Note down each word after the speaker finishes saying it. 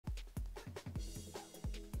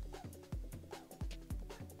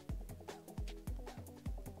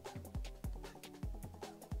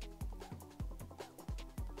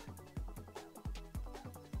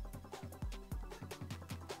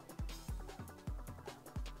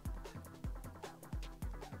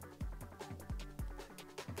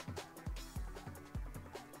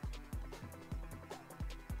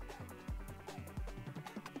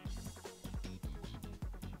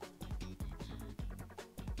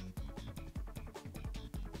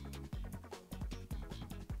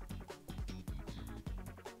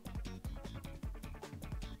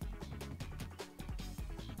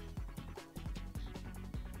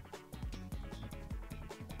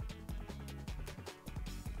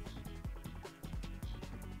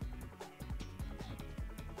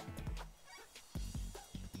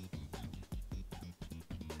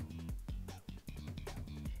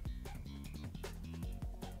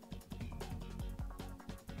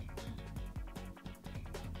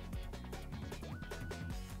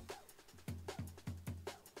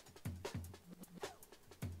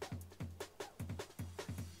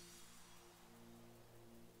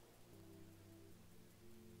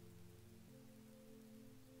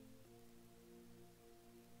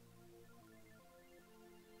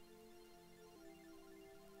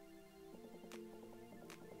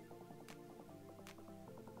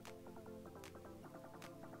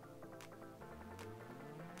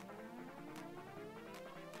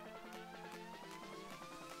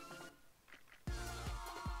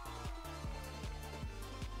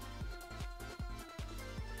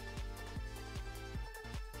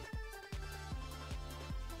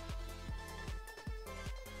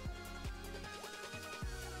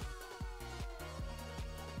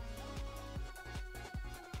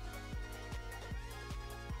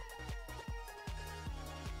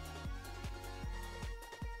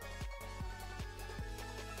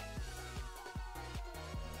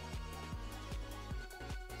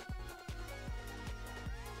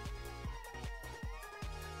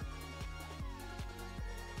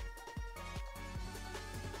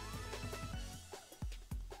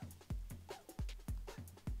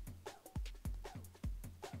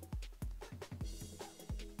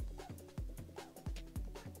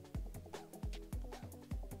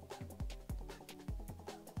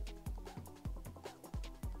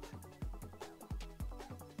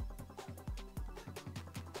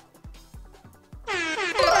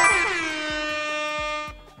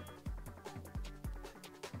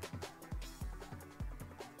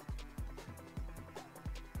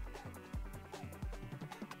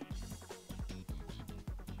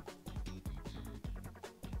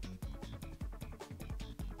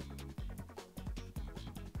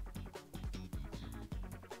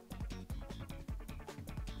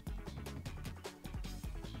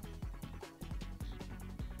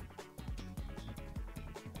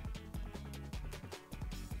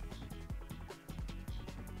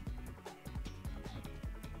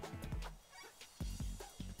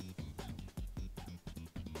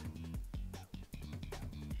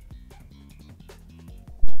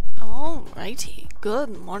Alrighty,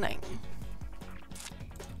 good morning.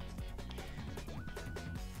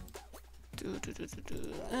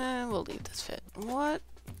 And we'll leave this fit. What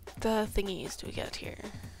the thingies do we get here?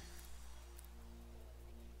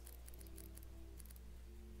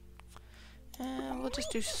 And we'll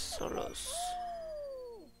just do solos.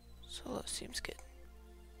 Solo seems good.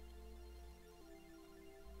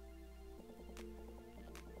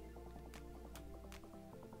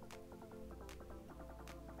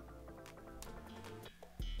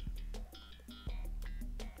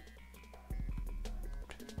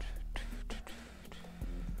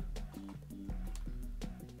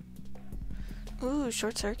 Ooh,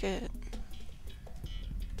 short circuit.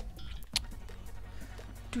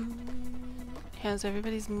 How's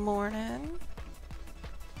everybody's morning?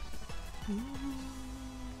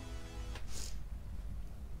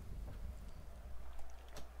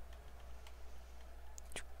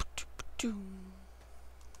 Two,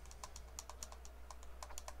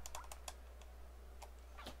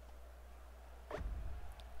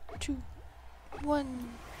 one.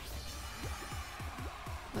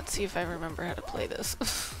 Let's see if I remember how to play this.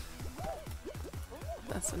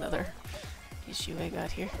 That's another issue I got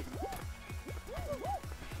here.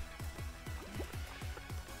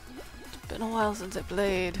 It's been a while since I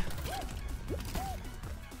played.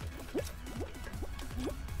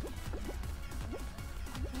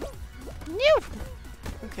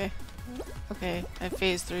 Okay. Okay, I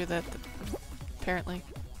phased through that apparently.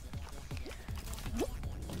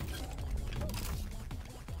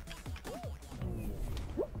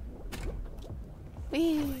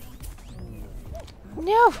 Whee!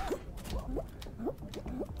 No!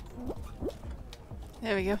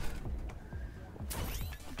 There we go.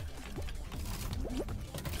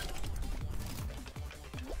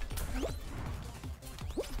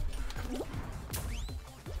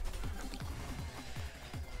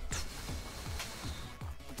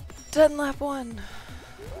 Done lap one.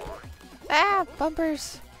 Ah,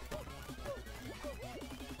 bumpers.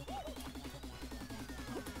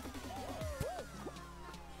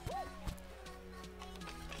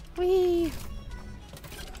 Whee!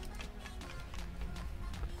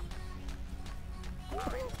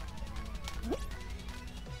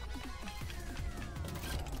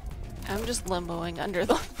 I'm just limboing under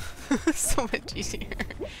them. So much easier.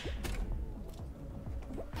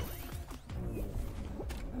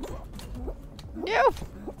 No!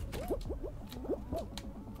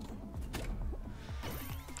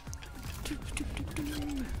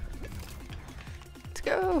 Let's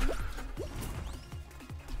go!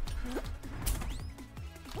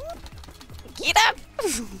 Get up!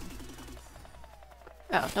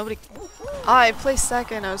 Oh, nobody. Oh, I placed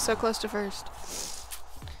second. I was so close to first.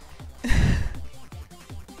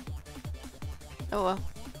 Oh well.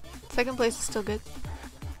 Second place is still good.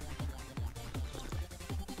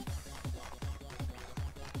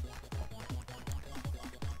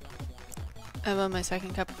 I'm on my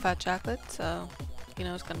second cup of hot chocolate, so you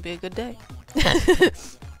know it's gonna be a good day.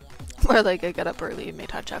 More like I got up early and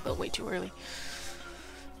made hot chocolate way too early.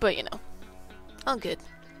 But you know, all good.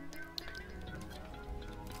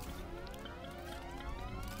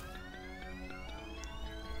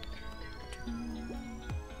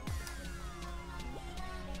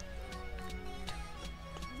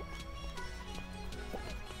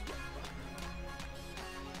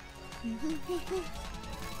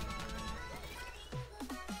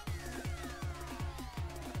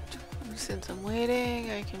 Since I'm waiting,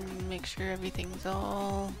 I can make sure everything's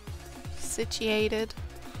all situated.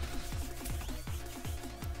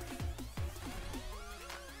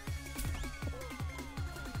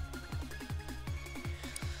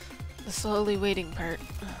 The slowly waiting part,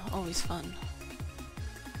 always fun.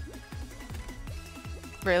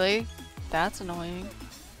 Really? That's annoying.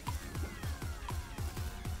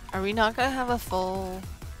 Are we not gonna have a full...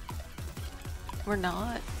 We're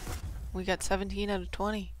not. We got 17 out of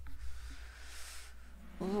 20.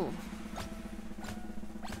 Ooh.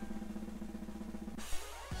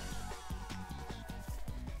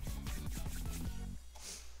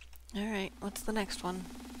 Alright, what's the next one?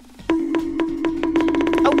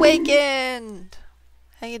 Awakened!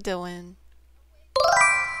 How you doing?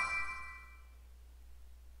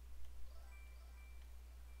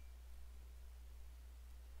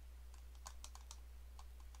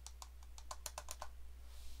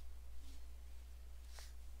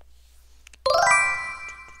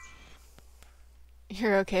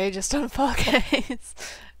 You're okay, just on Fall Guys.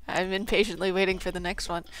 I'm impatiently waiting for the next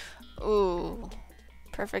one. Ooh,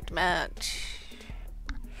 perfect match.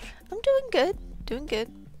 I'm doing good, doing good.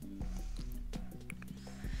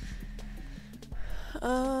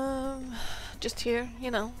 just here,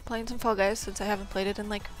 you know, playing some Fall Guys since I haven't played it in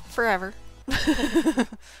like forever.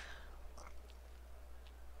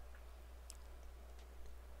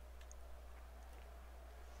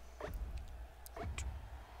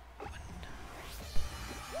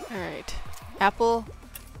 Alright. Apple,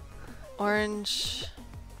 orange.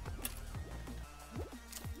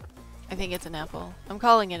 I think it's an apple. I'm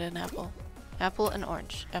calling it an apple. Apple and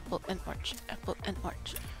orange. Apple and orange. Apple and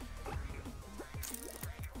orange.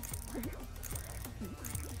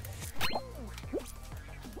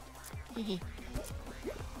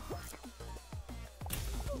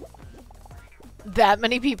 That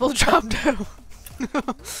many people dropped out.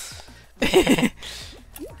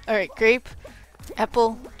 Alright, grape,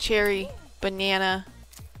 apple, cherry, banana.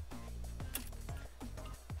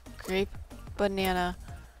 Grape, banana,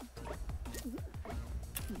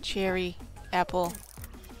 cherry, apple.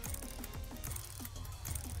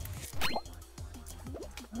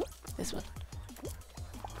 This one.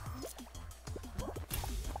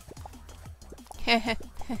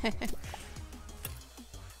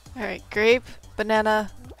 Alright, grape,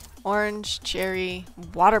 banana, orange, cherry,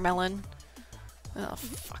 watermelon. Oh,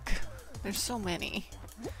 fuck. There's so many.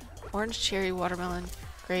 Orange, cherry, watermelon,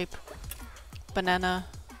 grape, banana.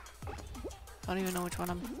 I don't even know which one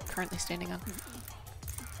I'm currently standing on.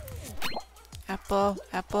 Apple,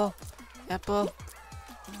 apple, apple.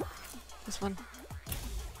 This one.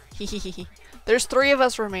 Hehehe. There's 3 of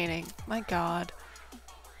us remaining. My god.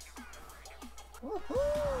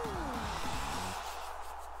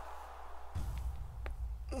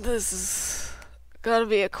 This is gotta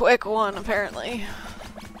be a quick one, apparently.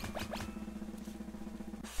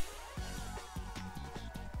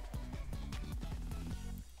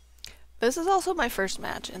 This is also my first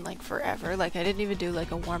match in like forever. Like I didn't even do like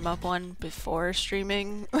a warm-up one before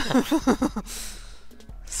streaming.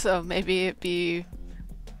 So maybe it'd be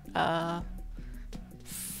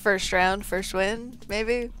first round, first win,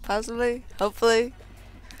 maybe, possibly, hopefully.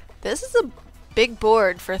 This is a big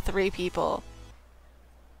board for 3 people.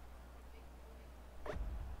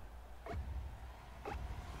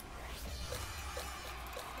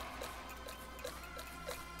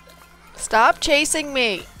 Stop chasing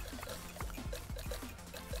me!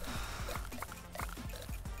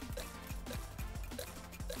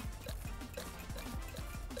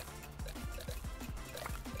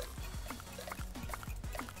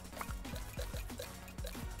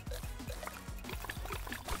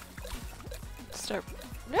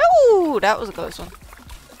 No! That was a close one.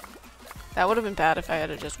 That would have been bad if I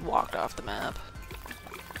had just walked off the map.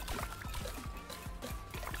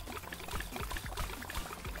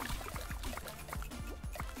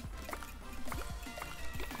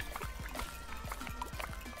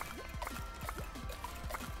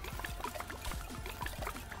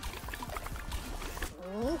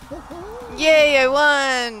 Yay, I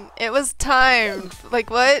won! It was timed. Like,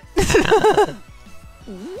 what?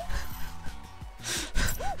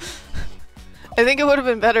 I think it would have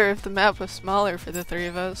been better if the map was smaller for the 3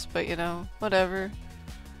 of us, but you know, whatever.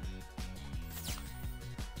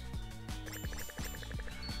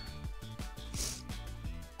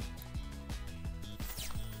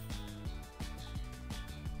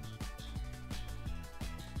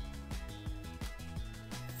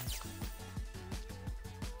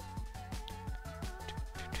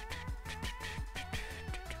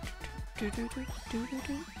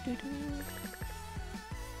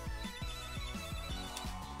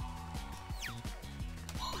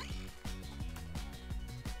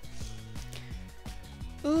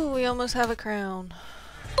 Ooh, we almost have a crown.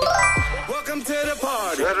 Welcome to the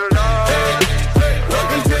party. Welcome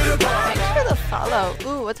to the party. Thanks for the follow.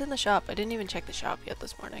 Ooh, what's in the shop? I didn't even check the shop yet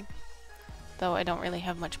this morning. Though I don't really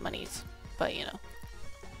have much monies. But, you know.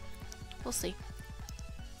 We'll see.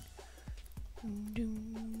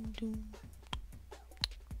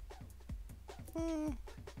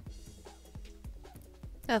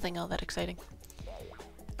 Nothing all that exciting.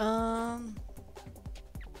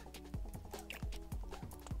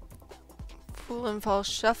 Fool and Fall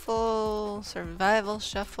Shuffle, Survival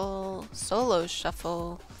Shuffle, Solo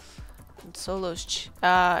Shuffle, and Solos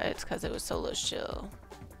it's because it was Solos Chill.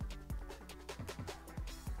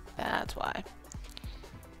 That's why.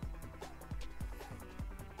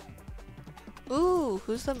 Ooh,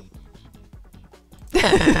 who's the...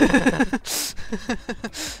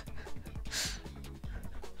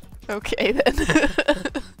 Okay then.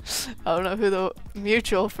 I don't know who the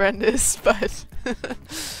mutual friend is, but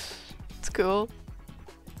it's cool.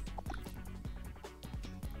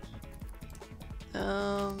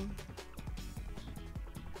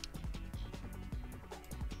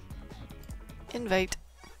 Invite.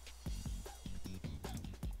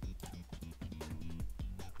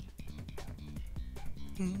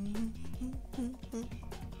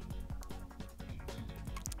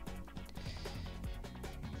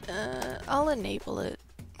 I'll enable it.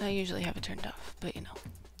 I usually have it turned off, but you know.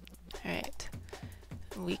 Alright.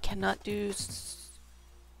 We cannot do...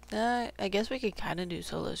 I guess we could kind of do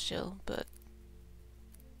solo chill, but...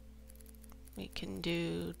 We can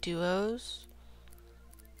do duos.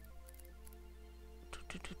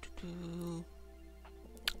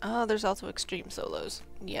 Oh, there's also extreme solos.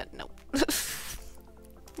 Yeah, no.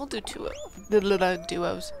 We'll do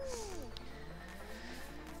duos.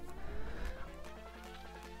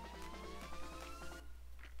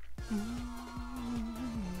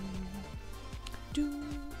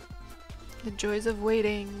 The joys of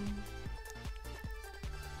waiting.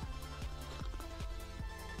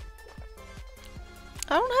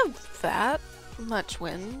 I don't have that much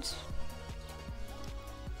wins.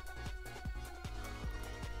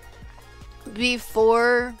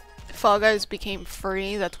 Before Fall Guys became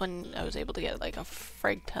free, that's when I was able to get like a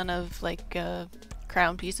frig ton of like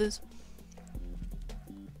crown pieces.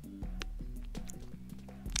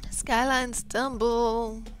 Skyline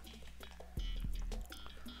Stumble.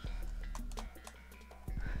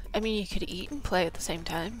 I mean, you could eat and play at the same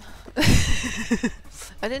time.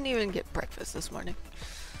 I didn't even get breakfast this morning.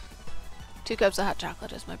 2 cups of hot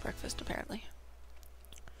chocolate is my breakfast, apparently.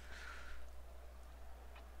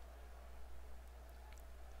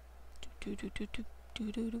 Do, do, do, do,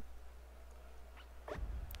 do, do, do.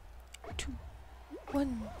 2,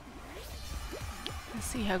 1. Let's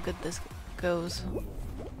see how good this goes.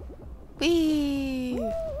 Whee!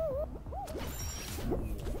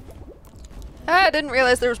 Ah, I didn't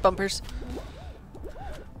realize there was bumpers.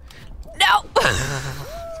 No!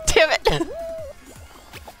 Damn it!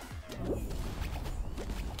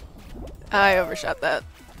 I overshot that.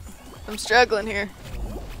 I'm struggling here.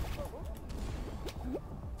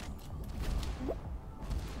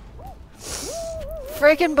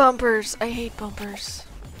 Freaking bumpers! I hate bumpers.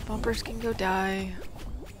 Bumpers can go die.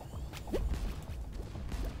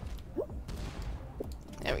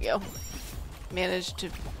 There we go. Managed to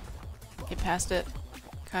get past it.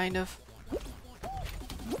 Kind of.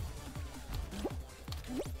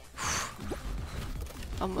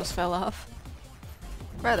 Almost fell off.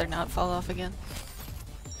 Rather not fall off again.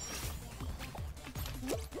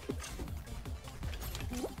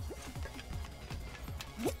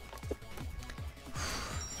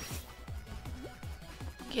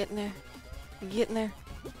 Getting there. Getting there.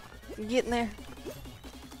 Getting there.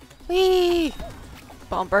 Whee!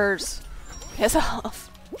 Bumpers. Piss off.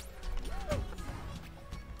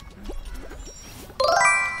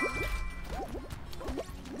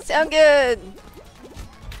 Sound good.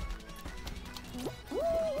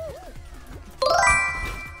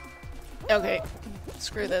 Okay.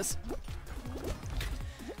 Screw this.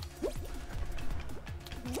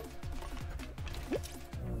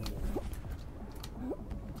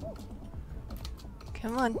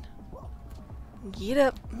 Come on. Get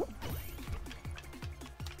up.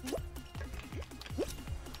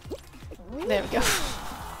 There we go.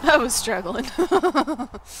 I was struggling.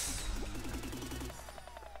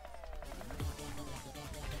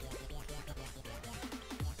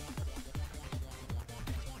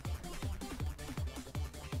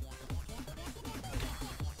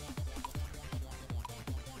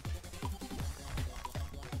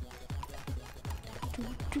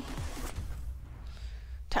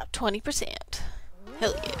 Top 20%.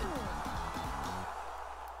 Hell yeah.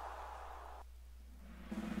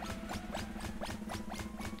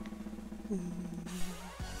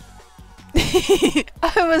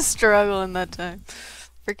 I was struggling that time.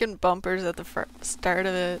 Freaking bumpers at the start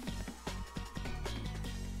of it.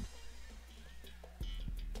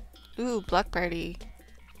 Ooh, block party.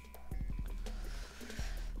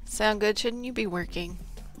 Sound good? Shouldn't you be working?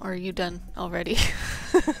 Or are you done already?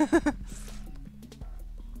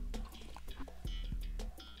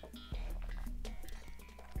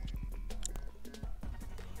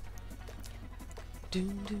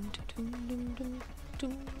 Doom doom doom doom doom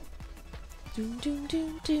doom doom doom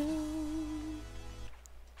doom doom.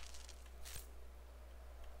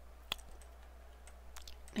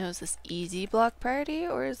 Now is this easy block party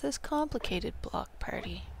or is this complicated block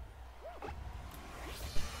party?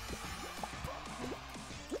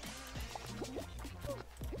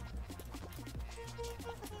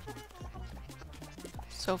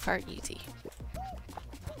 So far easy.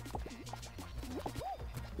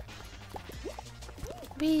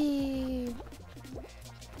 Whee!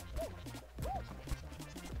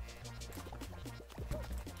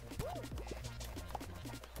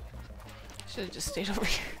 Should have just stayed over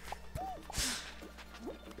here.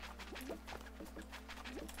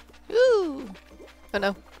 Ooh! Oh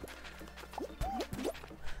no.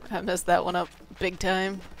 I messed that one up big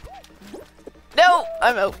time. No!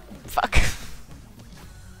 I'm out. Fuck.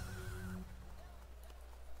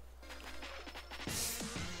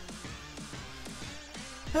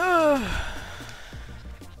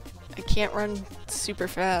 I can't run super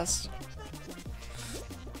fast.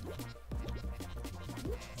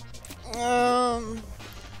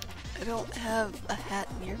 I don't have a hat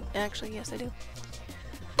near. Actually, yes, I do.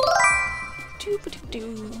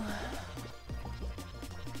 Doo-ba-doo-doo.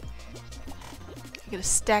 I get a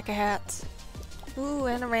stack of hats. Ooh,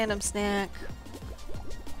 and a random snack.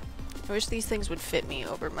 I wish these things would fit me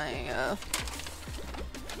over my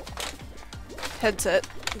headset,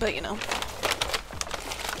 but you know.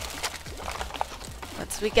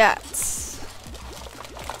 What's we got?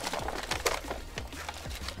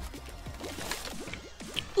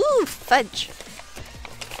 Ooh, fudge.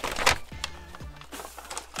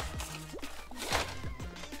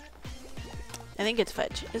 I think it's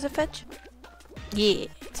fudge. Is it fudge? Yeah,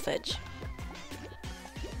 it's fudge.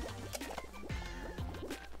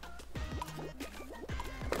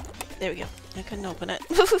 There we go. I couldn't open it.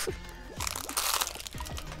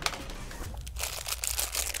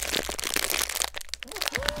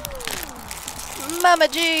 Mama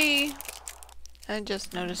G! I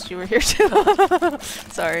just noticed you were here too.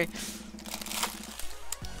 Sorry.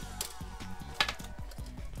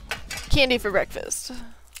 Candy for breakfast.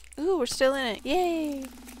 Ooh, we're still in it. Yay!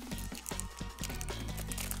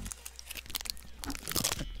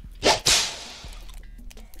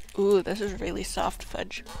 Ooh, this is really soft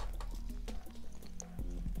fudge.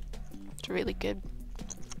 It's really good.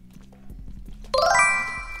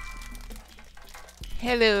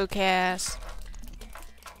 Hello, Cass.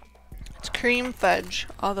 It's cream fudge,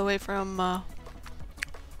 all the way from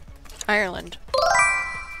Ireland.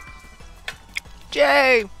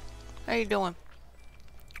 Jay! How you doing?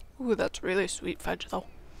 Ooh, that's really sweet fudge, though.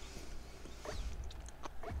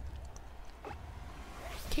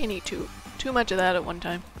 Can't eat too much of that at one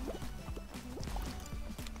time.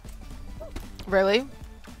 Really?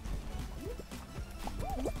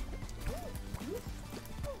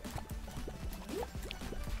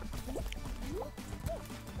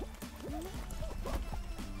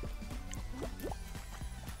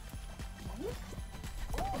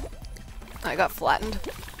 I got flattened.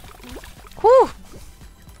 Whew!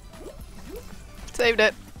 Saved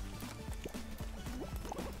it.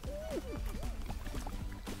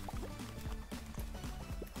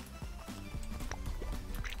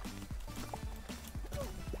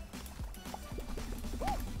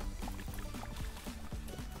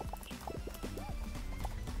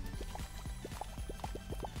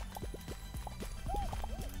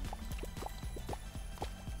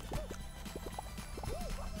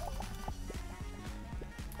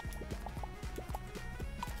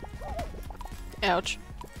 Ouch.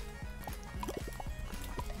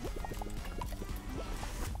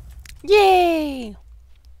 Yay!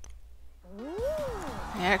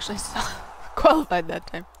 I actually qualified that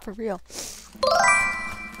time, for real.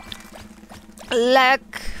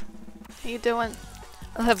 Luck! How you doing?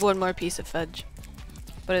 I'll have one more piece of fudge.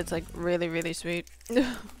 But it's like really, really sweet.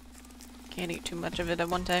 Can't eat too much of it at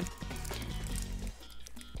one time.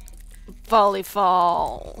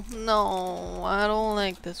 Volleyball. No, I don't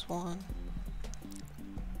like this one.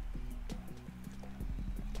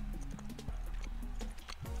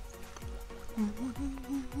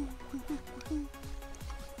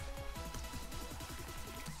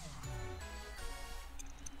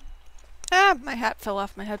 Ah, my hat fell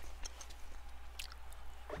off my head.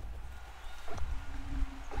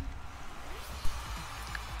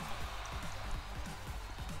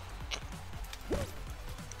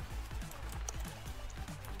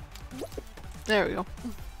 There we go.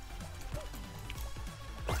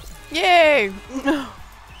 Yay!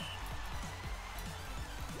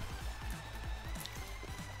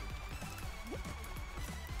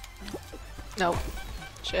 Nope.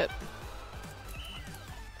 Shit.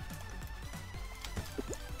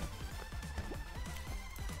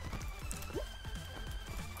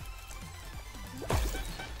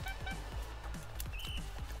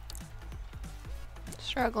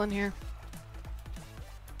 Struggling here.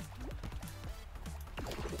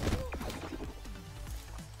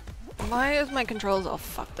 Why is my controls all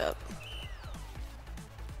fucked up?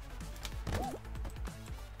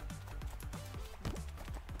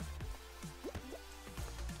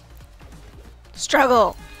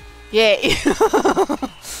 Struggle! Yay!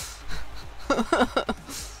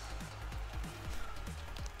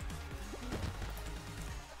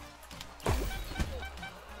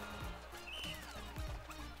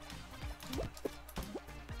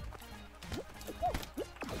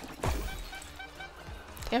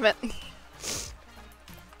 Damn it.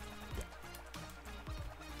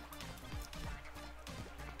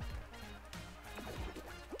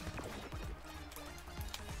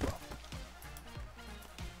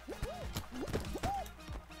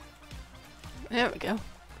 There we go.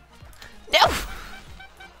 No!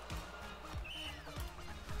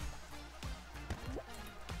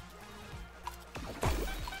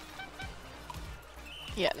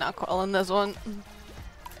 Yeah, not calling this one.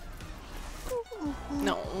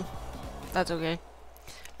 No. That's okay.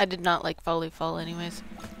 I did not like Volley Fall anyways.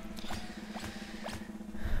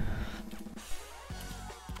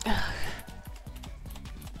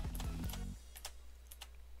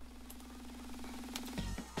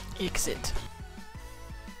 Exit.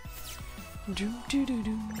 Do, do, do,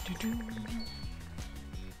 do, do, do.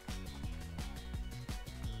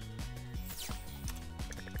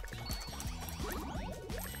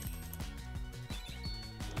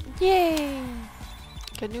 Yay!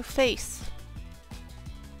 Got a new face.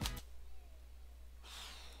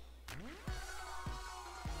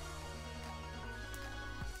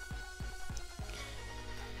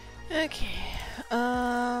 Okay.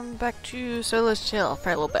 Back to Solus Chill for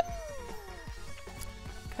a little bit.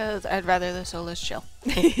 Because I'd rather the Solus Chill.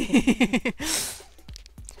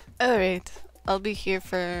 Alright. I'll be here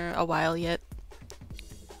for a while yet.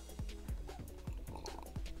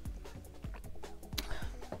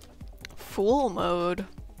 Fool mode.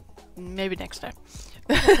 Maybe next time.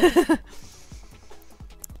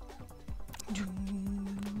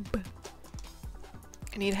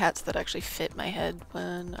 I need hats that actually fit my head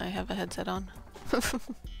when I have a headset on.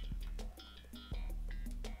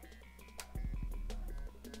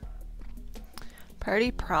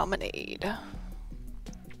 Party Promenade.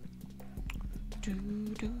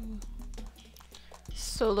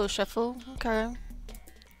 Solo Shuffle. Okay.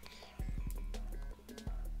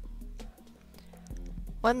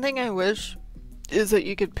 One thing I wish is that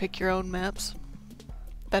you could pick your own maps.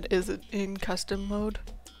 That isn't in custom mode.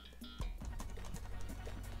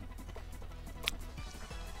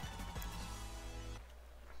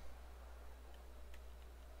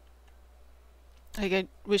 Like, I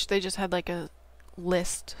wish they just had like a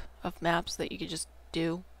list of maps that you could just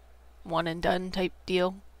do. One and done type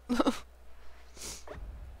deal.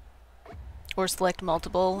 Or select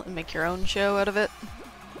multiple and make your own show out of it.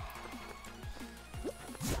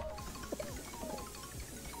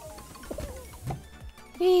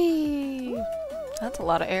 Whee! That's a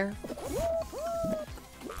lot of air.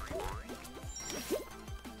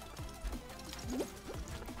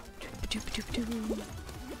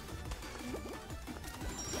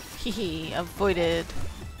 Hehe, avoided.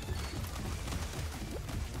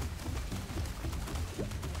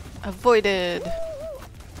 Avoided.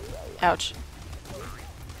 Ouch.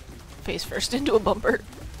 Face first into a bumper.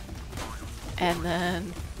 And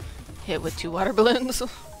then hit with 2 water balloons.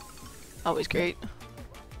 Always great.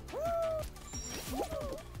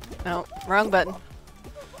 No, wrong button.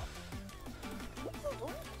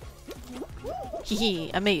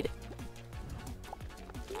 Hehe, I made it.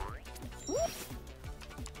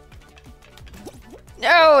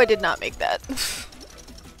 No, I did not make that.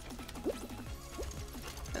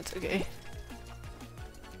 That's okay.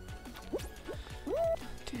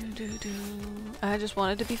 I just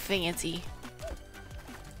wanted to be fancy.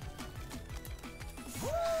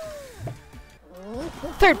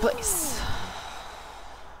 Third place.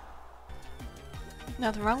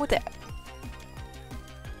 Nothing wrong with that.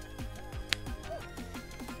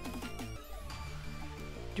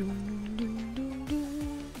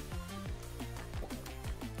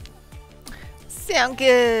 Sound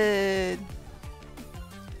good.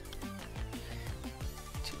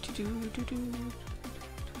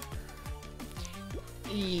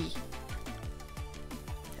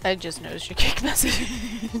 I just noticed your kick message.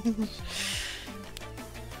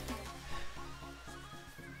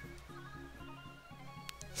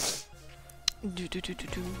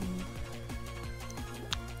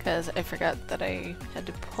 Because I forgot that I had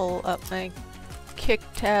to pull up my kick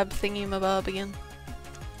tab thingy-mabob again.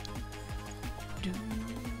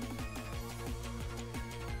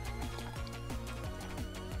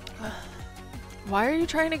 Why are you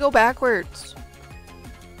trying to go backwards?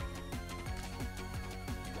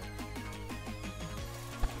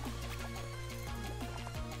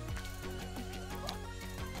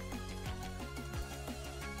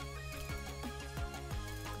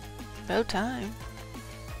 About time.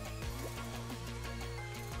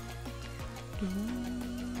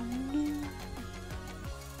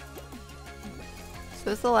 So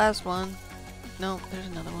this is the last one. No, there's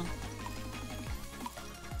another one.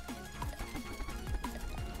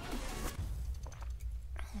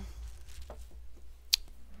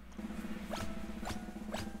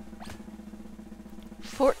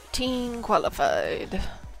 14 qualified.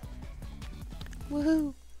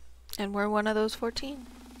 Woohoo! And we're one of those 14.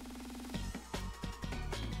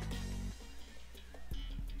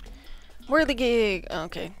 Worthy gig!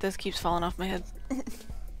 Okay, this keeps falling off my head.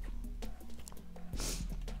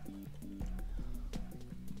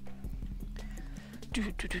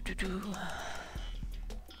 do, do, do, do, do.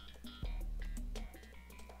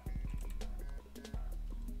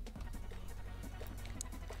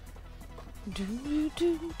 Do,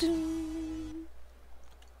 do, do.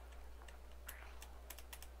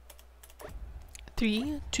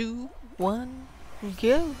 3, 2, 1,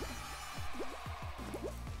 go!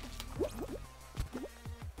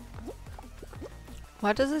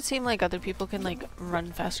 Why does it seem like other people can like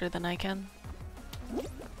run faster than I can?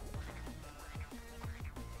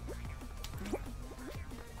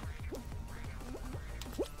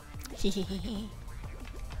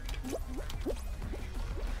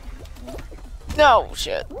 No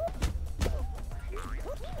shit.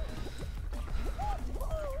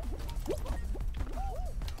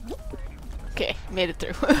 Okay, made it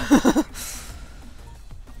through.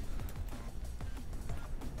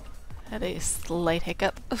 Had a slight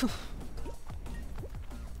hiccup.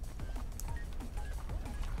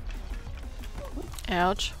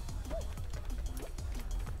 Ouch.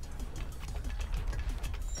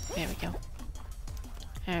 There we go.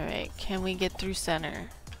 Alright, can we get through center?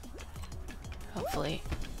 Hopefully.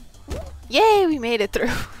 Yay, we made it through!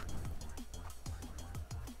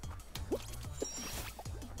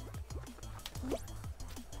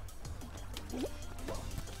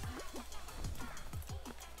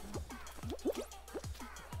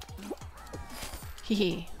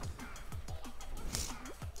 Hehe.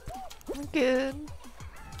 Good.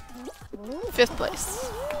 5th place.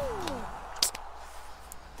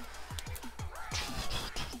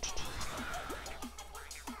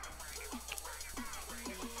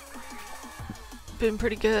 Been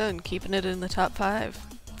pretty good, keeping it in the top 5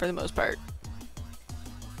 for the most part.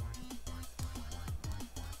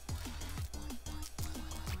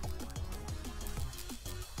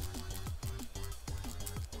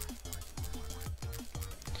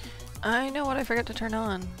 I know what I forgot to turn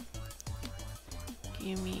on.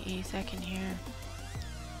 Give me a second here.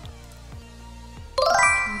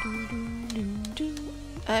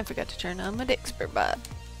 I forgot to turn on my Dixper bot.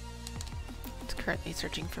 It's currently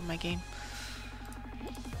searching for my game.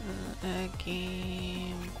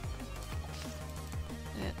 Game.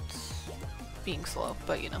 It's being slow,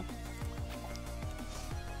 but you know.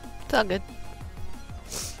 It's all good.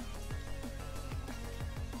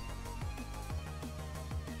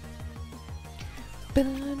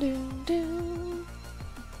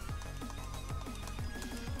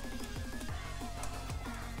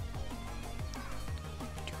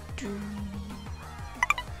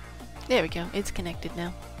 There we go, it's connected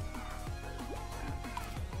now.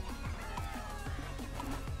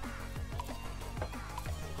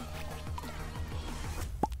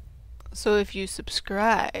 So if you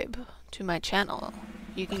subscribe to my channel,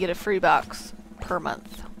 you can get a free box per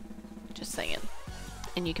month. Just saying.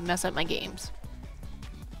 And you can mess up my games.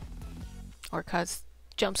 Or cause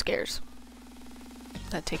jump scares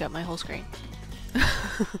that take up my whole screen.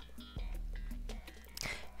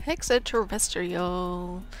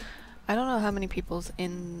 Hexaterrestrial. I don't know how many people's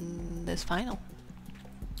in this final.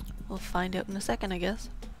 We'll find out in a second, I guess.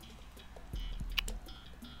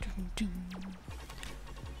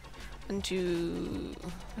 1, 2,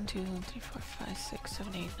 3, 4, 5, 6,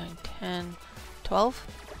 7, 8, 9, 10,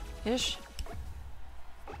 12-ish.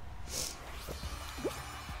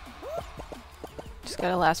 Just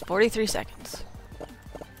gotta last 43 seconds.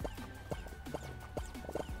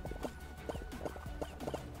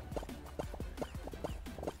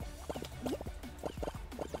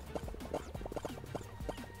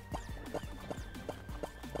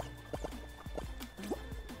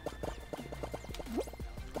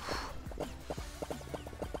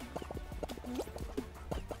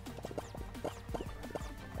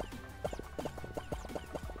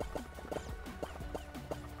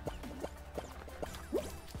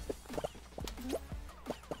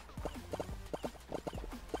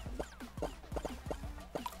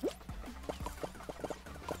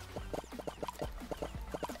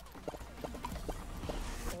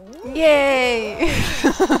 Yay!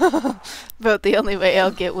 About the only way I'll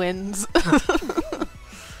get wins. I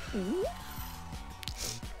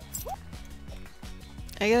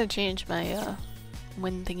gotta change my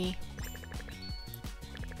win thingy.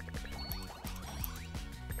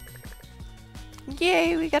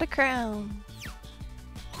 Yay, we got a crown!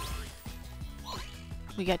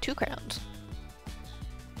 We got 2 crowns.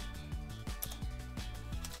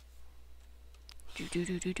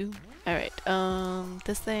 Alright,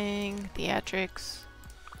 this thing, theatrics,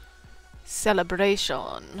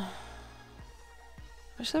 celebration.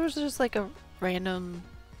 Wish there was just like a random...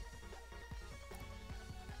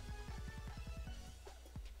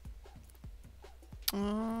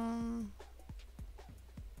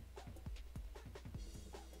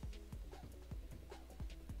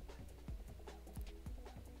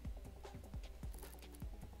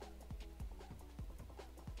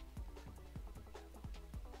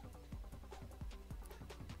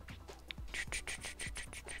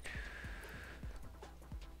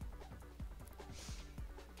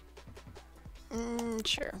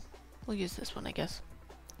 Sure. We'll use this one, I guess.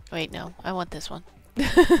 Wait, no. I want this one.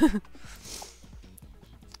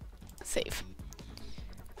 Save.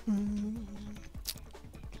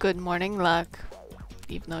 Good morning, Luck.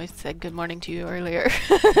 Even though I said good morning to you earlier.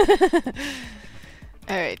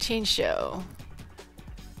 Alright, change show.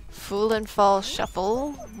 Fool and Fall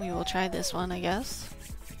Shuffle. We will try this one, I guess.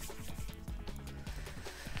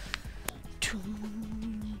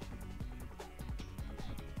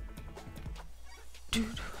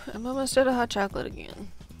 Dude, I'm almost out of hot chocolate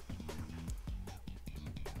again.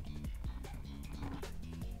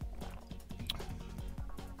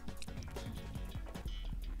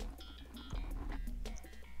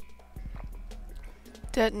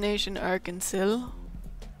 Detonation Arkansas.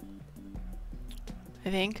 I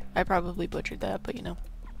think. I probably butchered that, but you know.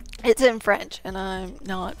 It's in French, and I'm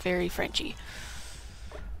not very Frenchy.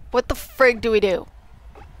 What the frig do we do?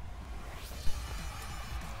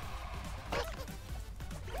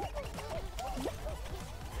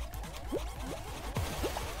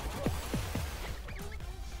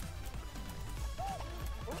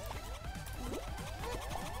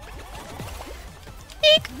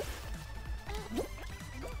 Eek!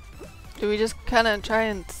 Do we just kind of try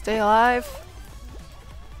and stay alive?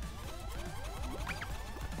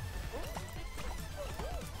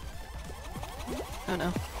 Oh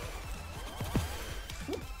no.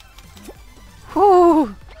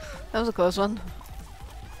 Whew! That was a close one.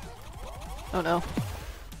 Oh no.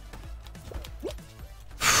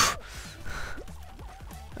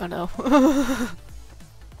 Oh no.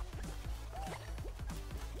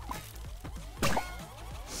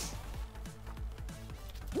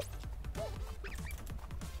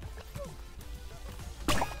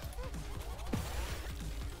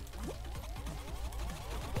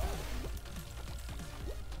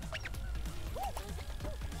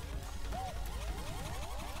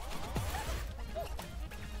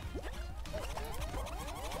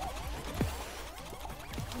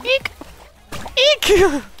 Eek!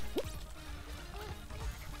 Eek!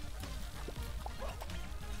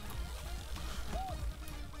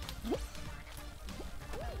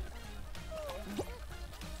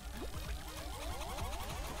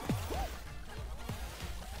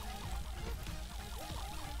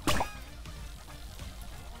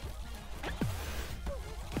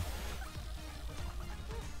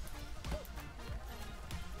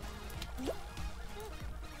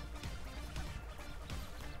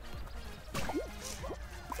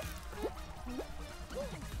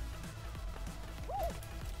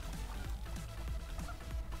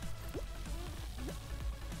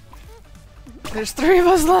 There's 3 of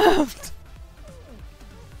us left!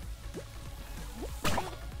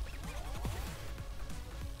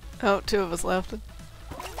 Oh, 2 of us left.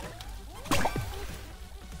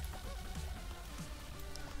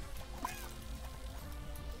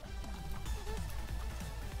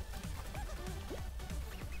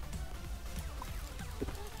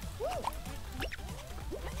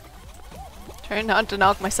 Trying not to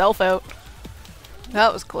knock myself out.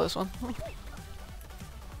 That was a close one.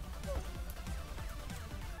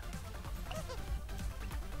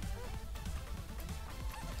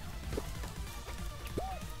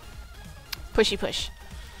 Pushy push.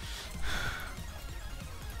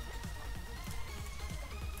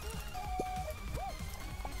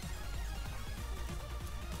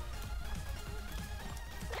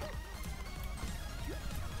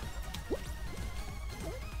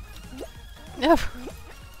 Yep.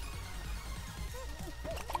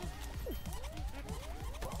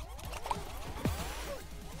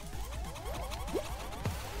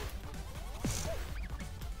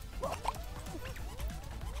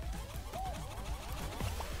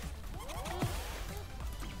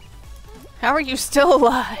 How are you still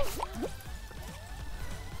alive?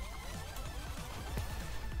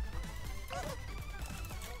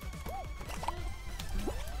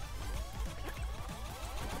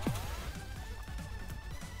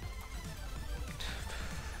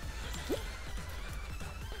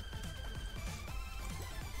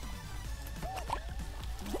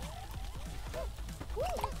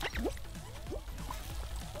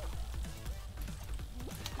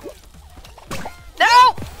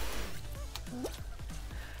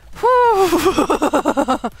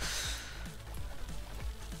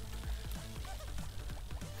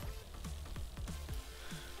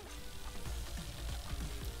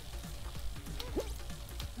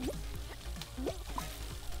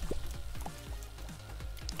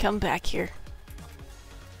 Come back here.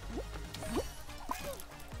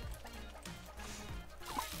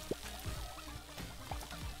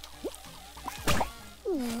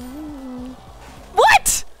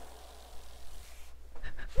 What?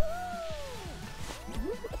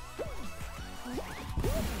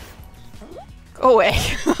 Go away.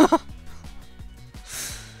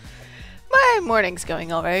 My morning's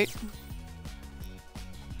going alright.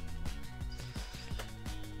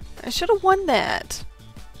 I should have won that.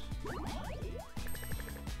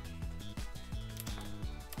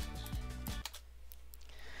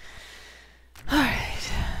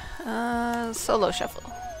 Alright. Solo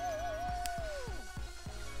shuffle.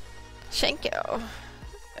 Shanko.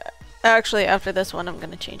 Actually, after this one, I'm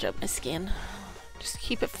gonna change up my skin. Just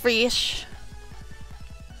keep it fresh.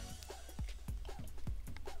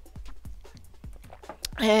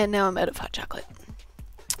 And now I'm out of hot chocolate.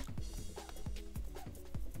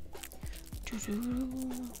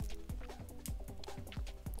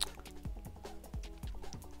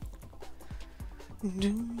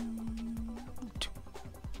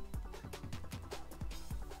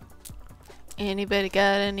 Anybody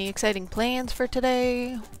got any exciting plans for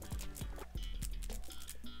today?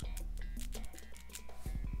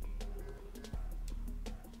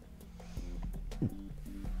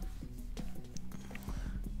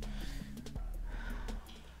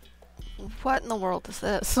 What in the world is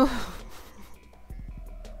this?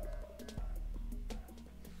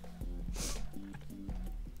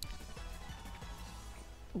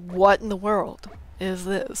 What in the world is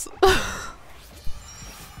this?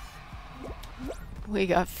 We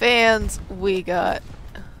got fans, we got...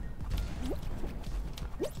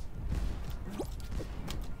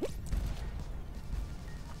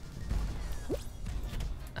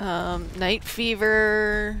 Night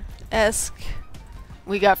Fever-esque.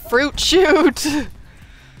 We got Fruit Shoot!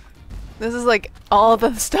 This is like all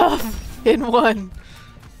the stuff in one.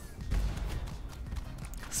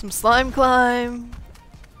 Some Slime Climb.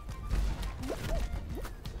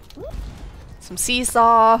 Some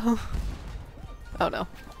Seesaw. Oh no.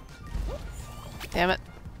 Damn it.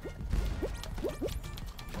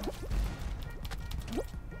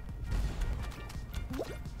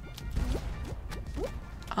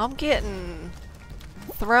 I'm getting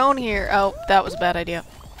thrown here. Oh, that was a bad idea.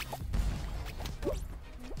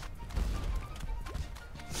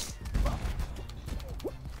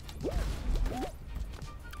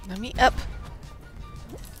 Let me up.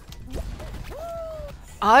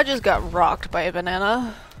 I just got rocked by a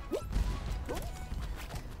banana.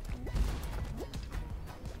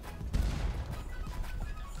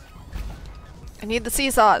 I need the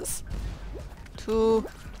seesaws to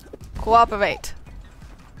cooperate.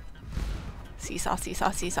 Seesaw,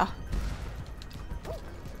 seesaw, seesaw.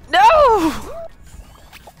 No!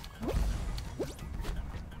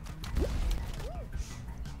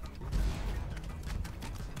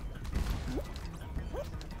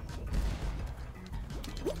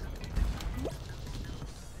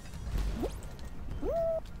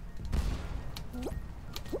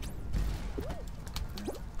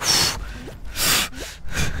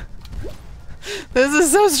 This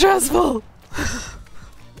is so stressful!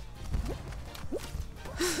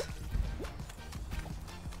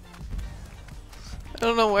 I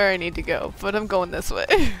don't know where I need to go, but I'm going this way.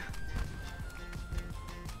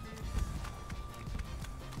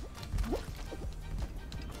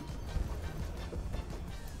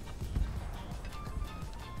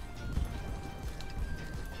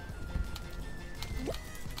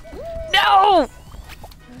 No!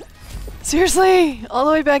 Seriously? All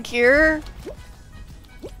the way back here?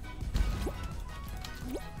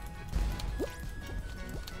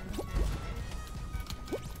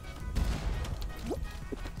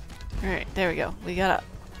 Alright, there we go. We got up.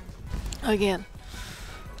 Again.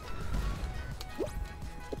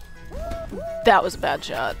 That was a bad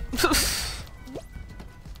shot.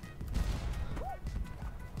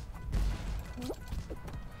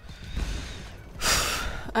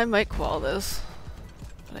 I might qual this,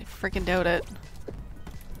 but I freaking doubt it.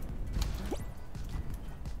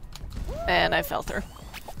 And I fell through.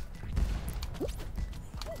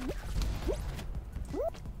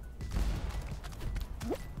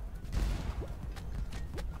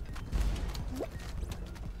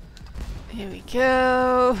 Here we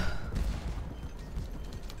go.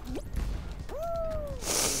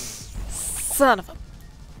 Son of a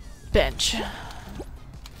bench.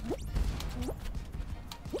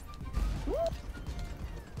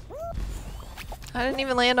 I didn't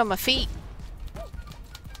even land on my feet.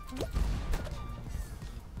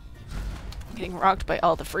 I'm getting rocked by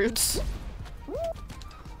all the fruits.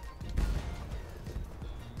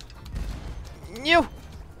 No!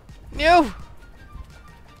 No!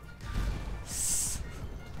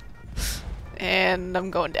 And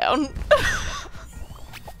I'm going down.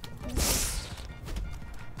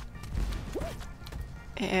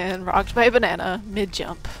 And rocked by a banana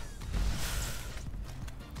mid-jump.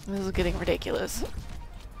 This is getting ridiculous.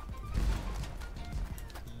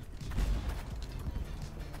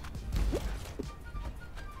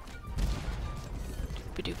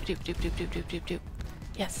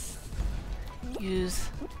 Yes. Use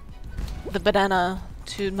the banana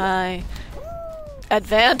to my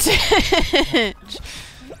advantage.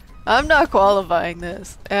 I'm not qualifying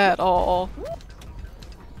this at all.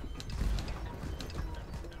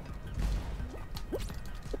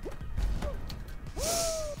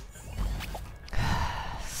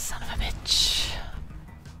 Son of a bitch.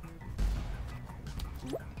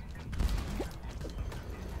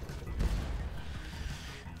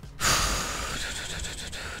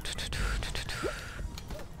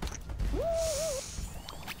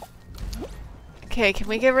 Okay, can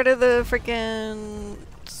we get rid of the freaking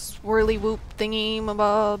swirly whoop thingy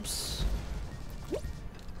mabobs?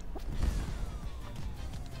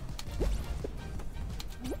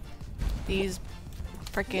 These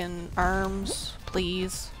freaking arms,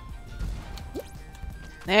 please.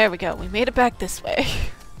 There we go, we made it back this way.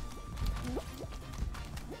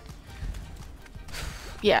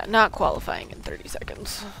 Yeah, not qualifying in 30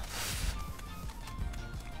 seconds.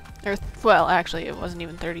 Or, well, actually, it wasn't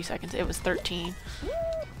even 30 seconds, it was 13.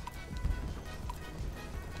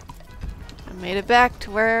 I made it back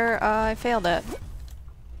to where I failed at.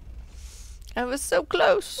 I was so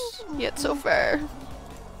close, yet so far.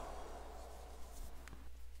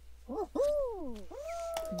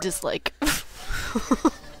 Dislike.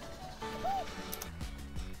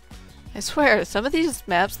 I swear, some of these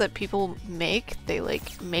maps that people make, they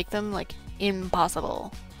like make them like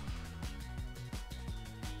impossible.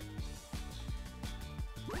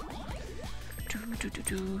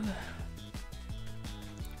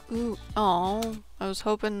 Ooh, oh, I was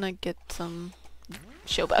hoping to get some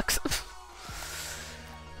showbucks.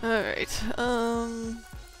 Alright,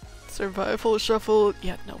 survival shuffle,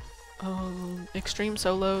 yeah, nope. Extreme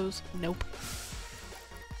solos, nope.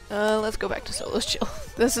 Let's go back to solos chill.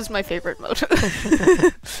 This is my favorite mode.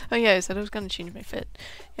 Oh yeah, I said I was gonna change my fit.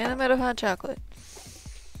 And I'm out of hot chocolate.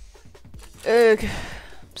 Ugh,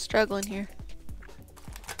 I'm struggling here.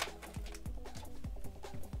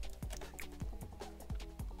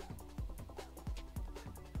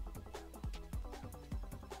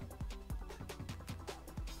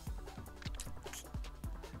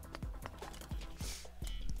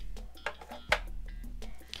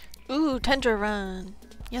 Ooh, Tundra Run.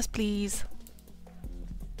 Yes, please.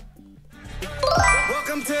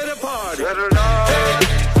 Welcome to the party. Welcome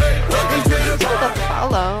to the party.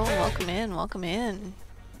 Follow. Welcome in. Welcome in.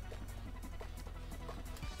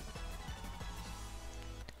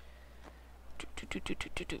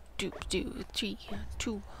 Do 3,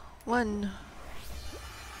 2, 1.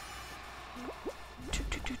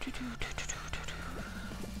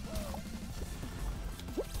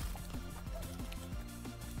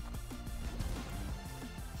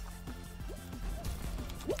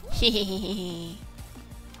 Hehehehe.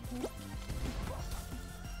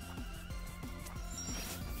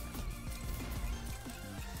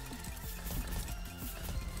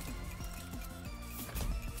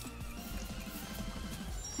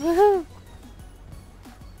 Woohoo!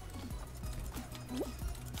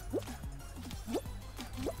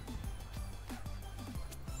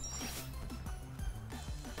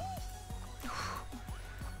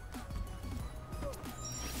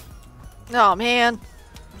 Oh man.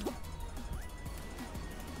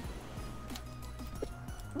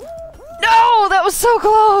 No, that was so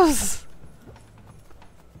close.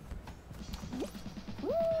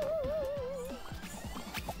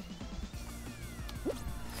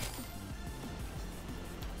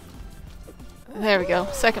 There we go,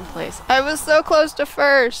 second place. I was so close to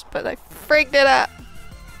first, but I freaked it up.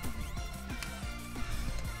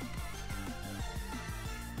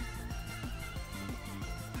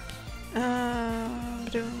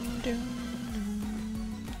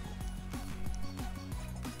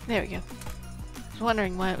 There we go. I was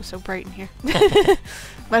wondering why it was so bright in here.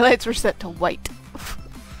 My lights were set to white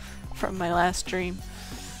from my last stream.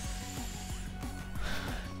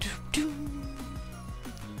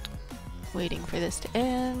 Waiting for this to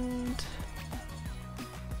end.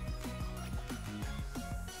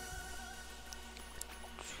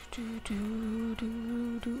 Do, do,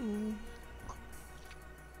 do, do.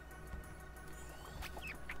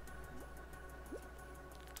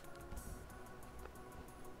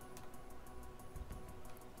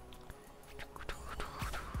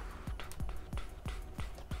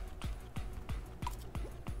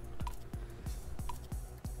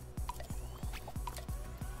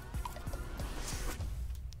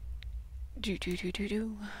 Do do do do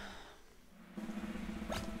do.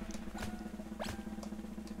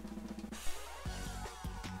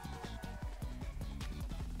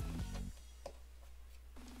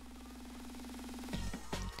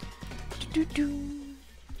 Do do.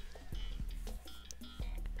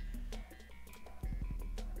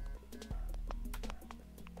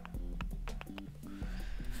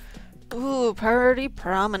 Ooh, party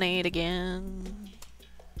promenade again.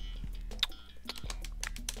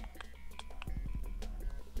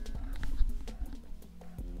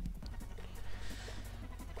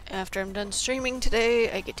 After I'm done streaming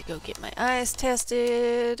today, I get to go get my eyes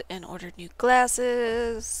tested and order new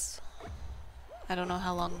glasses. I don't know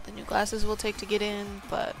how long the new glasses will take to get in,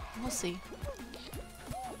 but we'll see.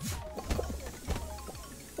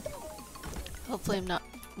 Hopefully I'm not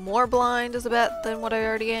more blind as a bet than what I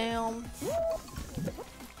already am.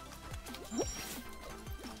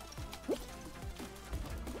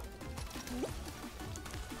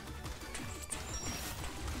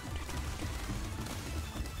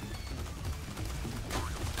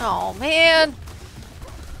 Oh man!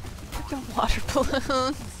 Freaking water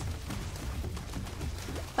balloons.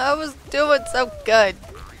 I was doing so good.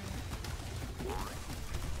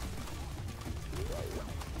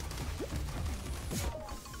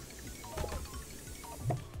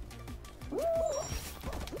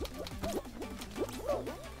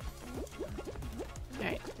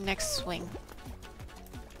 Alright, next swing.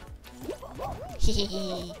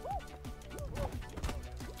 Hehehe.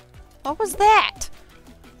 What was that?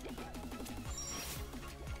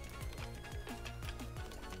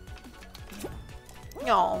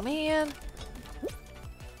 Oh man,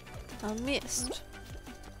 I missed.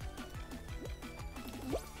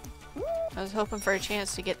 I was hoping for a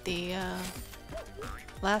chance to get the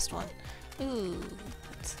last one. Ooh,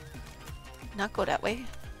 let's not go that way.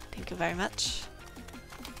 Thank you very much.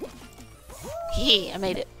 Yeah, I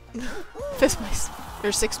made it. 5th place or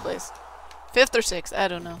 6th place, 5th or 6th. I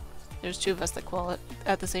don't know. There's 2 of us that qual it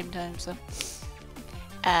at the same time, so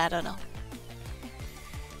I don't know.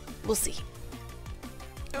 We'll see.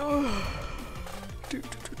 Oh. Do, do,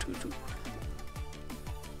 do, do,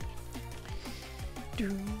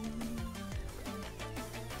 do.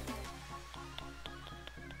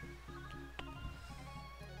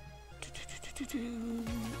 Do.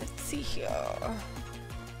 Let's see here.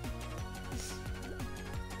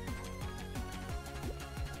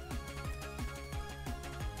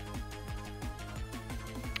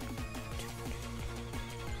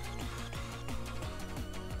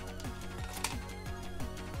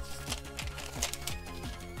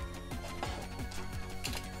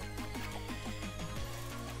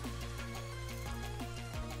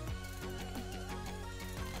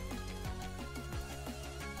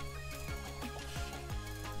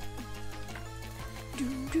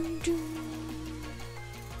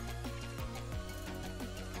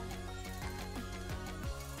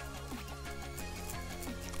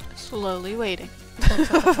 Slowly waiting.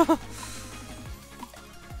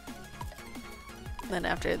 Then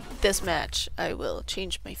after this match, I will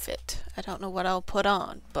change my fit. I don't know what I'll put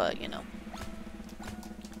on, but you know,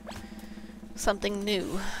 something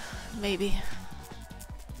new, maybe.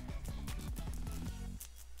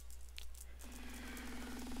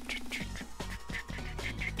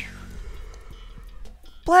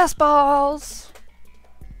 Blast balls!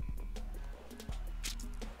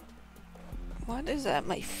 What is at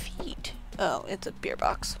my feet? Oh, it's a beer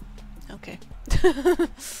box. Okay.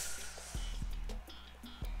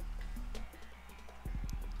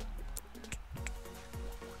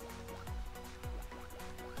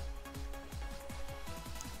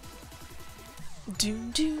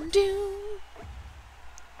 Doom doom doom.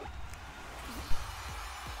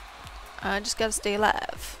 I just gotta stay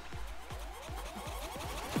alive.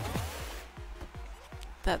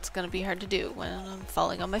 That's gonna be hard to do when I'm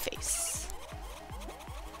falling on my face.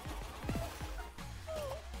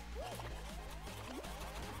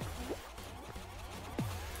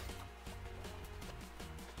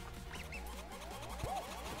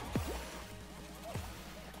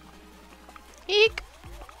 Eek!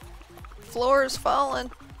 Floor is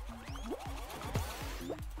falling.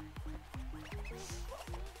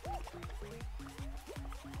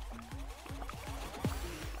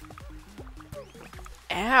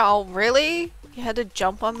 Ow, really? You had to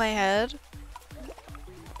jump on my head?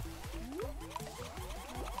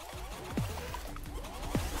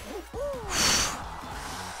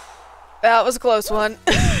 That was a close one.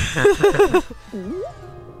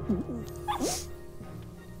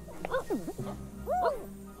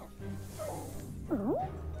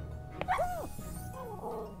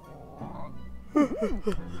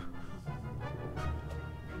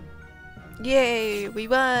 Yay, we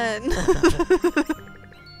won!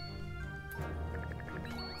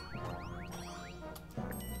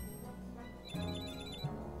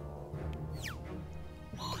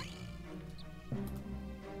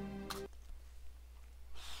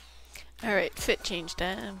 Alright, fit change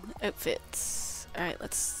time. Outfits. Alright,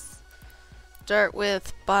 let's start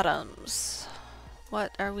with bottoms.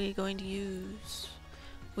 What are we going to use?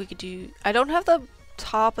 We could do... I don't have the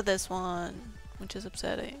top of this one, which is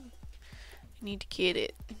upsetting. I need to get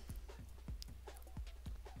it.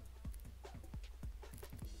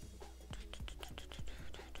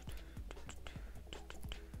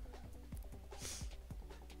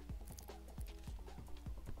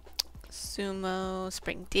 Sumo,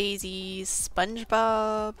 Spring Daisies,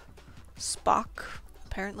 SpongeBob, Spock,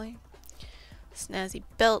 apparently. Snazzy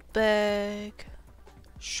belt bag,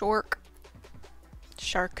 Shork,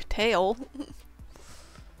 Shark tail,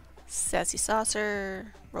 Sassy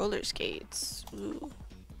saucer, roller skates. Ooh,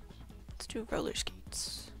 let's do roller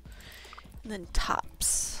skates. And then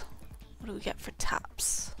tops. What do we got for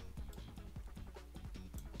tops?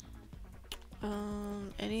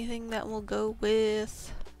 Anything that will go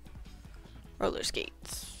with roller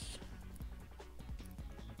skates.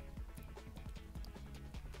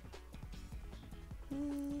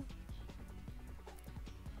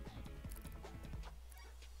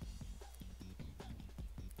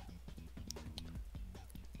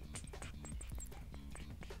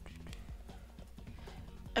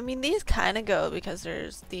 I mean, these kind of go because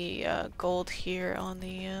there's the gold here on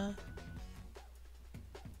the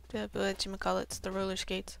whatchamacallits, the roller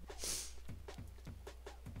skates.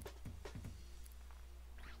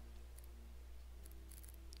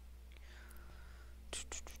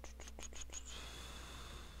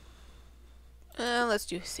 Let's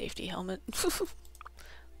do safety helmet.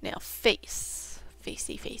 Now face.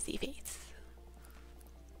 Facey, facey, face.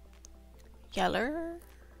 Yeller.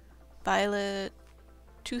 Violet.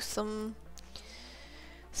 Toothsome.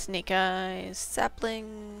 Snake eyes.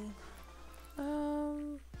 Sapling.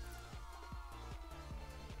 We'll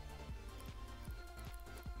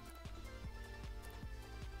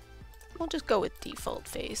just go with default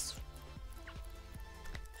face.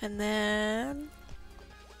 And then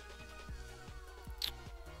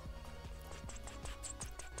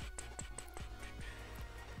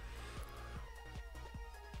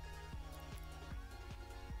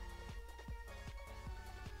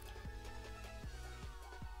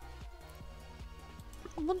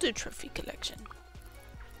we'll do trophy collection.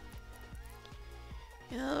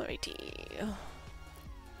 Alrighty.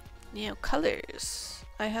 Now colors.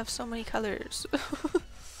 I have so many colors.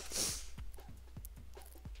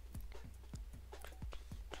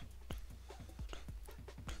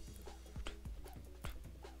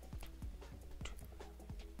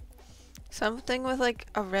 Something with like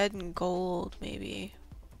a red and gold, maybe.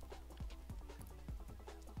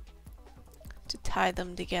 To tie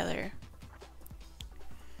them together.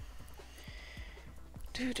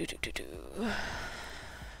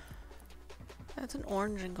 That's an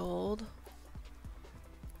orange and gold.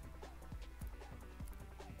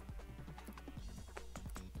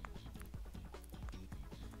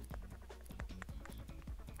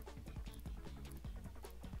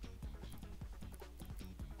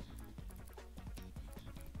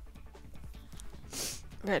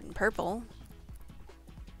 Red and purple.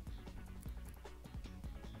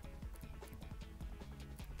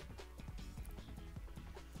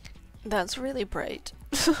 That's really bright.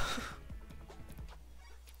 I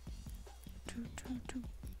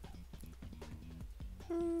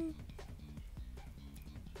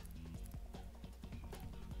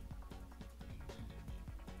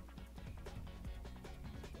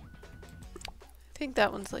think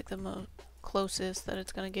that one's like the most closest that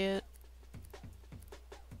it's gonna get.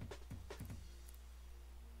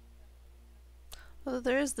 Although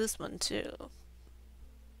there is this one too.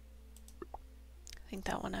 I think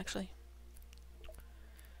that one actually.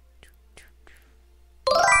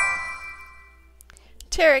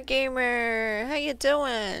 Terra Gamer, how you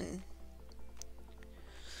doing?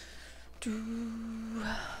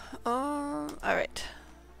 Alright.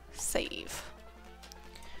 Save.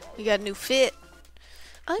 We got a new fit.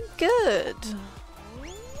 I'm good.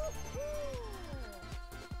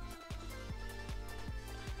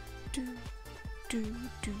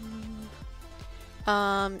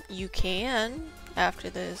 You can after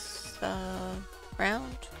this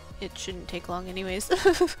round. It shouldn't take long anyways.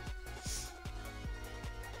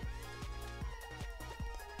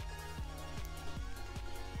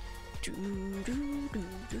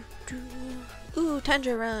 Ooh,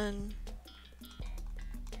 Tundra Run.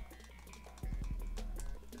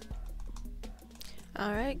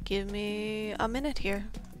 Alright, give me a minute here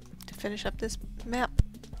to finish up this map.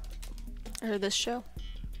 Or this show.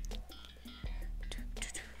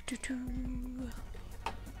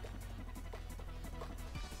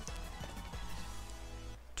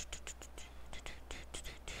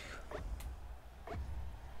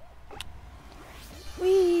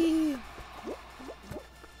 Whee!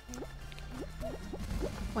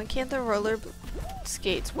 Why can't the roller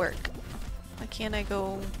skates work? Why can't I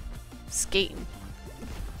go skating?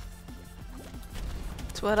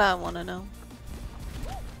 That's what I want to know.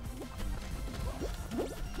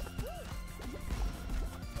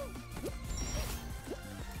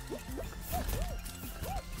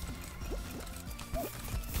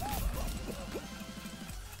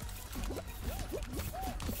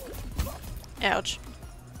 Ouch.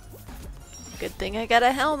 Good thing I got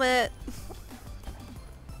a helmet.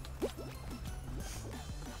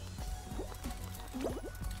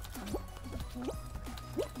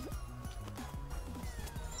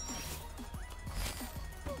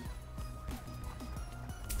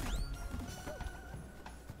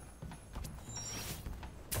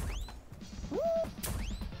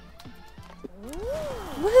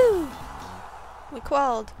 Woohoo! We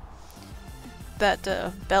qualled. That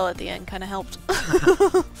bell at the end kind of helped.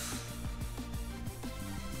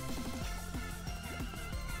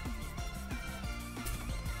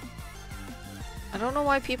 I don't know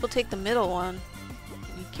why people take the middle one.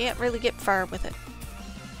 You can't really get far with it.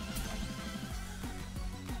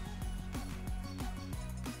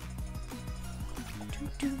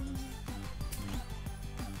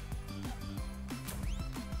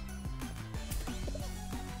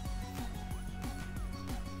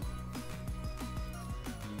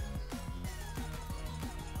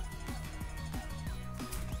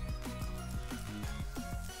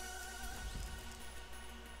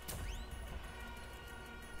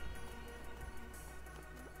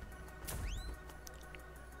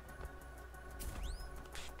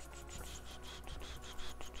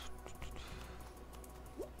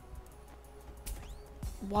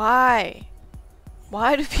 Why?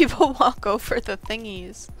 Why do people walk over the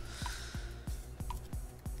thingies?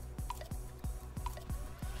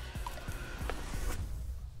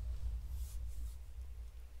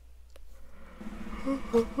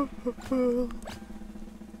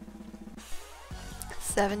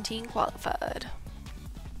 "17 qualified."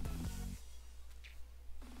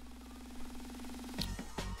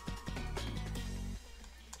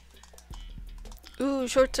 Ooh,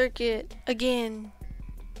 short circuit again.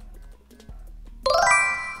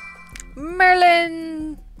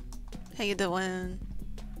 Merlin! How you doing?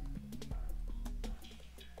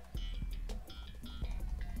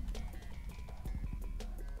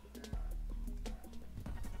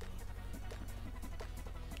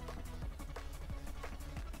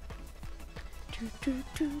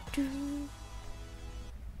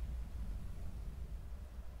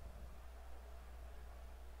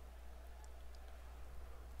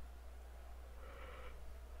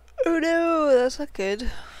 Oh no, that's not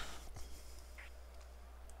good.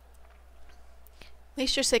 At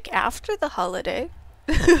least you're sick after the holiday.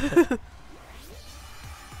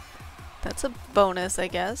 That's a bonus, I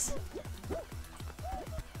guess.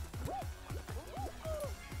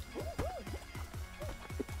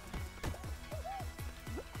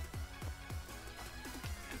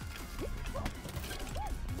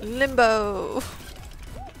 Limbo!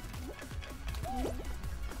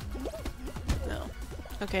 No.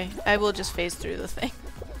 Okay, I will just phase through the thing.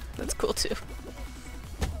 That's cool too.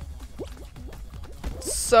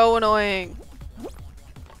 So annoying.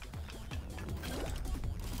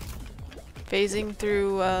 Phasing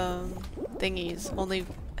through thingies only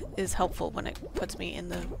is helpful when it puts me in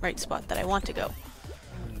the right spot that I want to go.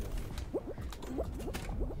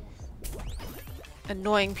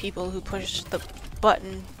 Annoying people who push the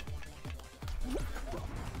button.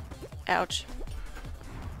 Ouch.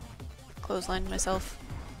 Clotheslined myself.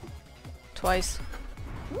 Twice.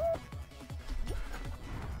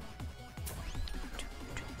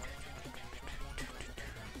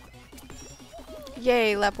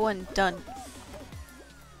 Yay, lap 1 done.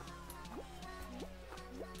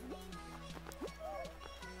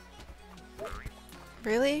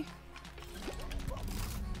 Really?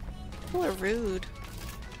 People are rude.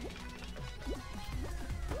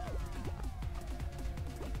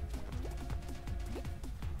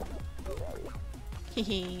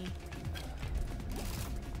 Hehe.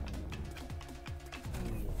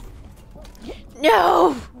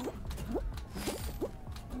 No!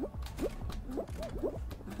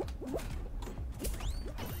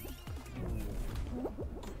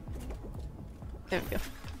 There we go.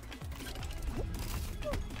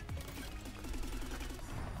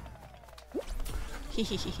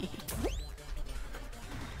 Hehehe.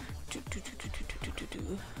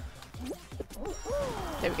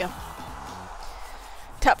 There we go.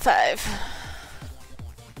 Top 5.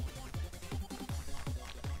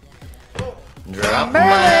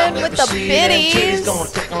 Merlin with the biddies.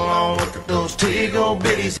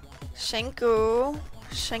 Shanku.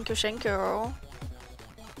 Shanku.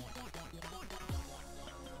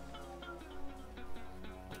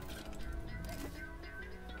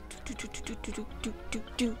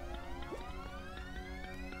 Do.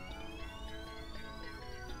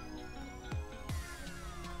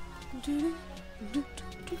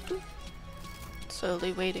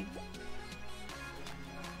 Slowly waiting.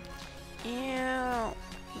 Ew.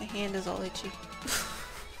 My hand is all itchy.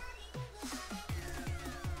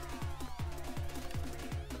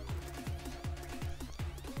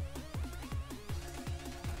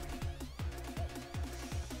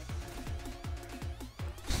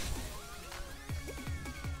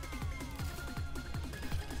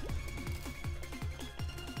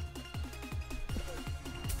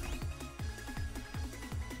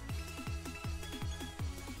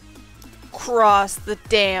 Cross the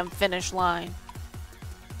damn finish line.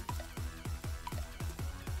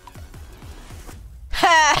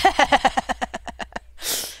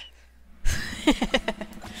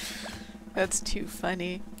 That's too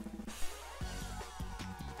funny.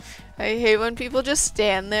 I hate when people just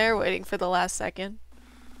stand there waiting for the last second.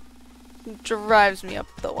 It drives me up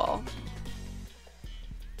the wall.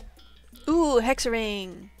 Ooh,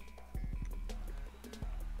 Hexaring!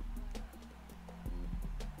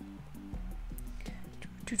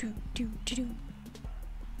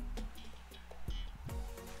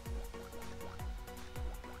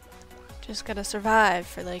 Just gotta survive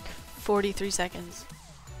for like 43 seconds.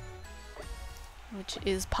 Which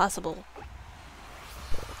is possible.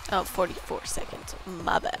 Oh, 44 seconds.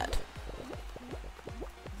 My bad.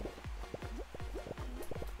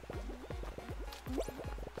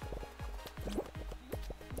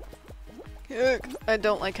 Ugh, I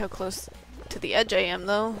don't like how close to the edge I am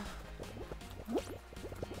though.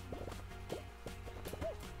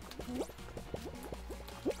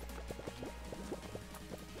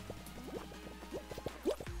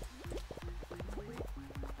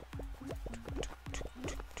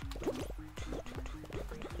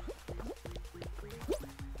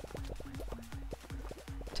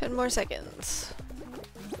 More seconds.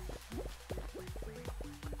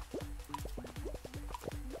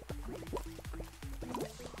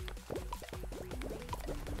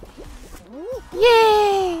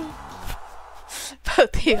 Yay!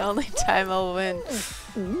 But the only time I'll win.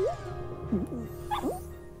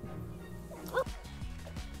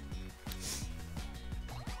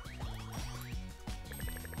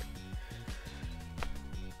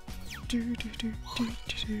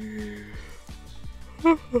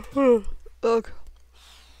 Ugh.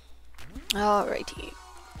 Alrighty.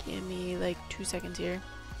 Give me like 2 seconds here.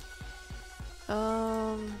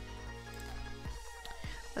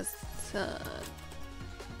 Let's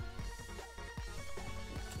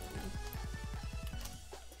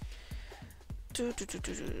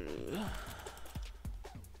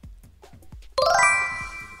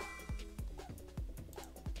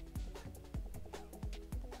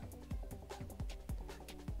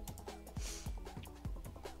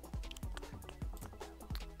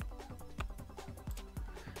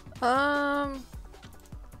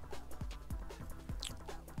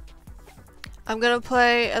I'm gonna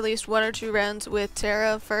play at least 1 or 2 rounds with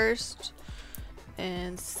Tara first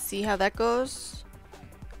and see how that goes.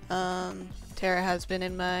 Tara has been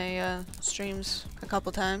in my streams a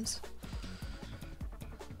couple times.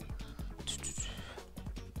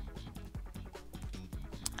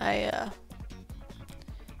 I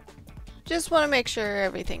just want to make sure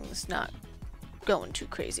everything's not going too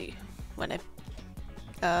crazy when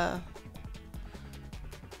I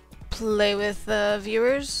play with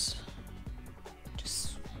viewers,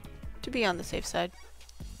 just to be on the safe side.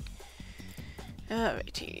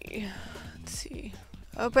 Alrighty, let's see.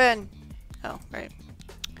 Open. Oh, right.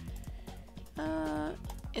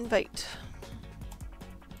 Invite.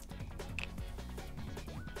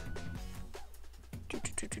 I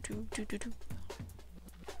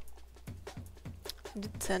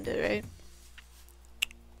did send it, right?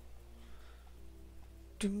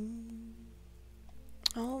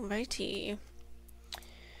 Alrighty.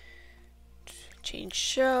 Change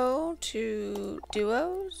show to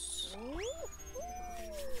duos.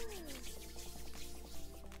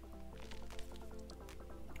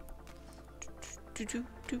 Do do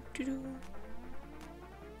do do do.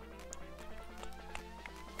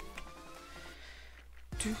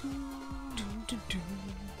 Do, do, do, do.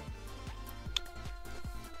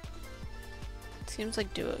 Seems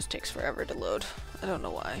like duos takes forever to load. I don't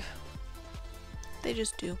know why. They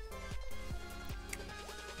just do.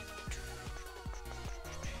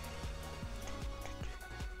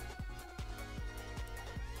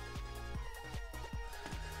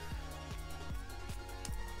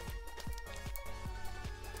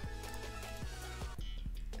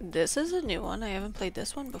 This is a new one. I haven't played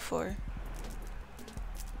this one before.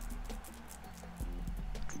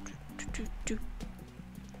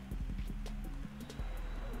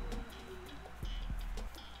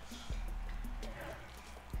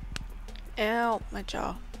 Ow, my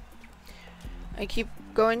jaw. I keep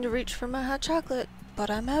going to reach for my hot chocolate, but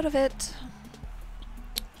I'm out of it.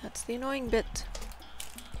 That's the annoying bit.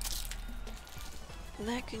 And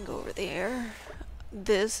that can go over there.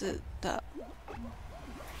 This is the...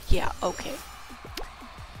 Yeah, okay.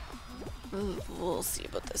 We'll see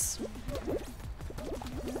about this.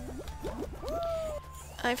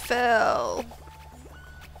 I fell.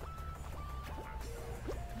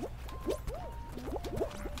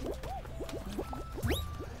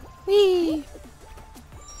 Whee!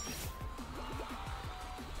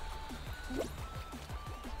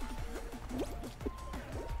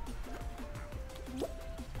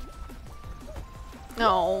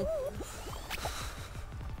 No.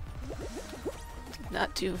 Did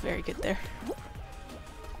not do very good there.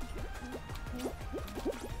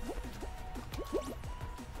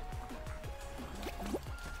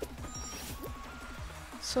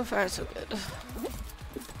 So far, so good.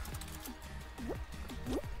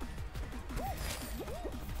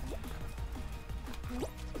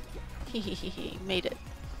 Hehehe, made it.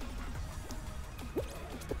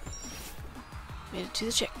 Made it to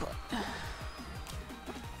the checkpoint.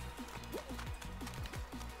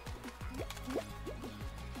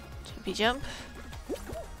 Jumpy jump.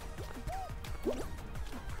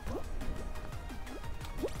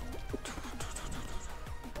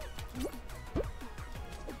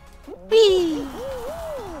 Whee!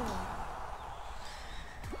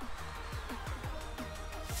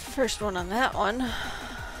 First one on that one.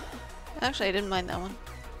 Actually, I didn't mind that one.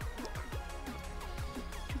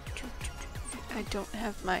 I don't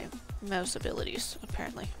have my mouse abilities,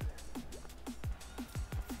 apparently.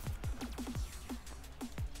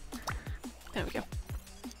 There we go.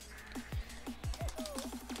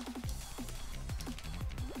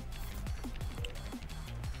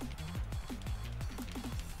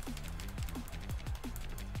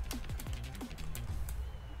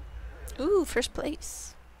 Ooh, first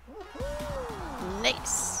place.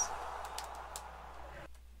 Nice.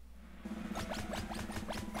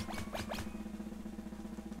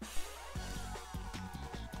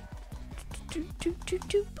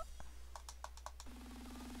 Doop.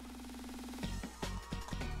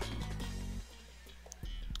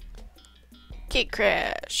 Gate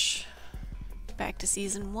Crash. Back to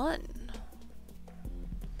season 1.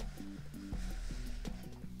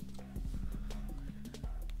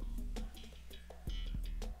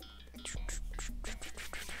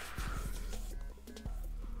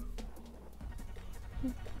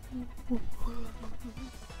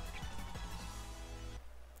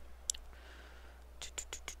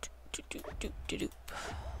 Doop.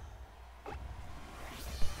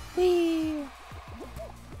 Whee!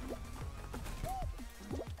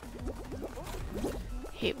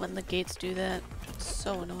 Hate when the gates do that. It's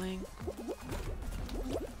so annoying.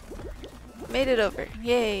 Made it over.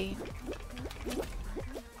 Yay!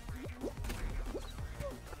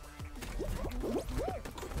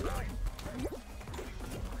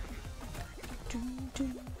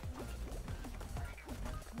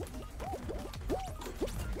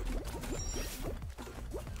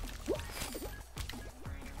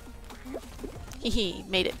 Hehe,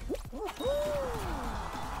 made it.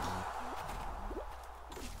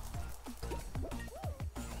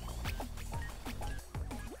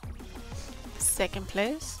 Second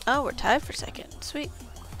place. Oh, we're tied for second. Sweet.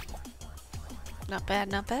 Not bad,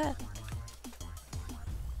 not bad.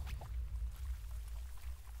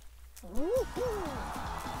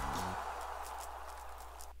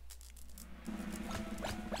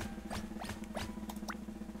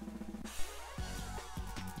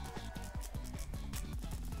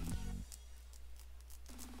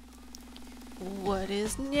 What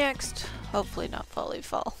is next? Hopefully not Folly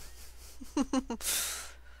Fall.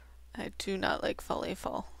 I do not like Folly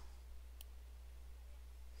Fall.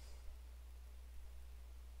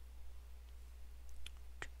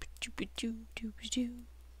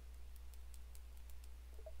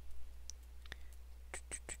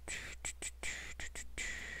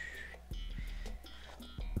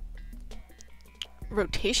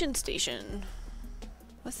 Rotation station.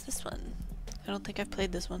 What's this one? I don't think I've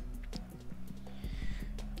played this one.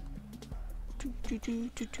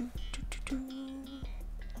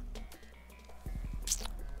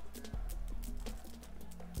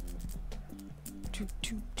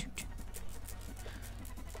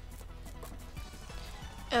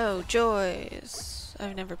 Oh, joys.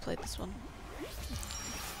 I've never played this one.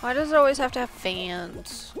 Why does it always have to have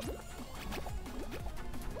fans?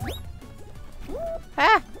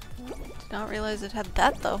 Ah! Did not realize it had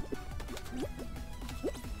that though.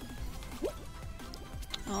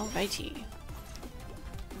 Alrighty.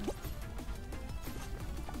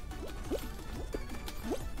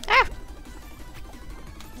 Ah!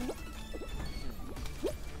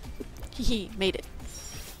 Hehe, made it.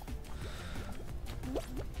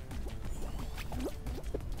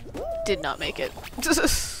 Did not make it.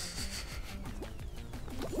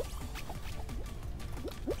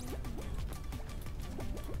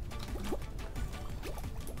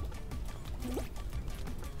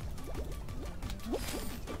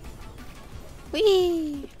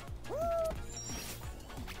 Whee!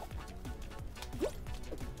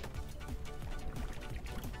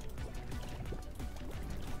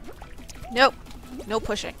 Nope. No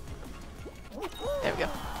pushing. There we go.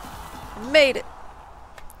 Made it.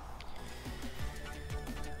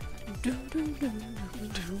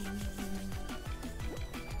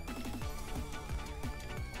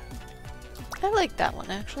 I like that one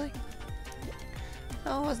actually.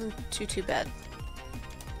 Oh, it wasn't too bad.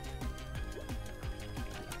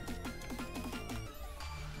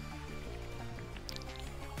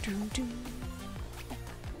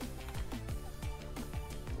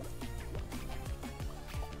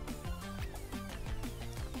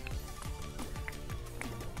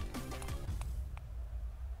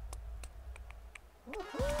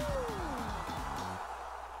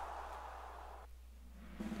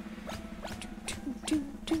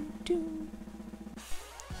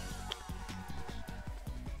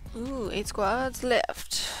 Ooh, 8 squads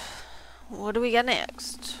left. What do we got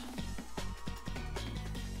next?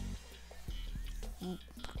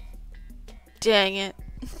 Dang it.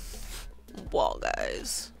 Wall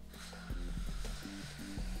guys.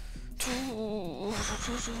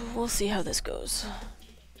 We'll see how this goes.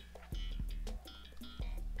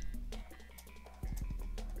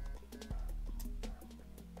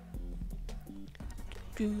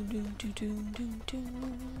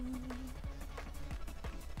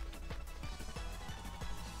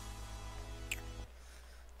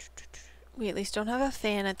 We at least don't have a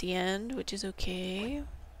fan at the end, which is okay.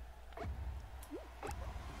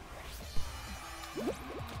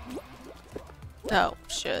 Oh,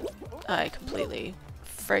 shit. I completely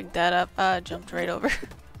frigged that up. Jumped right over.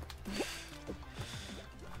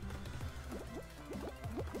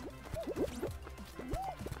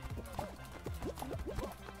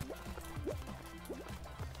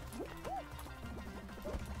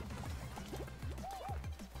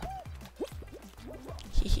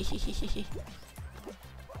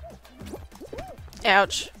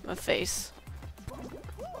 Ouch, my face.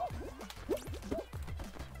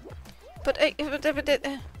 But it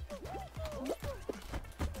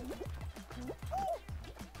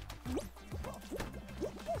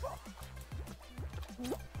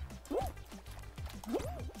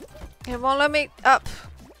won't let me up.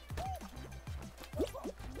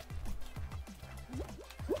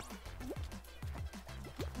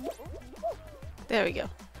 There we go.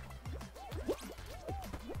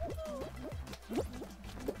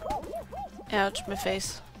 Ouch, my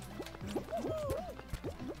face.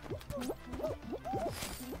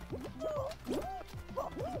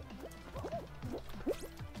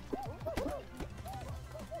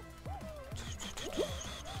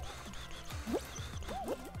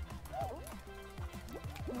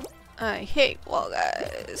 I hate wall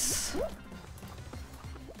guys.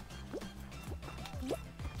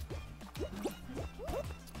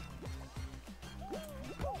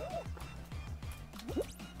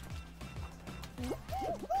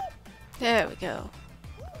 There we go.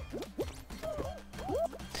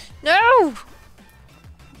 No!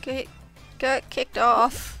 Got kicked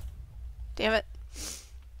off. Damn it.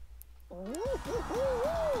 I'm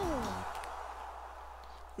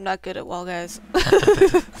not good at wall guys.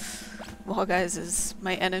 Wall guys is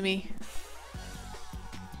my enemy.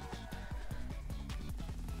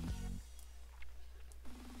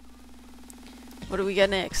 What do we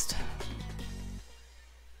got next?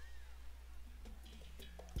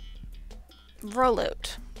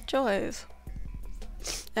 Rollout. Joys.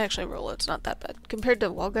 Actually, rollout's not that bad. Compared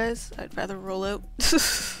to wall guys, I'd rather roll out.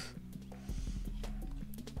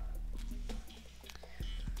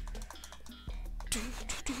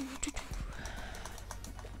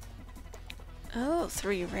 Oh,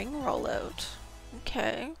 3 ring rollout.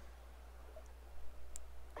 Okay.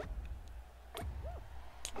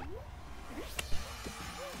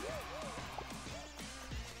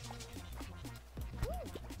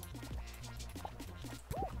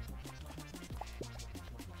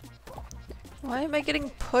 Why am I getting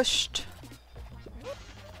pushed?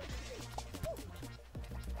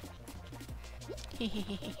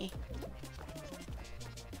 Hehehehe.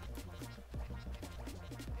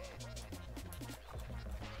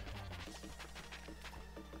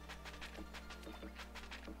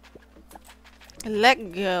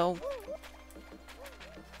 Let go.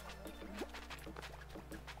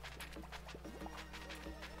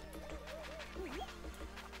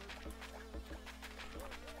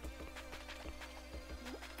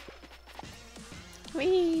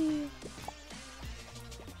 Whee!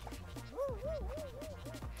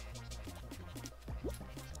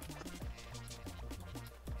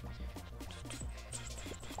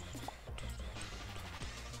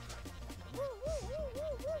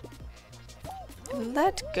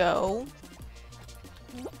 Let go.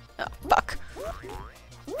 Oh, fuck.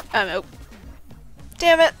 I'm out.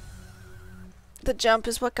 Damn it! The jump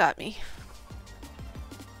is what got me.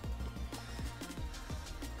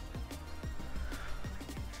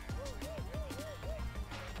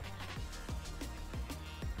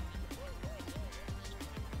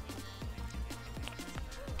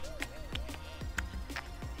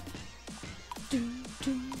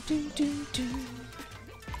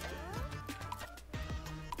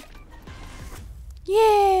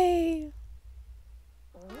 Yay!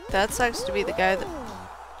 That sucks to be the guy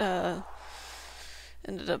that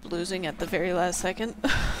ended up losing at the very last second.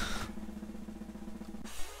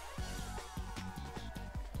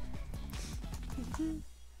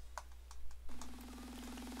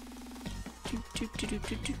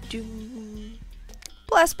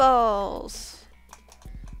 Blast balls!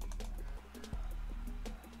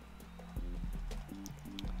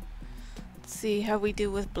 Let's see how we do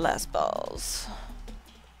with blast balls.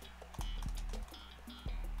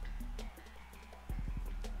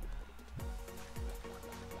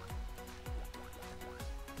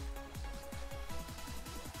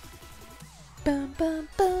 Bum bum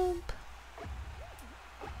bum.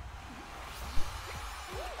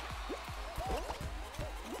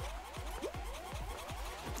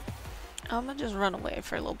 I'm gonna just run away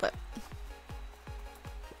for a little bit.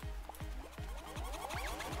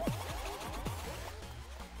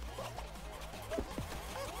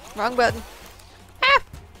 Wrong button. Ah!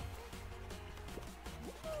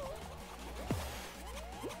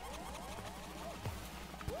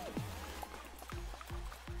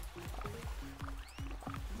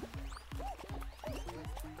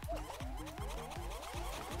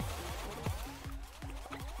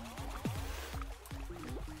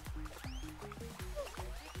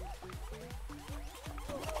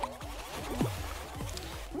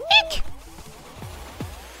 Eek!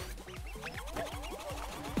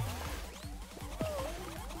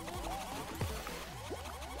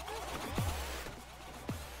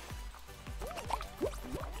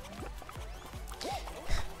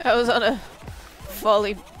 I was on a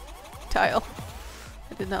volley tile.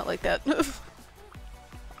 I did not like that. Did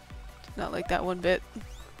not like that one bit.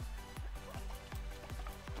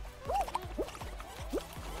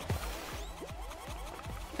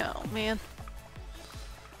 Oh man.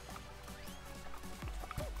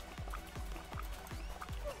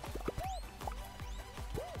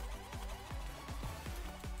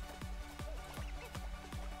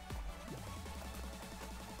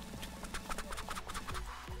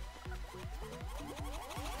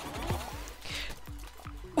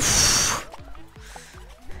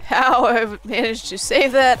 How I managed to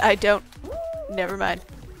save that, I don't... Never mind.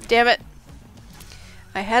 Damn it.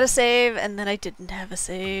 I had a save, and then I didn't have a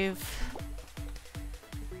save.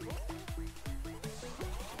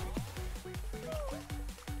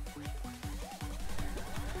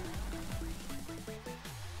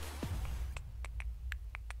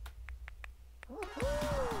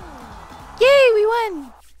 Yay, we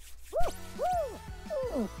won!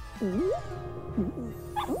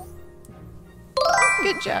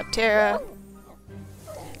 Good job, Tara.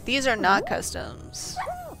 These are not customs.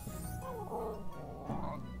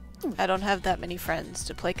 I don't have that many friends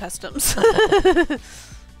to play customs.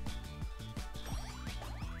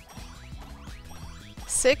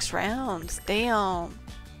 6 rounds, damn.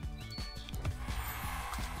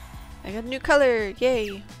 I got a new color,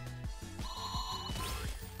 yay.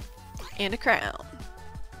 And a crown.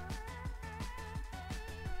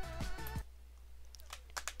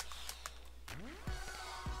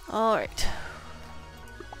 Alright.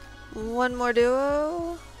 One more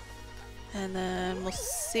duo. And then we'll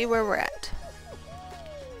see where we're at.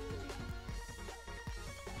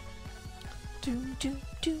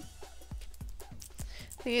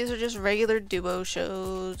 These are just regular duo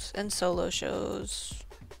shows and solo shows.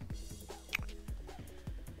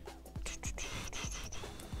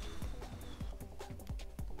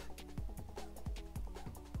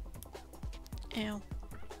 Ow.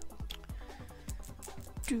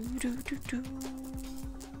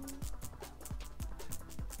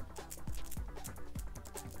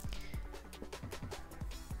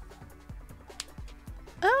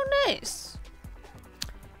 Oh, nice.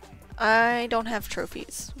 I don't have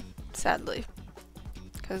trophies, sadly,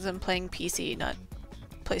 because I'm playing PC, not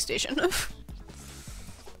PlayStation.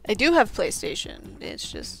 I do have PlayStation, it's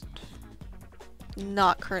just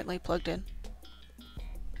not currently plugged in.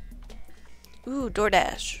 Ooh,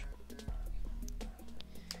 DoorDash.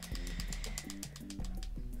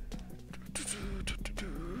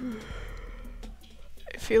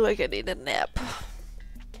 I feel like I need a nap.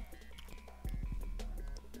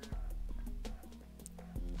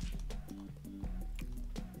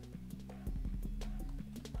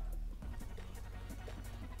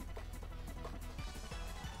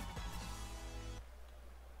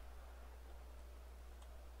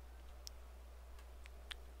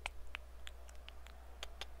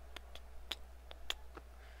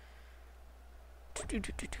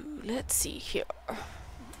 Let's see here.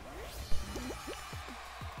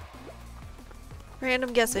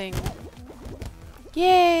 Random guessing.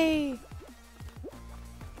 Yay!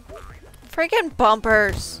 Freaking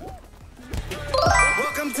bumpers.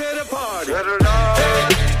 Welcome to the party. Welcome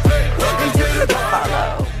to the party.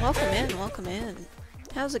 Follow. Welcome in, welcome in.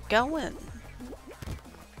 How's it going?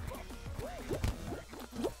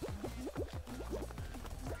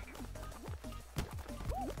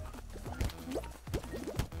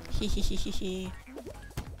 Hehehehe.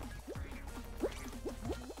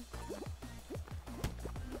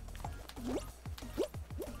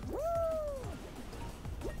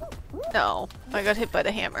 No, I got hit by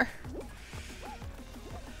the hammer.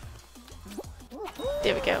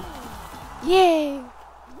 There we go. Yay!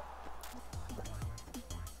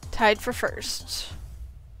 Tied for first.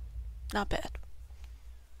 Not bad.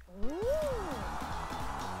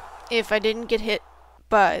 If I didn't get hit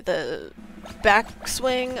by the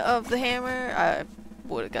backswing of the hammer, I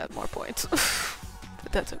would have got more points.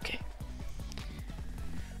 But that's okay.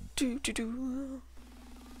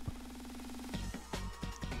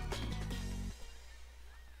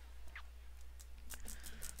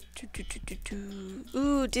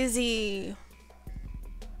 Ooh, dizzy.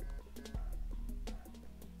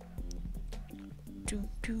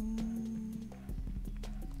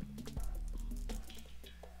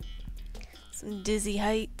 Some dizzy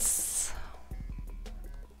heights.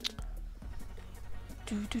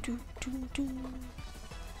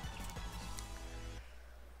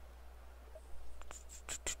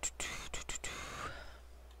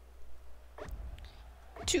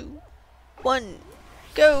 Two, one,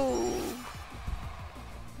 go!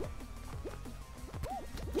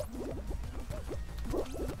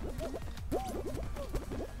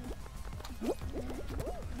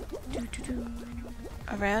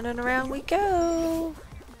 Around and around we go!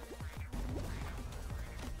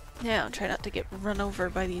 Now, try not to get run over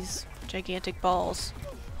by these gigantic balls.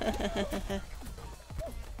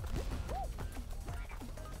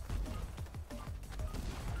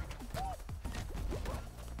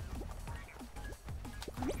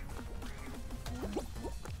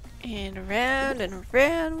 And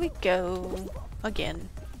around we go. Again.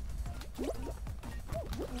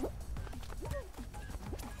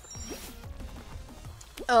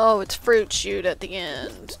 Oh, it's Fruit Shoot at the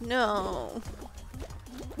end. No.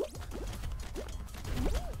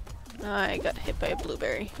 I got hit by a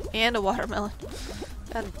blueberry. And a watermelon.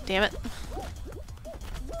 God damn it.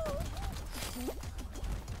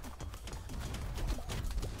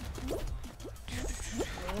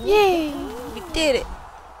 Yay! We did it!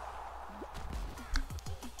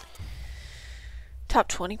 Top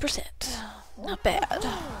 20%. Not bad.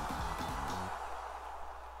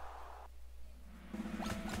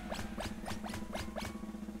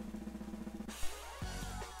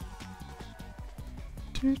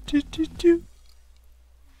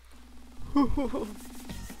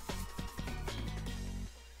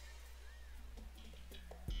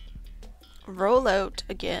 Roll out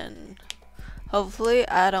again. Hopefully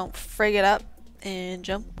I don't frig it up and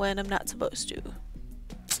jump when I'm not supposed to.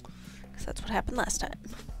 Because that's what happened last time.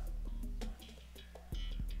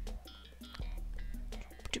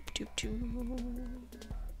 do do.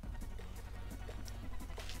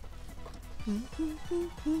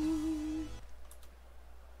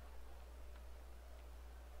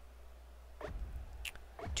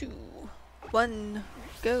 Two, one,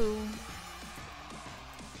 go.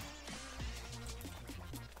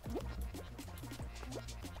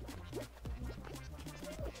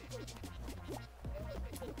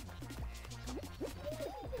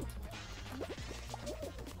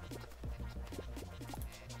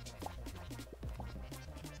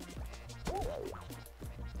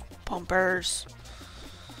 Bumpers.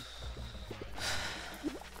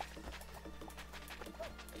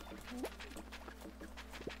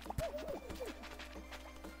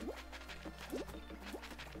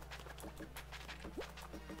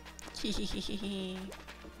 Hehehehe.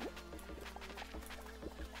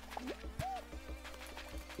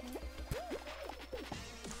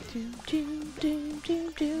 Do do do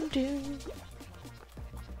do do do.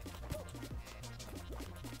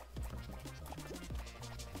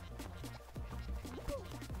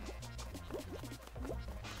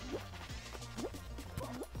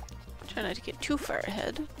 Try not to get too far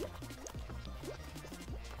ahead.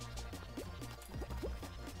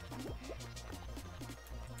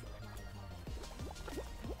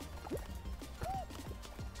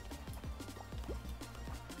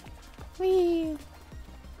 Whee!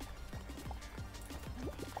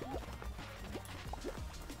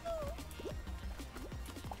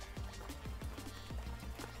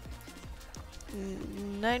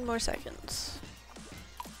 Nine more seconds.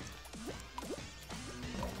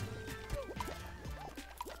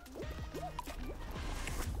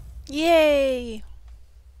 Yay!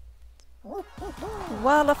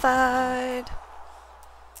 Qualified!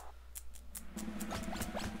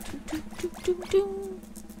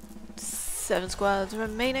 7 squads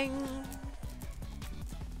remaining.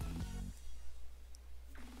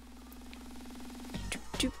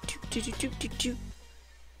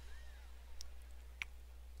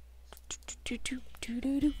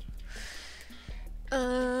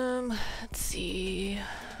 Let's see.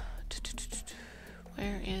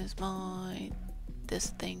 Where is this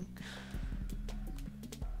thing?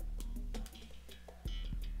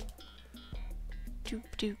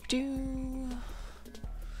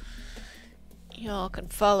 Y'all can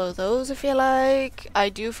follow those if you like. I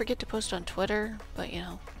do forget to post on Twitter, but you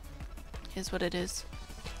know, is what it is.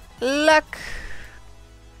 Luck!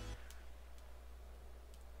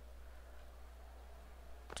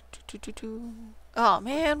 Oh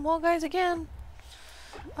man, wall guys again.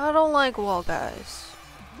 I don't like wall guys.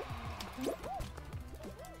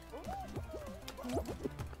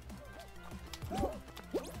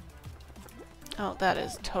 Oh, that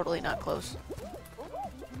is totally not close.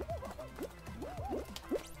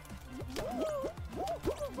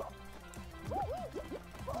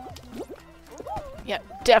 Yeah,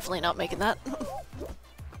 definitely not making that.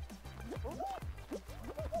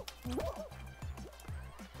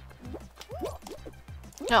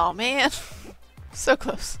 Oh man, so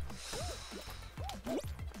close.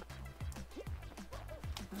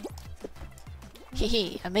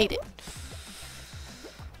 Hehe, I made it.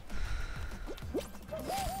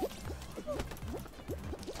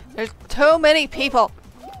 There's too many people.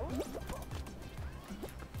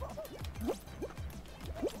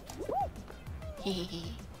 Hehe.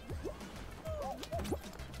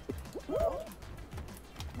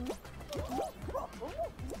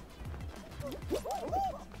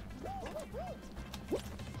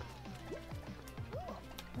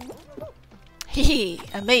 Hee,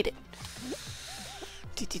 I made it.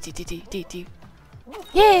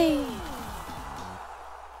 Yay!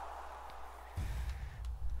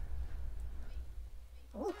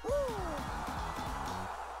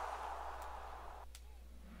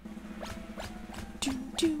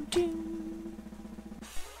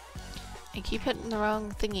 I keep hitting the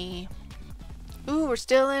wrong thingy. Ooh, we're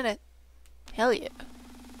still in it. Hell yeah.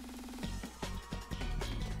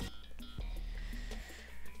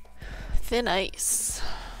 Thin ice.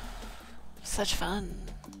 Such fun.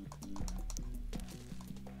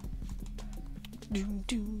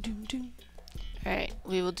 Alright,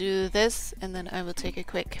 we will do this and then I will take a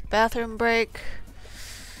quick bathroom break.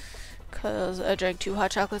 Cause I drank 2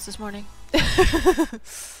 hot chocolates this morning.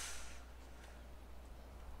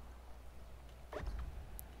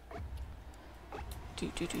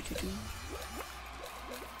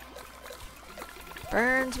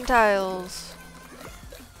 Burn some tiles.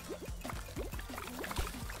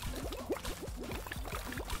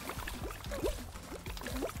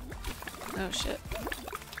 Oh shit.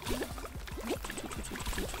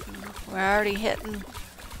 We're already hitting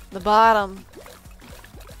the bottom.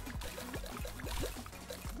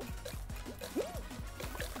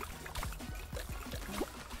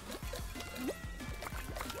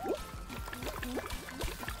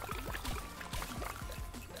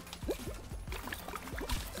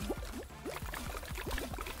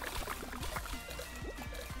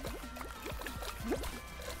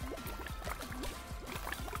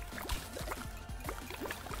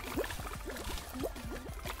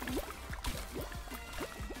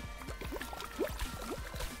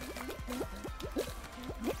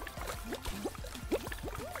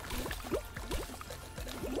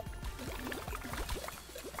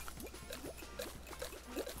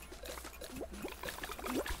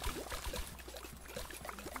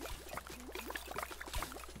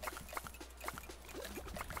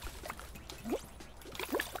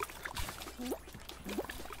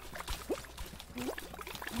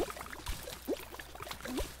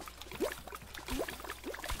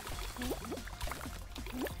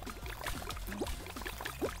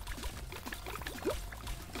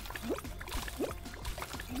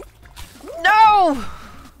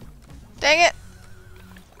 Dang it!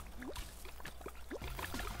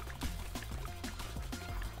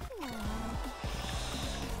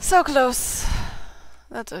 So close.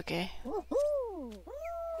 That's okay.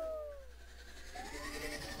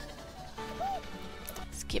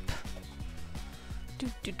 Skip. Do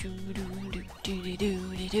do do do do do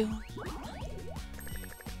do do do.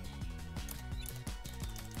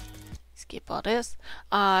 Skip all this.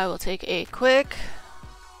 I will take a quick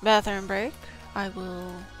bathroom break. I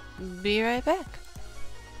will be right back.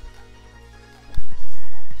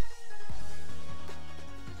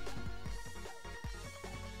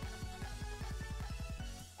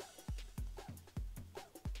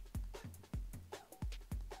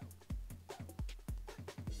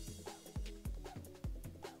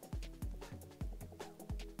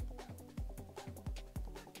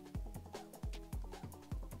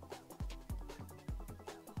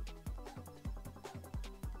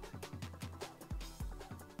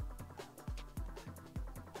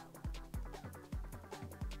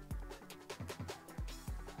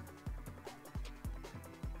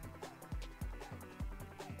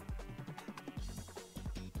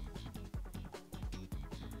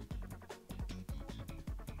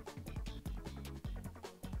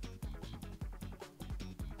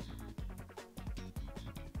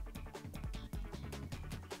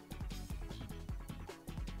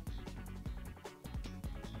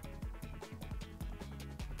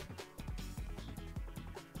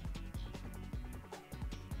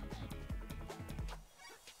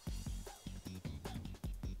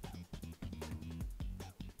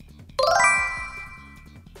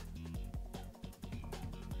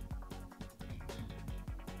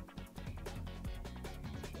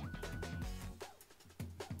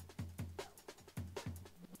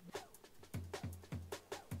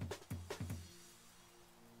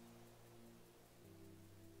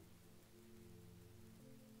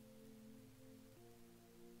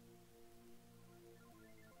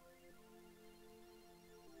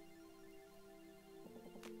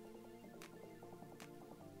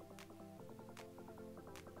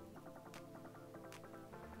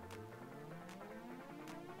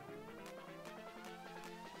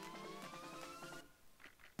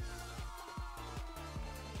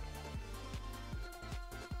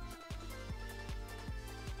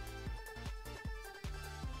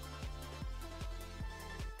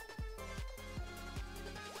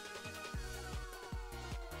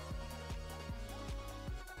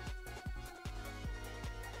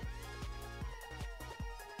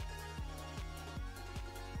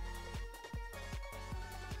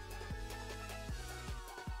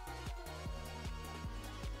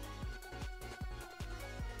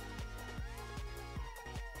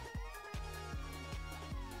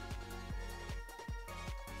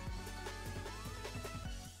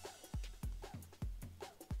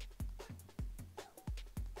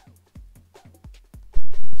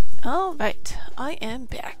 Alright, I am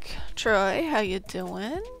back. Troy, how you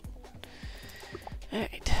doing?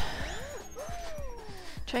 Alright.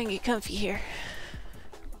 Try and get comfy here.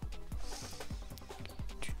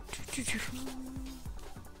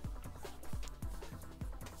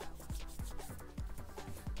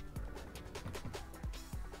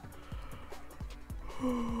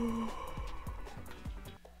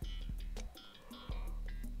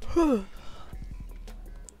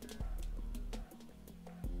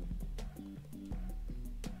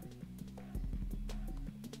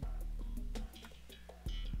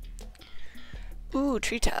 Ooh,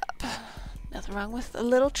 treetop. Nothing wrong with a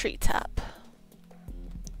little treetop.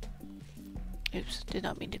 Oops, did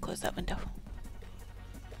not mean to close that window.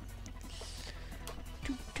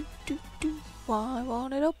 Do, do, do, do. Why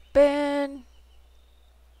won't it open?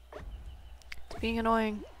 It's being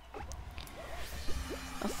annoying.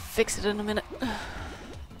 I'll fix it in a minute.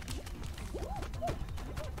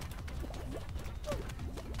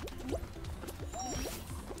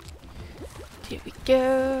 Here we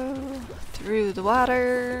go. Through the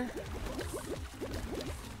water.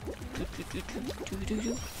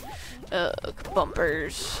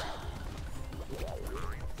 Bumpers.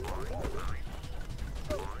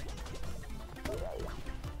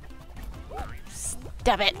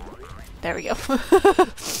 Stop it. There we go.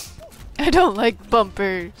 I don't like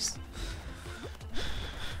bumpers.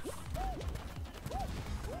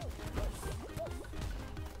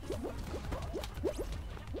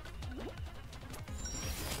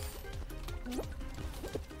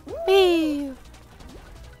 Whee!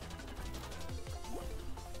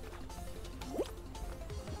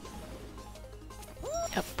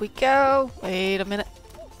 Up we go. Wait a minute.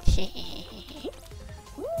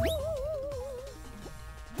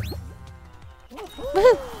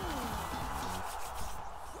 Woohoo!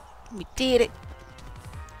 We did it.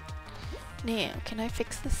 Now, can I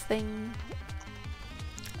fix this thing?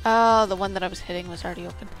 Oh, the one that I was hitting was already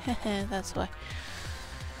open. That's why.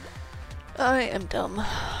 I am dumb.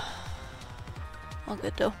 All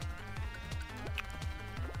good though.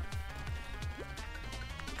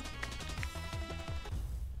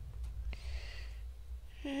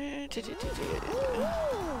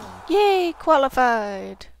 Yay,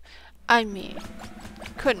 qualified! I mean,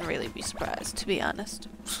 couldn't really be surprised, to be honest.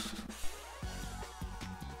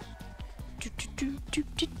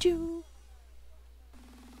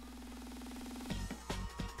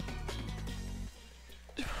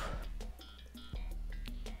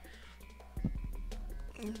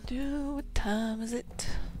 What time is it?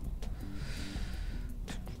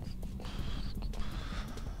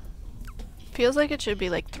 Feels like it should be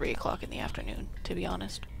like 3 o'clock in the afternoon, to be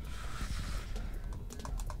honest.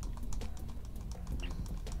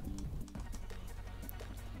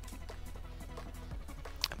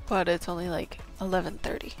 But it's only like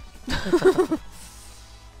 11:30.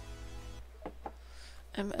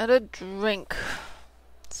 I'm out of drink.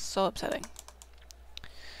 It's so upsetting.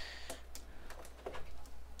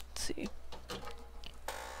 Let's see.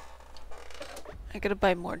 I gotta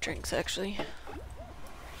buy more drinks actually.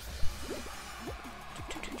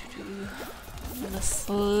 I'm gonna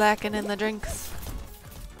slacken in the drinks.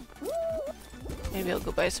 Maybe I'll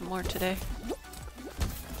go buy some more today.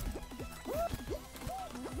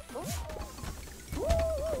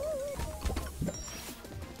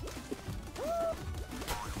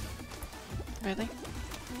 Really?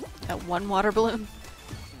 That one water balloon?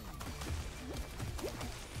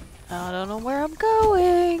 I don't know where I'm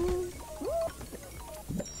going.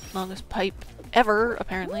 Longest pipe ever,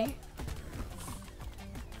 apparently.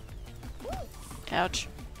 Ouch.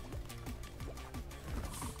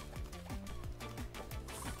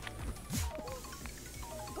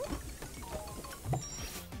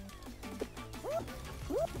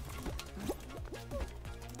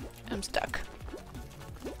 I'm stuck.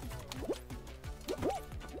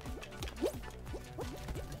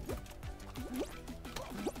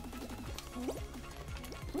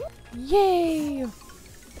 Yay!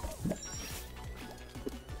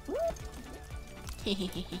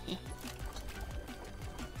 Hehehehe.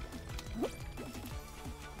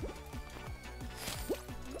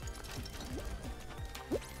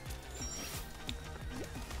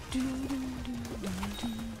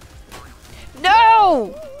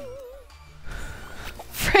 No!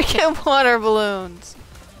 Freaking water balloons.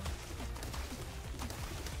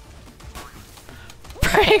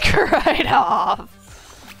 Break right off.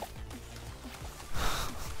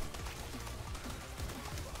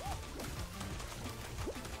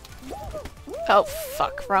 Oh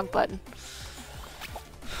fuck, wrong button.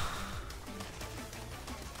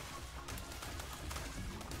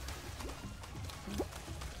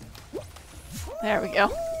 There we go.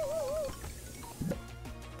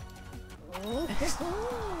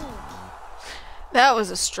 That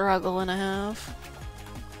was a struggle and a half.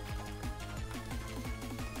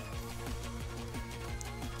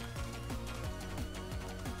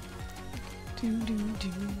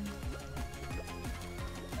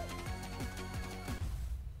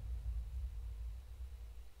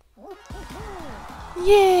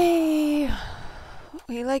 Yay!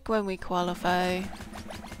 We like when we qualify.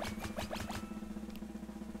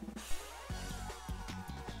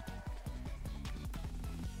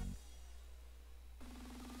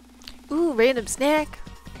 Ooh, random snack.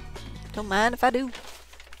 Don't mind if I do.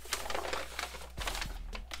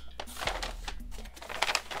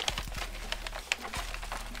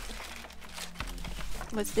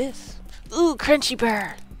 What's this? Ooh, crunchy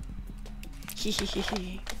bar.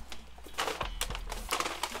 Hehehehe.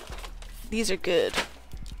 These are good.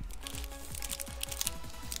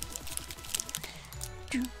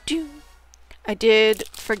 I did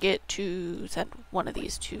forget to send one of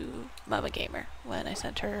these to Mama Gamer when I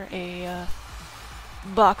sent her a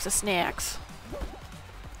box of snacks.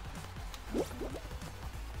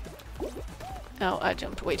 Oh, I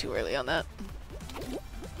jumped way too early on that.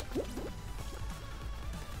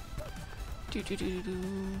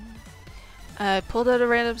 I pulled out a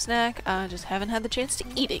random snack, I just haven't had the chance to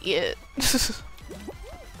eat it yet.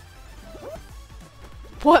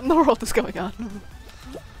 What in the world is going on?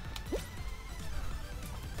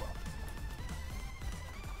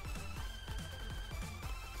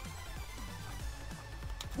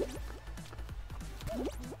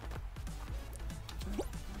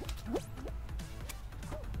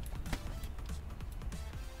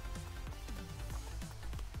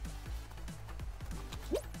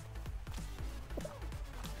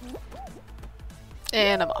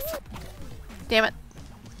 And I'm off. Damn it.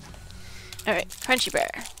 Alright, Crunchy Bear.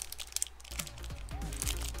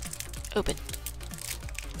 Open.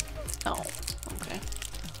 Oh, okay.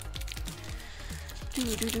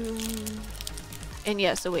 Doo-doo-doo. And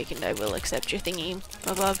yes, Awakened, I will accept your thingy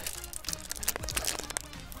above.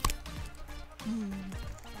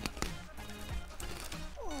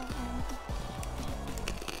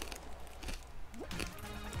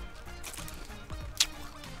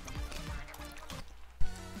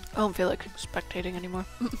 I don't feel like spectating anymore.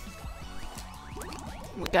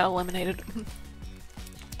 We got eliminated.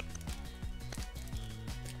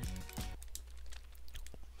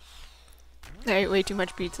 I ate way too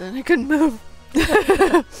much pizza and I couldn't move.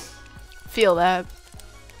 Feel that.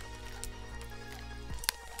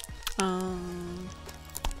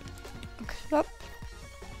 Yep.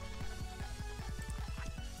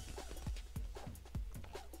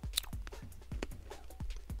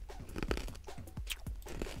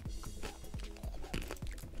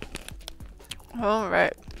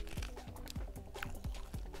 Alright.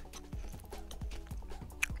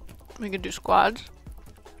 We can do squads.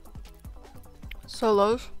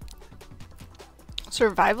 Solos.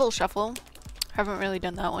 Survival shuffle. Haven't really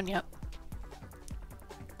done that one yet.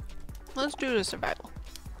 Let's do the survival.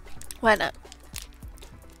 Why not?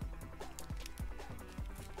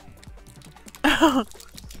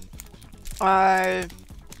 I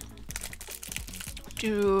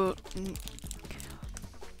do.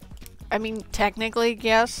 I mean, technically,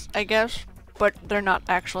 yes, I guess, but they're not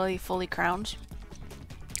actually fully crowns.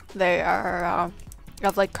 They are,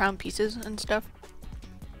 have like crown pieces and stuff.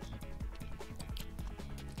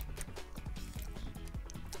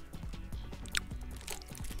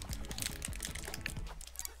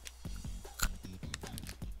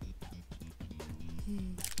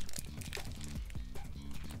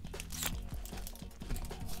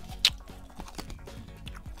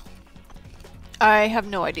 I have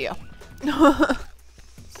no idea. Let's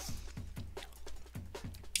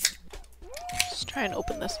try and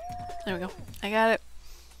open this. There we go. I got it.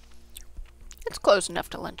 It's close enough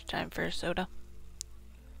to lunchtime for a soda.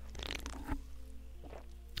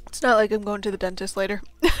 It's not like I'm going to the dentist later.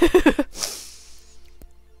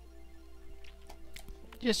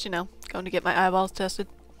 Just, you know, going to get my eyeballs tested.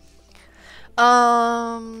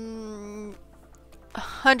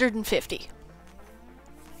 150.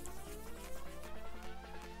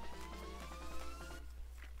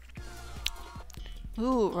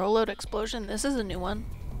 Ooh, rollout explosion. This is a new one.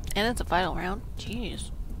 And it's a final round. Jeez.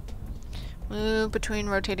 Move between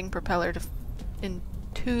rotating propeller to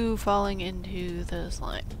into falling into the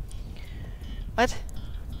slime. What?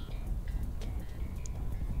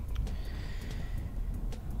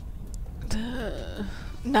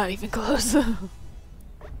 Not even close.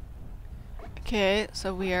 Okay,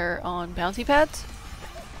 so we are on bouncy pads.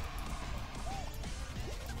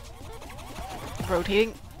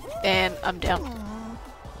 Rotating. And I'm down.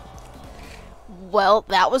 Well,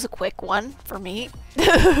 that was a quick one for me.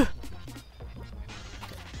 I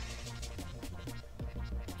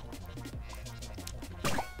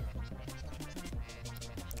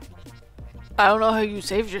don't know how you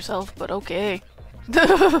saved yourself, but okay.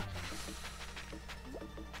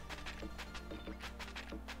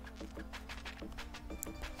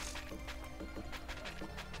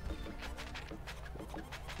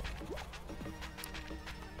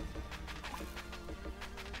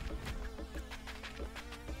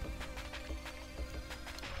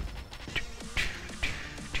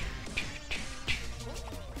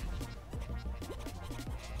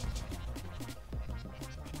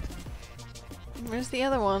 Where's the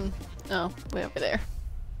other one? Oh, way over there.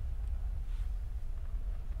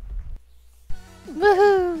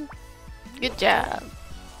 Woohoo! Good job.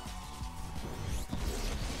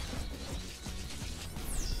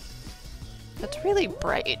 That's really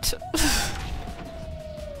bright.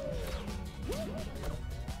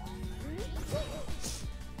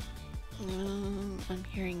 I'm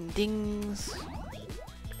hearing dings.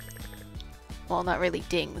 Well, not really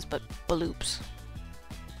dings, but baloops.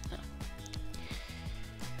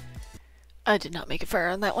 I did not make it far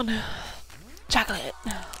on that one. Chocolate!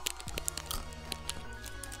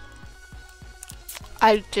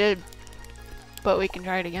 I did, but we can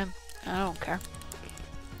try it again. I don't care.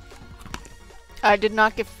 I did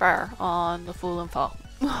not get far on the Fool and Fall.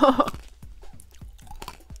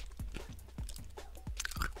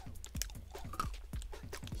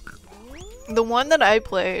 The one that I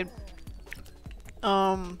played,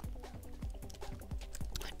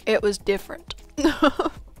 it was different.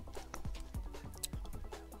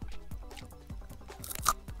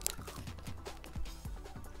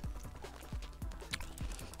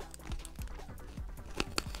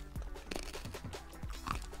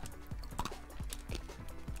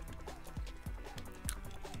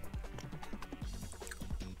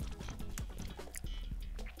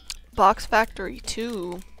 Box Factory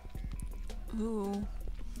 2. Ooh.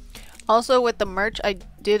 Also with the merch, I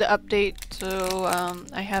did update, so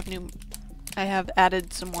I have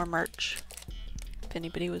added some more merch. If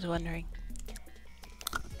anybody was wondering.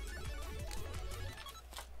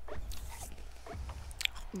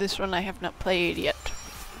 This one I have not played yet.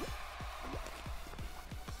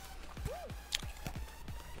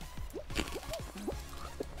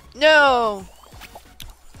 No!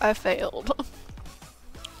 I failed.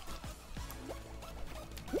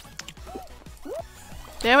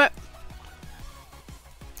 Damn it!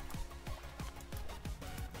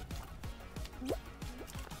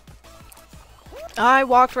 I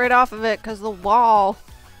walked right off of it because of the wall.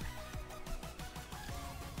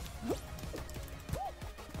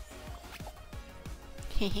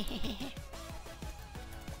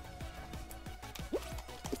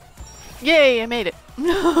 Yay, I made it.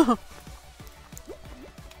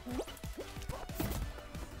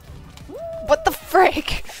 What the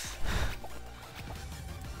frick?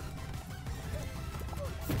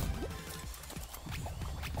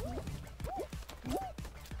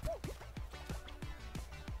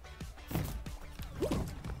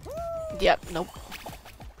 Yep, nope.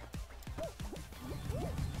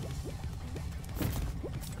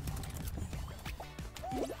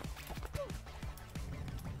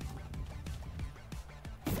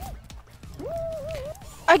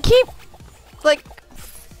 I keep, like,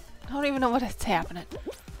 I don't even know what is happening.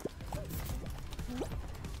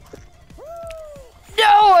 No,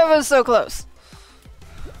 I was so close.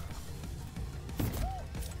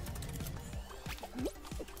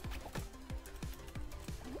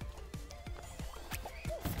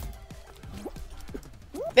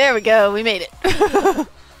 There we go, we made it.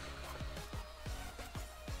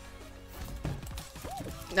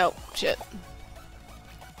 No, shit.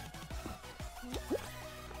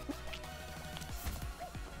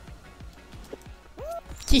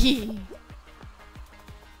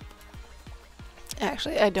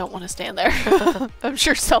 Actually, I don't want to stand there. I'm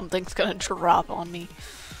sure something's gonna drop on me.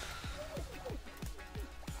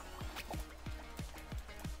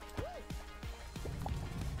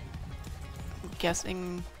 I'm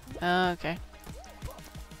guessing. Okay.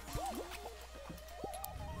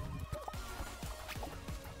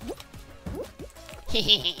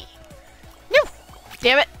 No!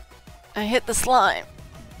 Damn it! I hit the slime.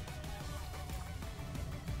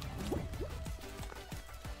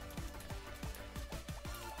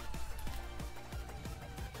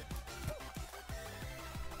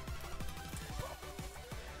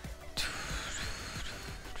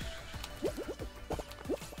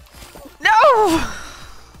 No!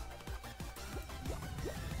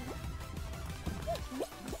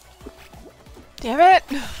 Damn it!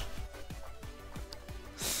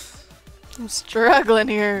 I'm struggling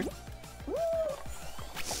here.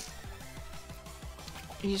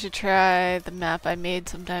 You should try the map I made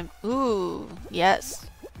sometime. Ooh, yes.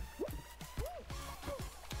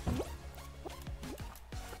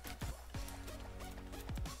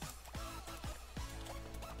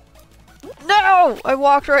 No! I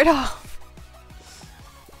walked right off.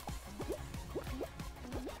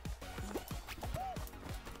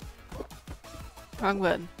 Wrong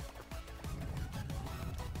button.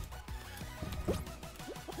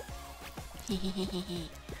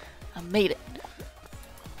 I made it.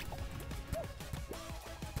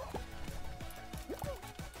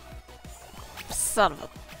 Son of a...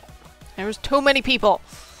 There was too many people.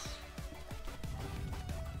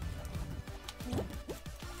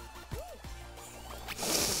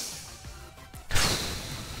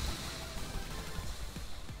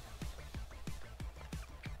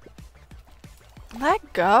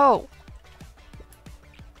 Let go.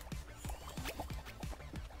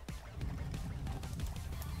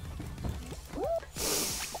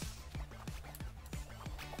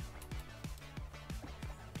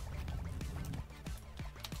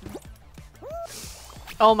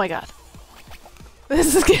 Oh my god.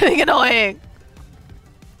 This is getting annoying.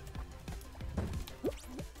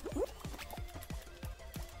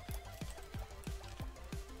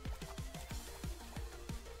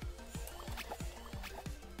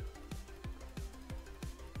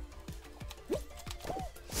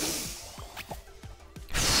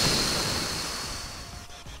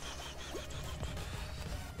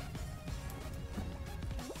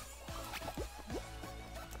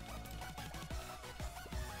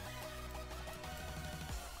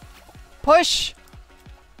 Push!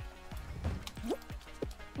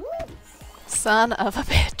 Son of a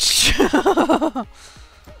bitch.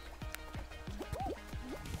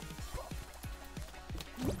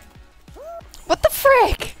 What the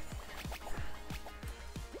frick?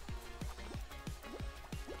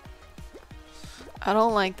 I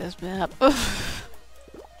don't like this map.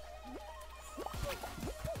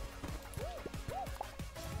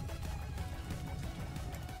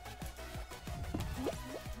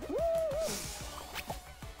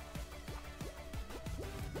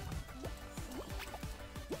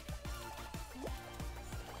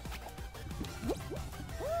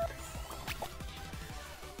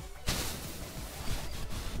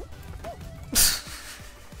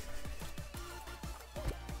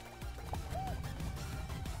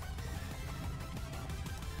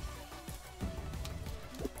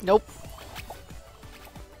 Nope.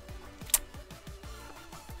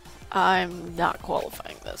 I'm not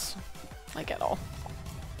qualifying this, like, at all.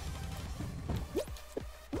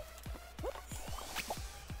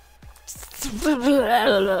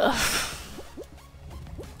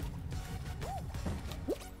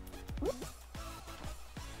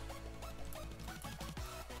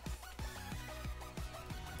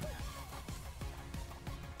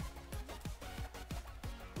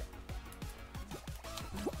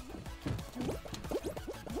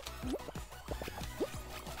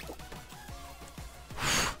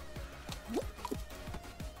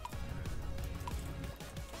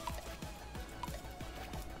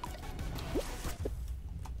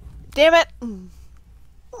 Damn it!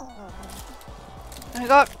 I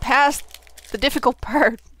got past the difficult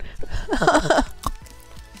part.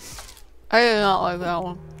 I did not like that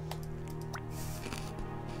one.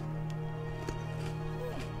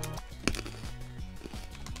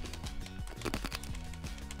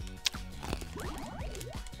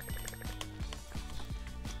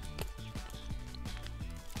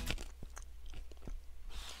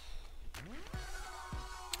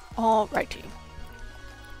 Alrighty.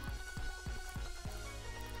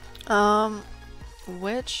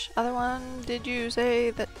 Which other one did you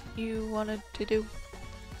say that you wanted to do?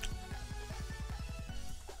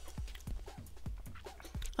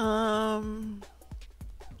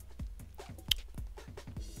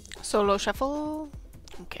 Solo shuffle?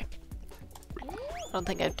 Okay. I don't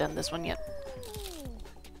think I've done this one yet.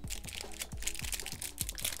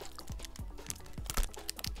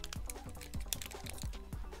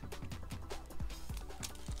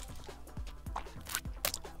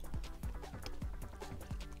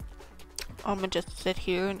 I'm gonna just sit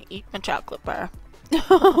here and eat my chocolate bar.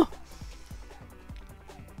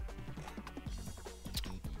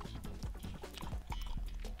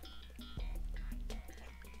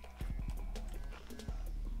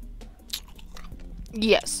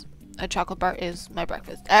 Yes, a chocolate bar is my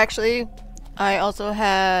breakfast. Actually, I also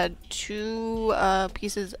had 2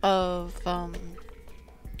 pieces of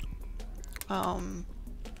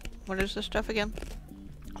what is this stuff again?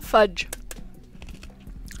 Fudge.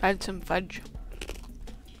 I had some fudge.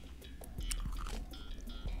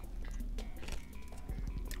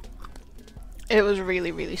 It was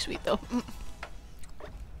really, really sweet though.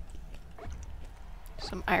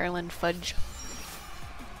 Some Ireland fudge.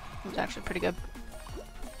 It was actually pretty good.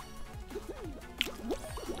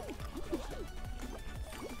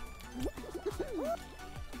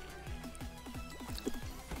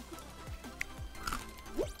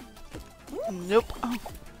 Nope. Oh.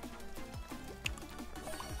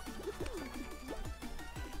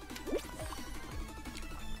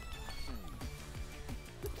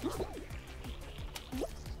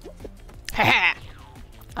 Haha!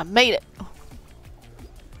 I made it!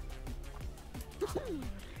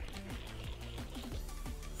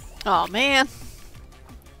 Oh man!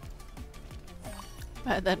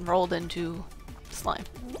 I then rolled into slime.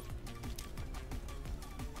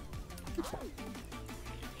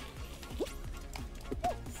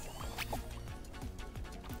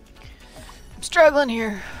 I'm struggling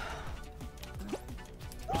here.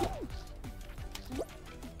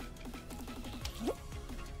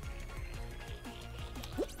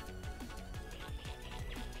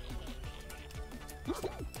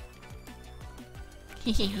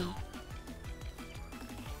 Hehew.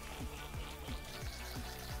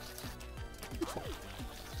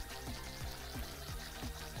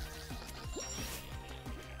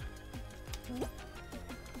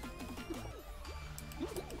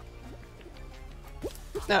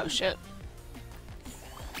 Oh shit.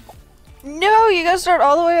 No, you gotta start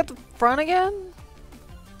all the way at the front again?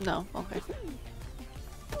 No, okay.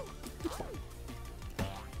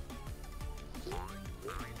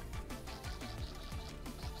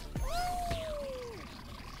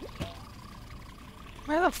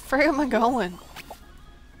 Where the frick am I going?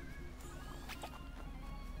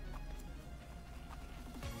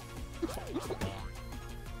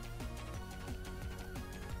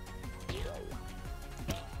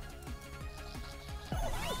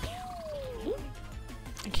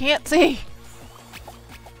 I can't see.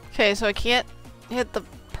 Okay, so I can't hit the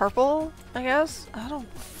purple, I guess? I don't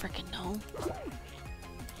freaking know.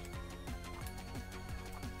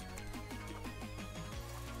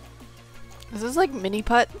 Is this like mini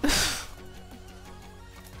putt?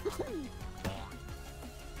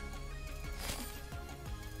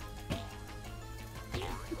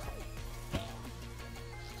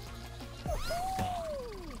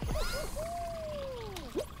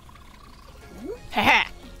 Haha!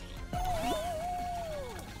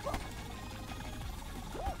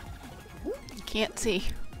 Can't see.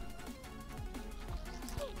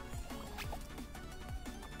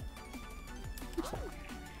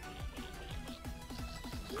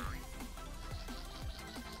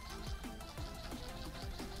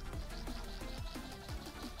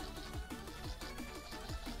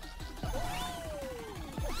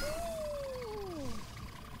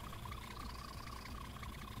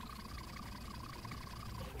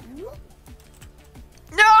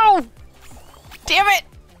 No! Damn it!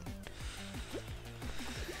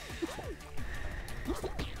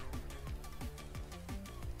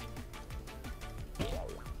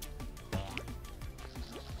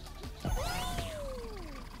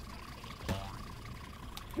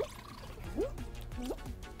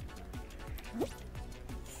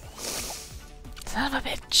 Son of a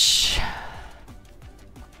bitch.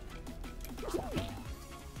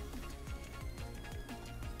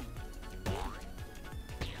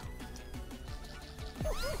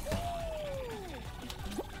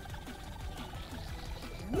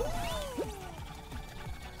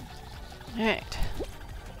 Alright.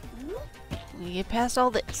 We get past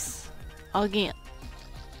all this. Again.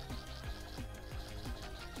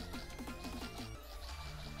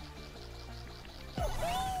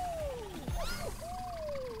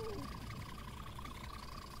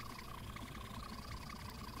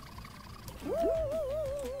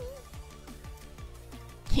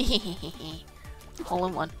 Hole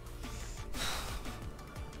in one.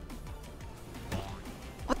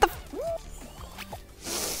 What the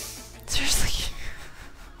seriously?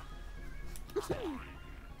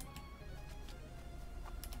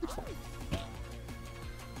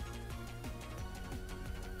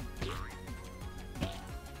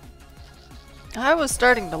 I was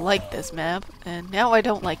starting to like this map, and now I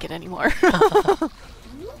don't like it anymore.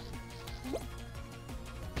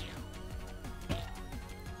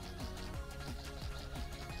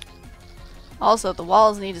 Also, the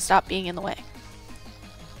walls need to stop being in the way.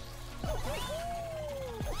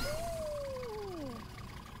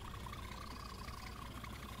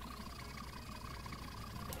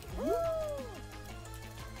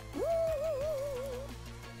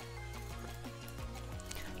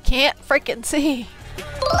 Can't freaking see.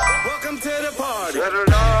 Welcome to the party.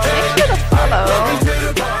 Thanks for the follow. Welcome to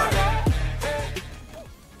the party.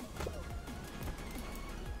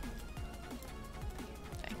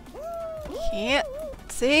 Can't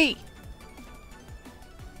see.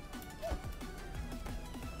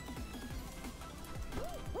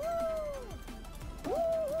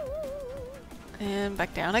 And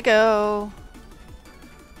back down I go.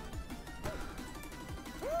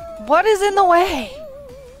 What is in the way?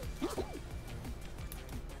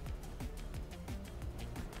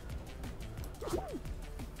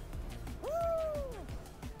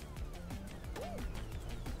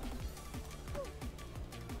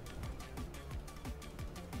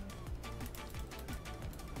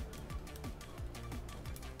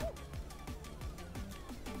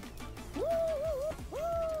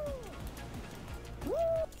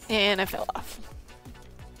 And I fell off.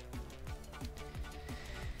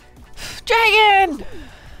 Dragon!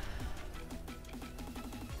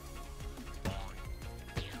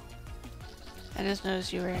 I just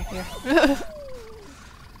noticed you were right here.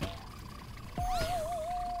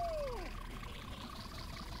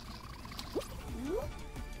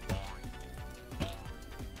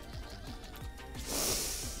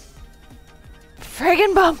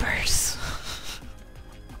 Friggin' bumpers!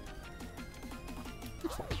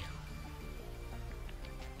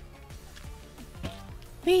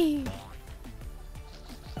 Whee!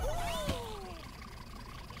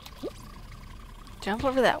 Jump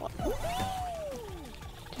over that one.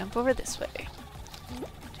 Jump over this way.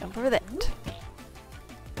 Jump over that.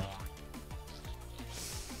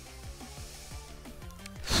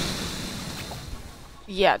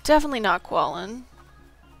 Yeah, definitely not Quallen.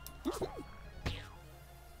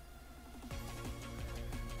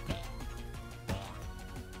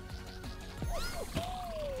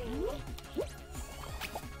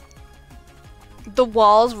 The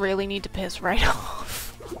walls really need to piss right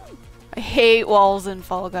off. I hate walls in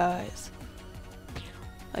Fall Guys.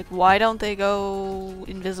 Like, why don't they go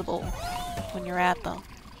invisible when you're at them?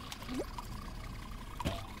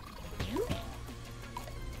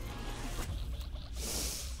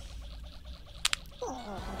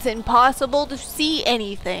 It's impossible to see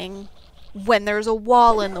anything when there's a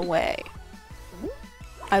wall in the way.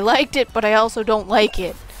 I liked it, but I also don't like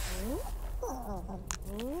it.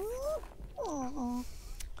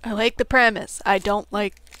 I like the premise. I don't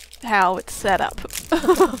like how it's set up.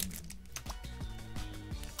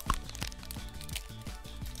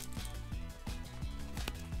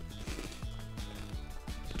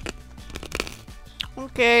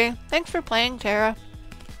 Okay, thanks for playing, Tara.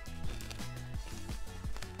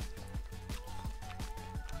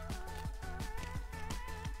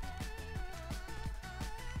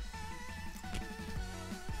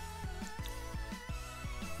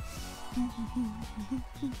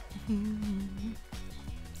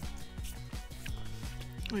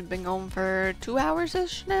 We've been going for 2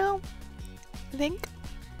 hours-ish now, I think.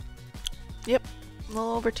 Yep, a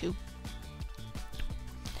little over 2.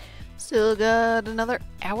 Still got another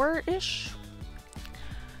hour-ish.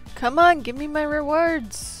 Come on, give me my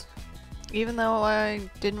rewards. Even though I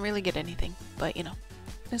didn't really get anything, but you know,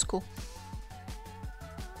 it's cool.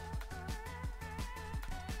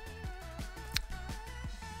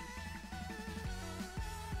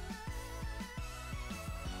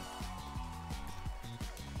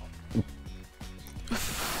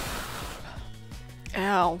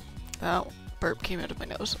 Ow. That burp came out of my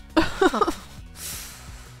nose.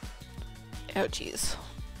 Ouchies.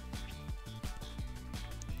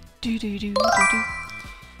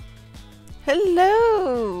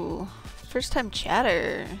 Hello! First time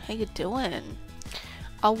chatter. How you doing?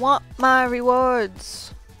 I want my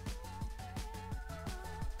rewards.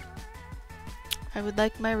 I would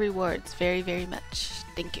like my rewards very, very much.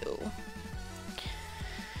 Thank you.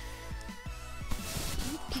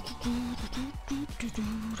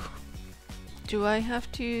 Do I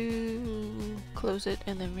have to close it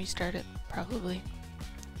and then restart it? Probably.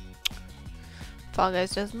 Fall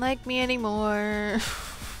Guys doesn't like me anymore.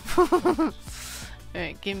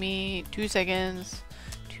 Alright, give me 2 seconds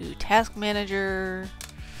to task manager.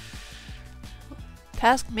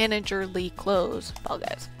 Task managerly close Fall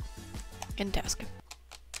Guys. In task.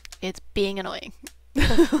 It's being annoying.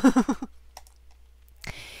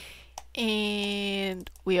 And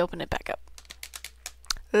we open it back up.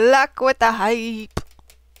 Luck with the hype.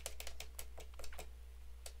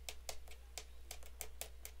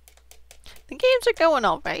 The games are going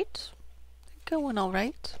alright. They're going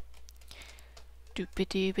alright.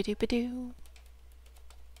 Doop-a-doo-ba-doo-ba-doo.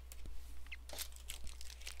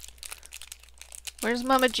 Where's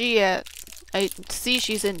Mama G at? I see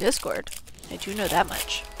she's in Discord. I do know that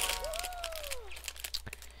much.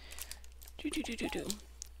 Do-do-do-do-do.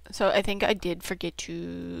 So I think I did forget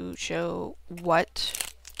to show what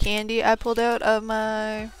candy I pulled out of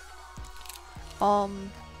my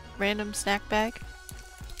random snack bag.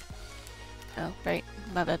 Oh, right,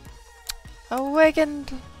 my bad.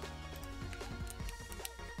 Awakened!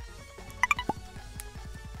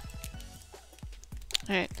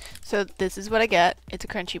 Alright, so this is what I get. It's a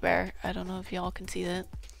crunchy bar. I don't know if y'all can see that.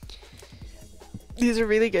 These are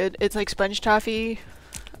really good. It's like sponge toffee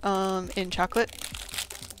in chocolate.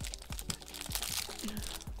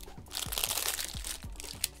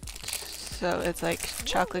 So it's like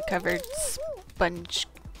chocolate covered sponge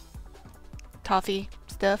toffee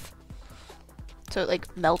stuff. So it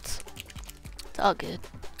like melts. It's all good.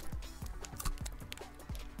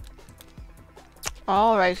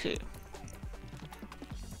 Alrighty.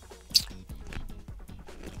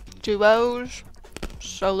 Duos.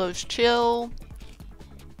 Solos chill.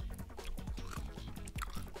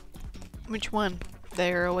 Which one?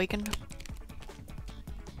 They're awakened.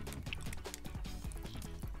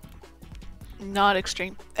 Not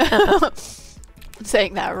extreme. I'm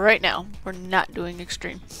saying that right now. We're not doing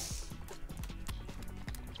extreme.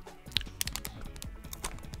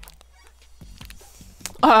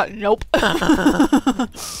 Nope. I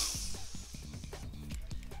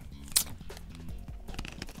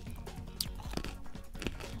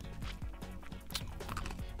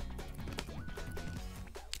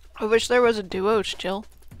wish there was a duo chill.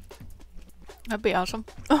 That'd be awesome.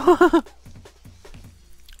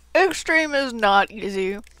 Extreme is not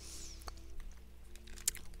easy.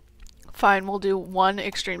 Fine, we'll do one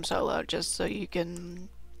extreme solo just so you can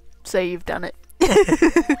say you've done it.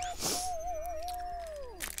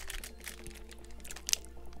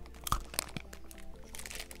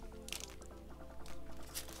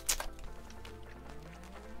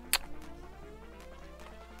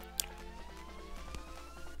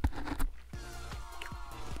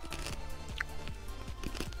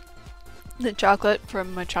 The chocolate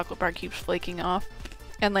from my chocolate bar keeps flaking off.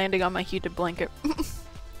 And landing on my heated blanket.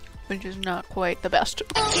 Which is not quite the best.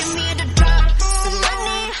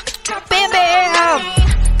 Bam bam!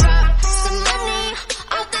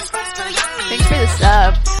 Thanks for the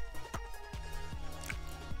sub.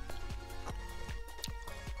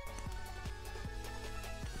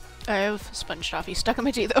 I have sponge toffee stuck in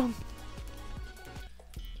my teeth though.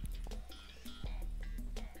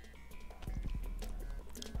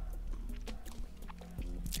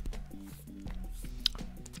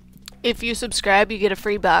 If you subscribe, you get a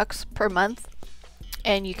free box per month,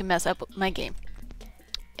 and you can mess up my game,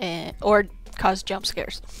 or cause jump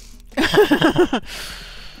scares.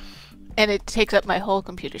 And it takes up my whole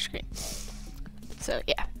computer screen. So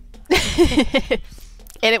yeah,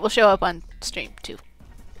 and it will show up on stream too.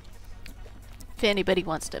 If anybody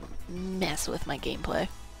wants to mess with my gameplay.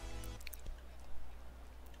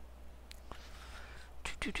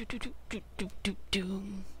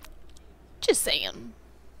 Just saying.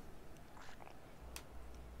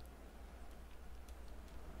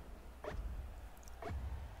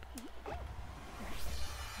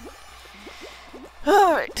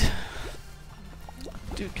 Alright.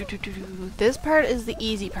 This part is the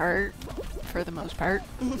easy part, for the most part.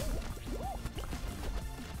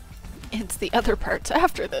 It's the other parts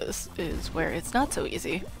after this is where it's not so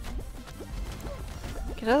easy.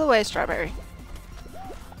 Get out of the way, strawberry.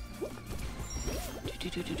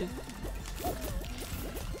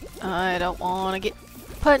 I don't want to get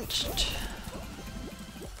punched.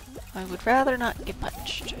 I would rather not get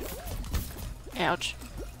punched. Ouch.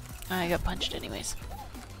 I got punched anyways.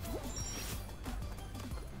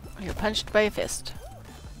 You're punched by a fist.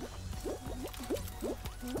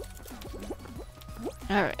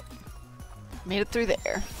 Alright. Made it through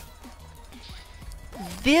there.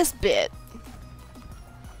 This bit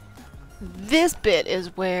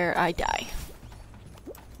is where I die.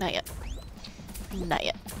 Not yet. Not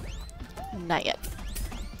yet. Not yet.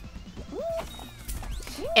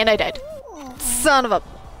 And I died. Son of a...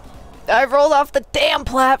 I rolled off the damn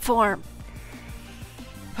platform!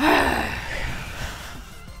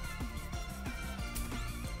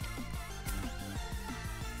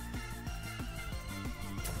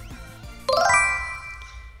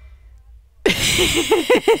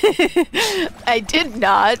 I did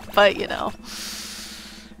not, but you know.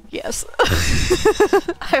 Yes.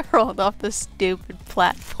 I rolled off the stupid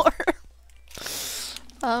platform.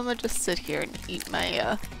 I'm gonna just sit here and eat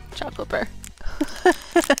my chocolate bar.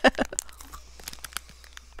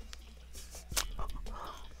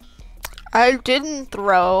 I didn't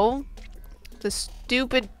throw. The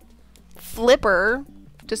stupid flipper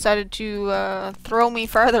decided to throw me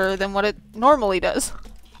farther than what it normally does.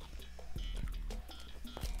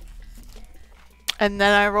 And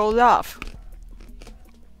then I rolled off.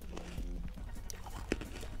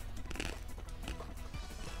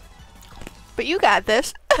 But you got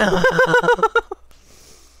this.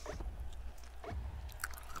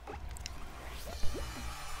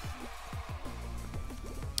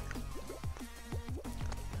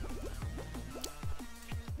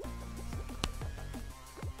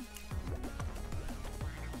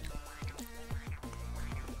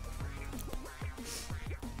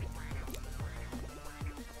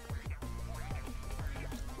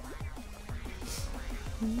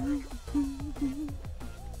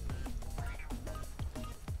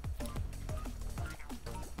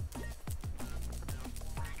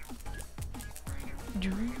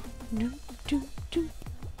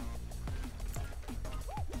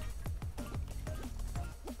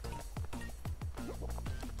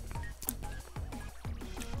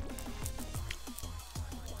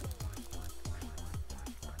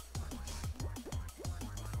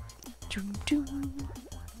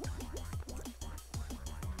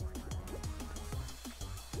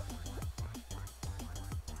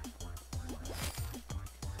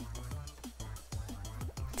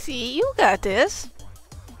 See, you got this.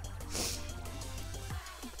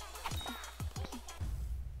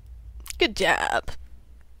 Good job.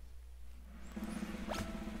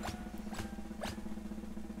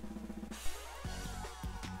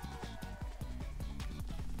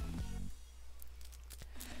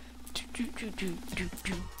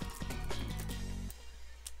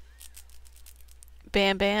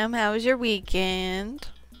 Bam Bam, how was your weekend?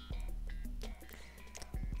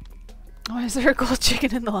 Why is there a gold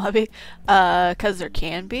chicken in the lobby? 'Cause there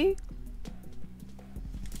can be.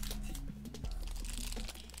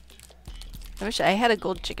 I wish I had a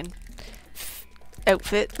gold chicken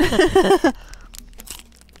outfit.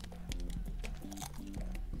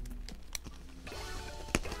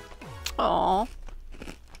 Aww.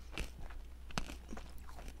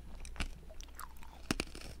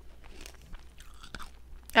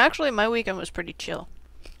 Actually, my weekend was pretty chill.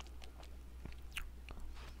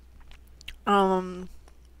 I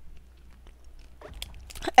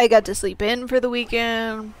got to sleep in for the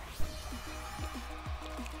weekend.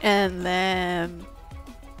 And then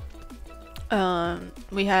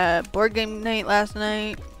we had board game night last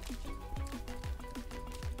night.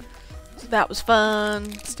 So that was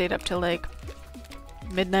fun. Stayed up till like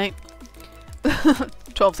midnight.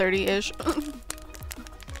 12:30-ish.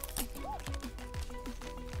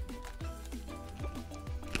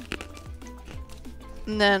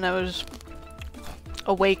 And then I was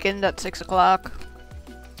awakened at 6 o'clock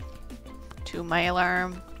to my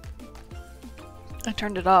alarm. I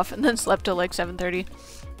turned it off and then slept till like 7:30.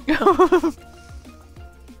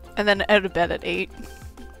 And then out of bed at 8.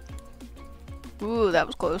 Ooh, that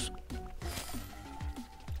was close.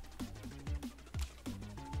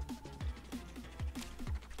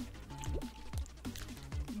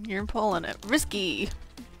 You're pulling it. Risky.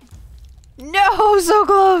 No, so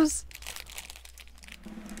close.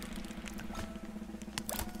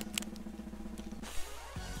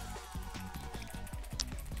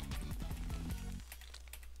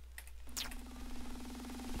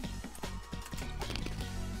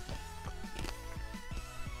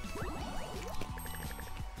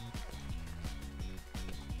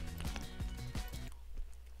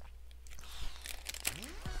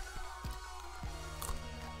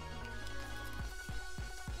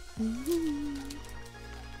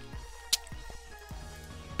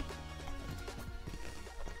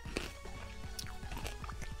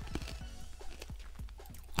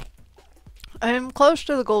 I'm close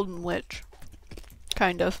to the Golden Witch.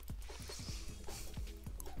 Kind of.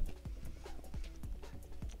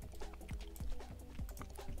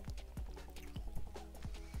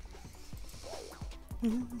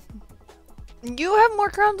 You have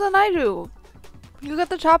more crowns than I do. You got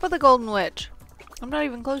the top of the Golden Witch. I'm not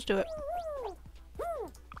even close to it.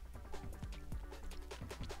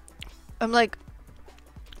 I'm like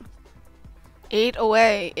 8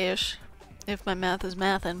 away-ish, if my math is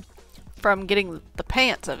mathin', from getting the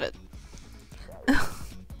pants of it.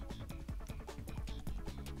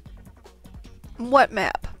 What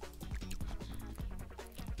map?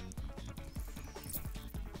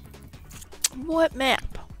 What map?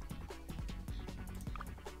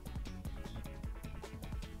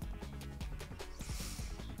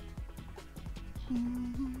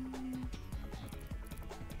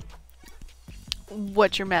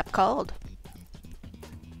 What's your map called?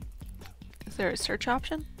 Is there a search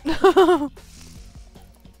option?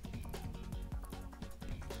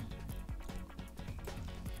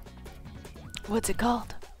 What's it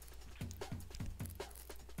called?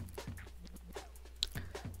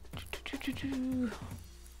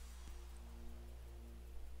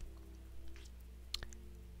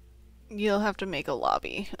 You'll have to make a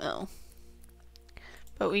lobby. Oh.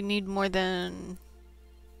 But we need more than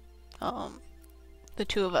the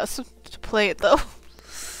two of us to play it though.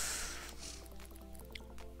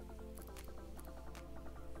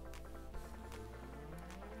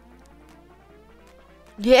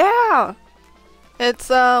 Yeah! It's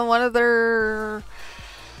one of their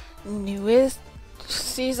newest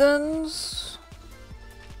seasons.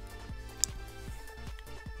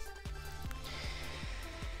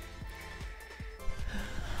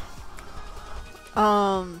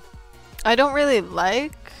 I don't really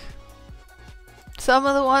like some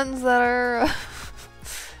of the ones that are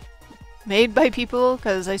made by people,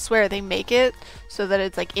 because I swear they make it so that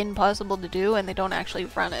it's like impossible to do and they don't actually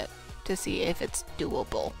run it to see if it's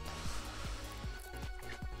doable.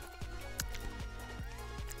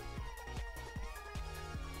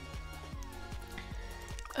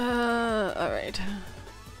 Alright.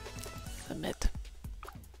 Submit.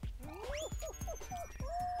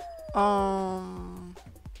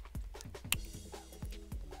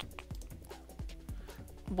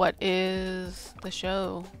 What is the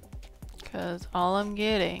show? Because all I'm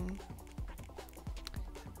getting...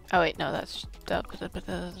 Oh wait, no, that's... not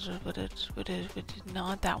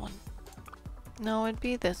that one. No, it'd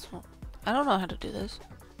be this one. I don't know how to do this.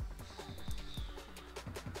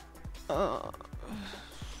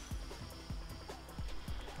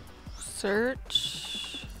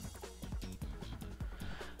 Search.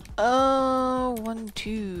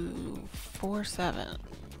 1247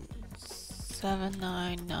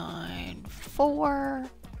 7994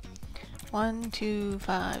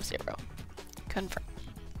 1250. Confirm.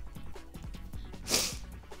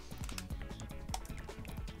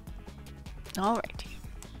 Alrighty.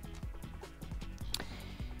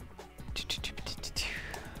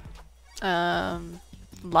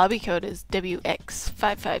 Lobby code is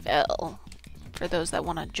WX55L for those that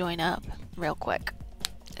want to join up real quick.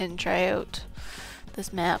 and try out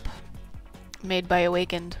this map made by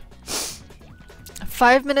Awakened.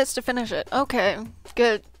 5 minutes to finish it. Okay,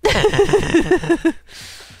 good.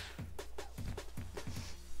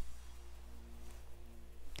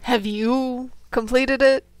 Have you completed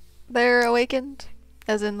it there, Awakened?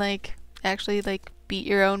 As in, like, actually, like, beat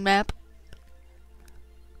your own map?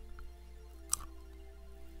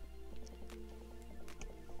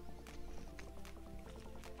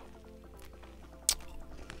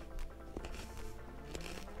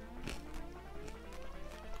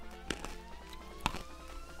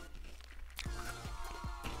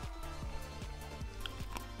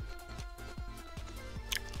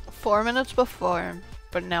 Four minutes before,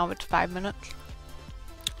 but now it's 5 minutes.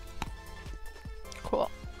 Cool.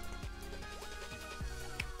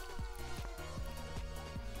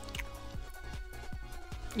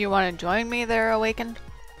 You want to join me there, Awakened?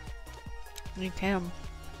 You can.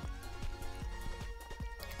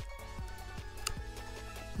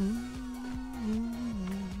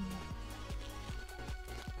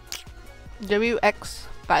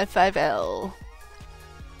 WX55L.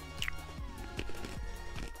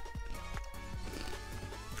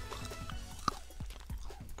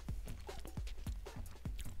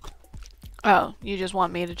 Oh, you just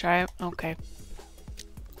want me to try it? Okay.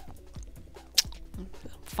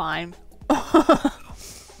 Fine.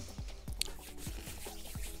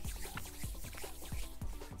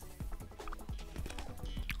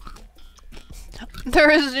 There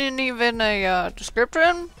isn't even a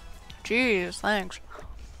description? Jeez, thanks.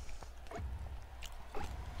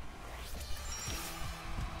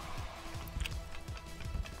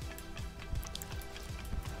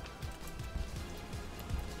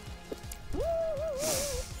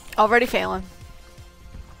 Already failing.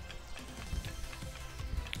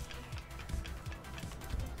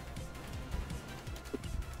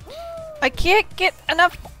 I can't get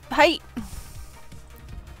enough height.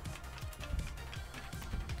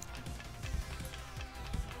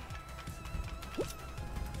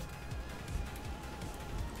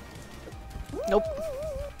 Nope.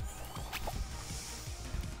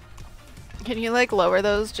 Can you like lower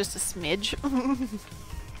those just a smidge?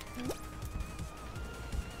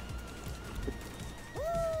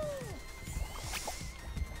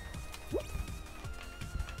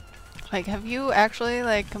 Like, have you actually,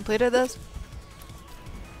 like, completed this?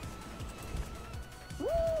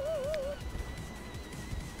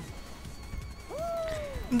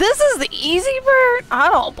 This is the easy part? I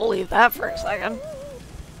don't believe that for a second.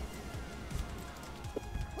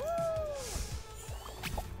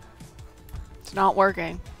 It's not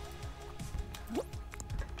working.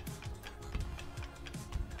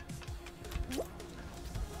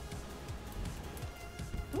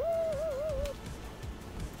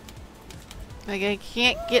 Like, I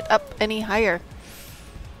can't get up any higher.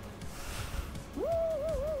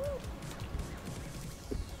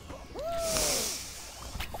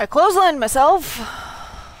 I clotheslined myself.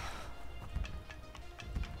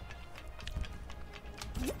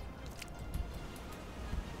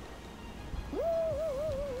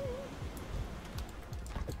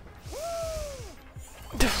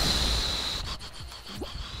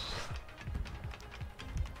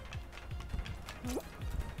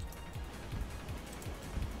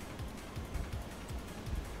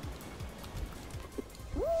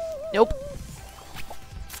 Nope.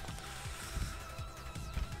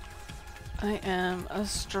 I am a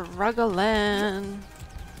struggling.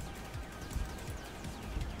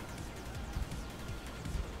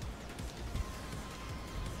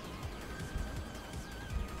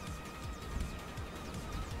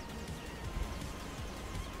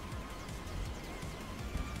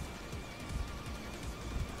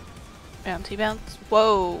 Bouncy bounce.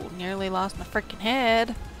 Whoa, nearly lost my freaking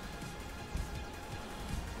head.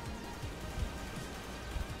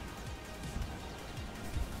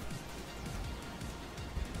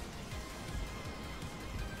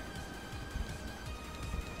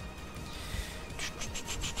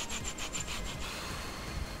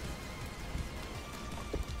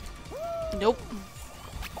 Nope.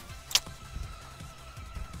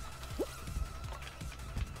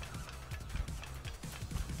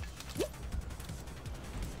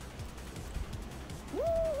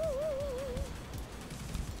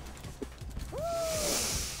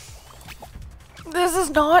 This is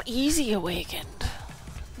not easy, Awakened.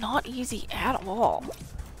 Not easy at all.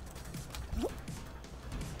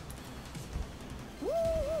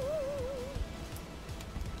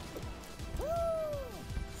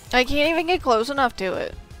 I can't even get close enough to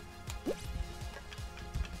it.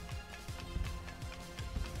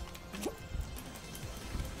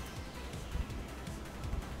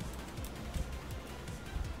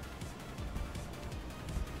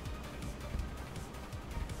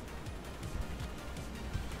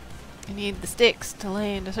 need the sticks to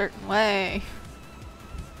land a certain way.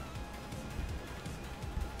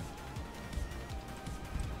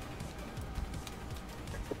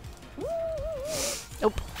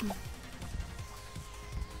 Nope.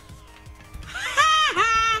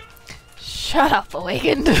 Shut up,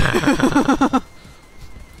 Awakened.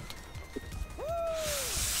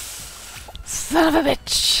 Son of a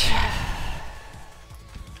bitch.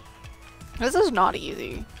 This is not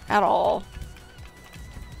easy at all.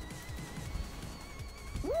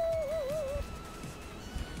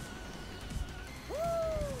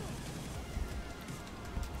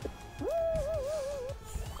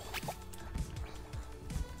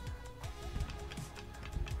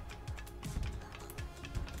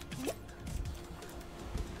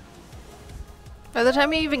 By the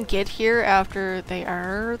time you even get here after they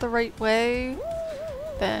are the right way,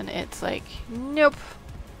 then it's like, nope.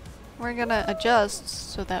 We're gonna adjust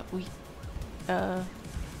so that we are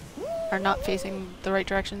not facing the right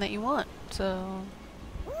direction that you want. So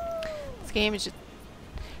this game is just...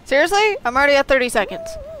 Seriously? I'm already at 30 seconds.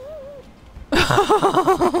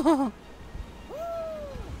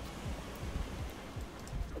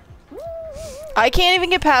 I can't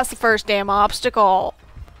even get past the first damn obstacle.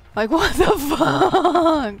 Like, what the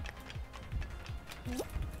fuck?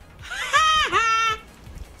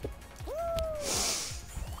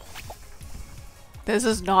 This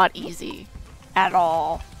is not easy at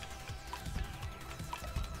all.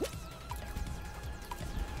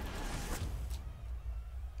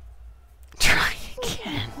 Try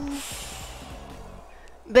again.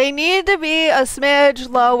 They need to be a smidge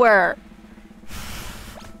lower.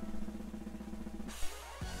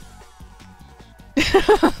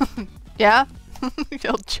 Yeah?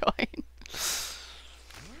 You'll join.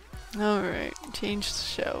 Alright, change the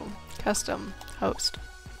show. Custom host.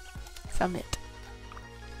 Summit.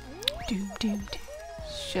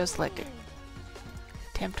 Show selector.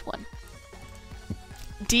 Attempt 1.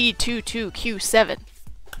 D22Q7.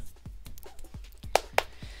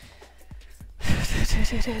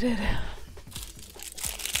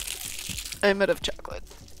 I'm out of chocolate.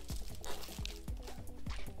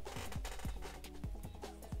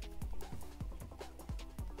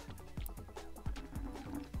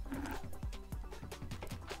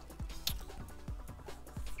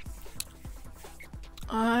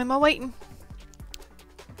 I'm a-waiting.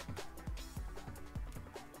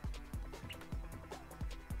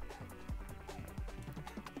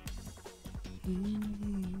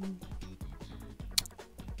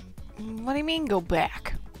 What do you mean go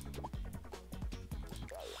back?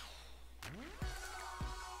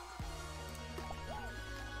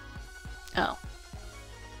 Oh.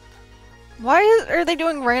 Why are they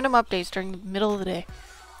doing random updates during the middle of the day?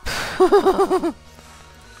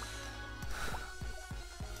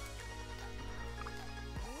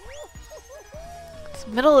 It's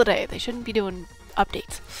middle of the day. They shouldn't be doing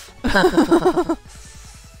updates.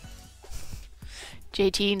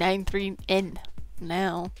 JT93N.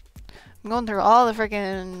 Now. I'm going through all the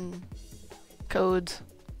freaking codes.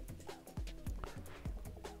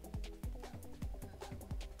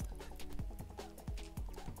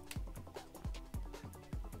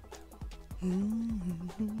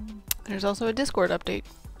 There's also a Discord update,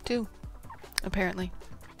 too. Apparently.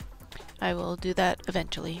 I will do that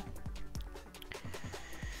eventually.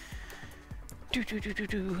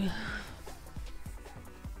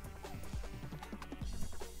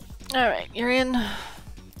 Alright, you're in.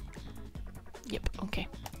 Yep, okay.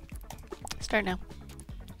 Start now.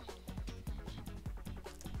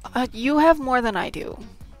 You have more than I do.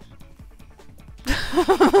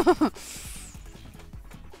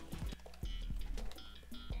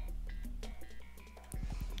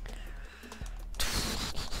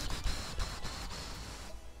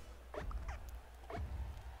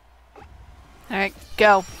 Alright,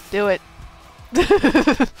 go. Do it.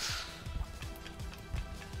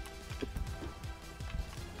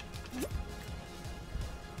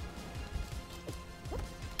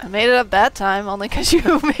 I made it up that time, only because you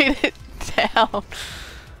made it down.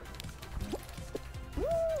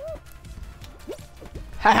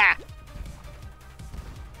 Haha!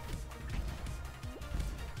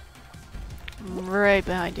 Right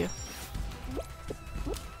behind you.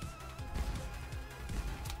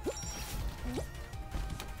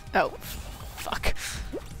 Oh, fuck.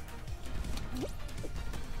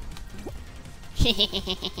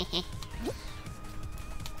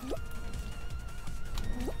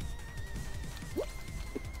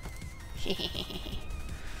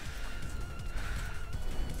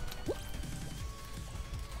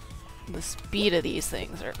 The speed of these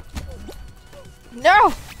things are...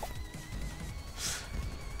 No!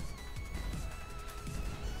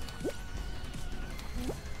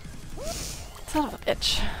 Son of a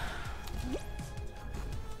bitch.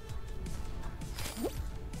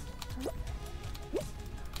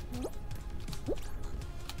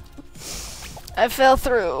 I fell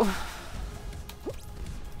through.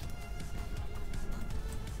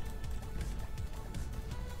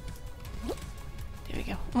 There we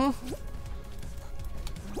go.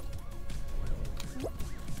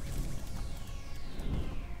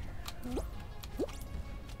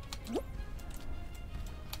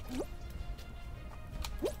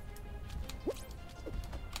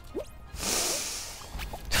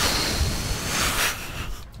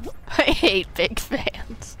 I hate big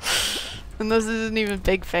fans. And this isn't even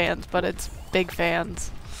big fans, but it's big fans.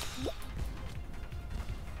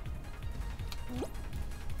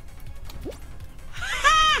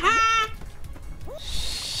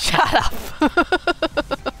 Shut up!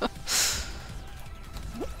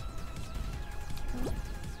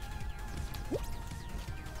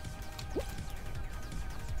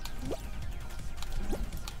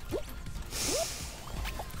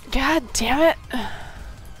 God damn it!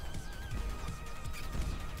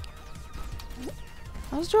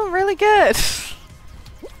 I was doing really good.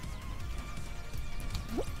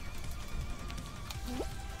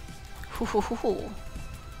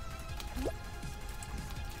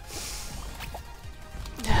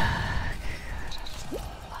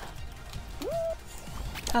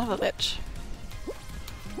 Son of a bitch.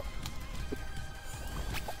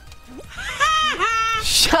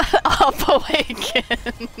 Shut up,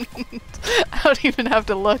 Awakened! I don't even have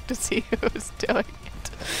to look to see who's doing it.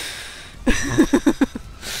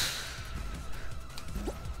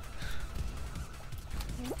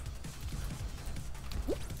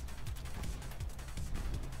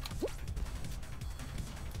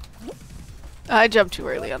 I jumped too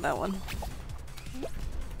early on that one.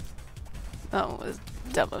 That one was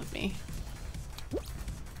dumb of me. There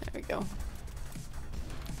we go.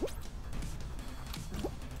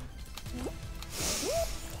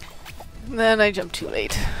 Then I jumped too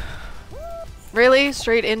late. Really?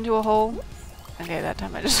 Straight into a hole? Okay, that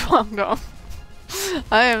time I just walked off.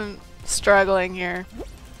 I am struggling here.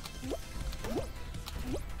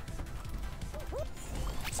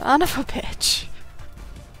 Son of a bitch.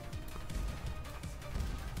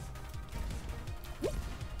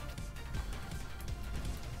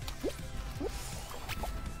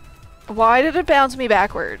 Why did it bounce me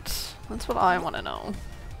backwards? That's what I want to know.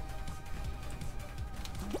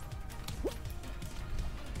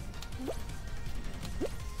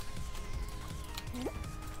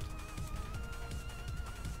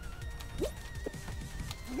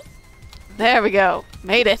 There we go.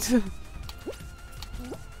 Made it.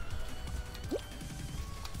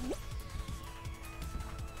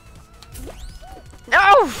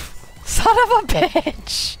 No! Son of a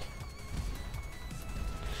bitch!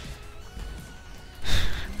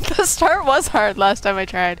 The start was hard last time I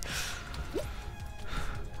tried.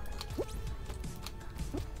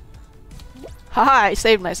 Haha, I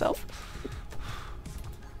saved myself.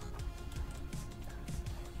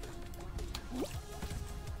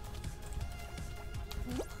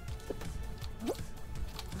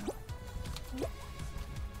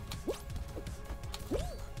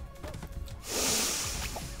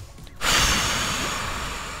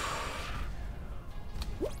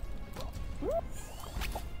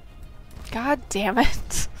 God damn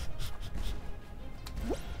it.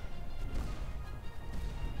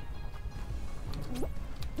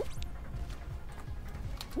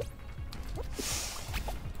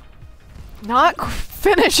 Not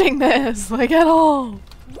finishing this, like, at all.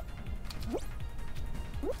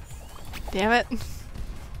 Damn it.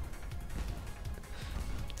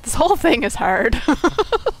 This whole thing is hard.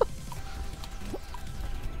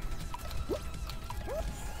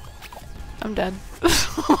 I'm dead.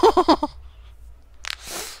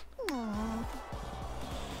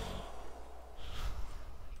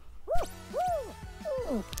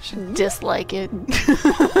 Should dislike it.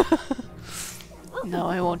 No,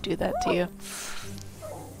 I won't do that to you.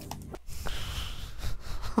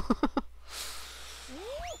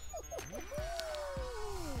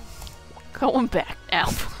 Going back now.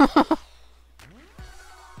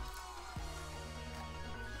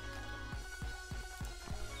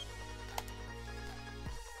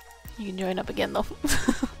 You can join up again though.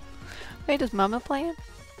 Wait, is Mama playing?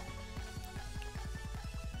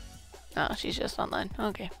 Oh, she's just online.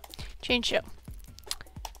 Okay. Change show.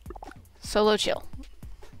 Solo chill.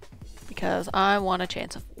 Because I want a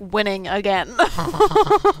chance of winning again.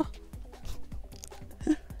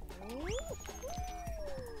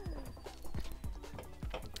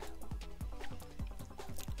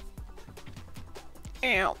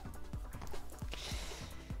 Ew.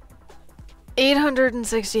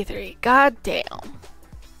 863. God damn.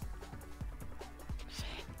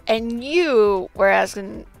 And you were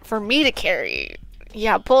asking for me to carry.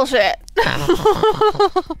 Yeah, bullshit.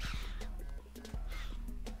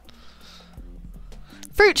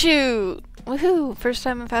 Fruit shoot! Woohoo! First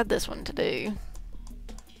time I've had this one today.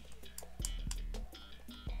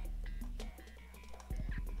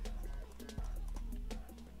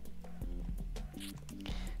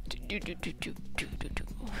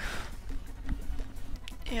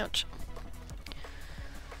 Ouch.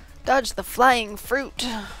 Dodge the flying fruit.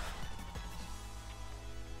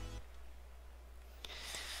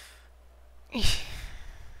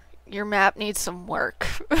 Your map needs some work.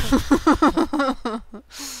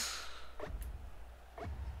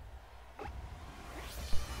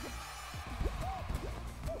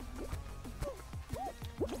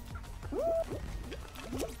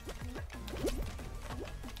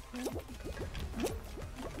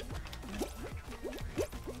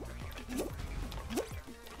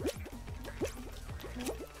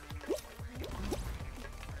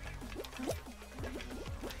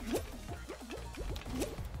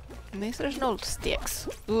 At least there's no sticks.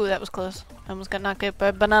 Ooh, that was close. I almost got knocked out by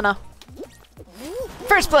a banana.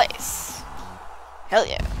 First place! Hell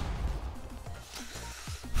yeah.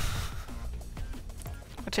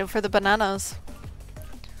 Watch out for the bananas.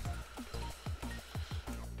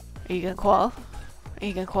 Are you gonna qual? Are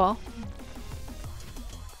you gonna qual?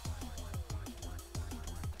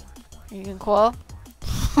 Are you gonna qual?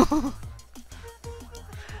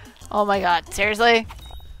 Oh my god, seriously?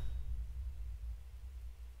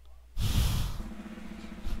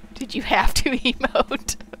 Did you have to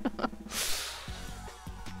emote?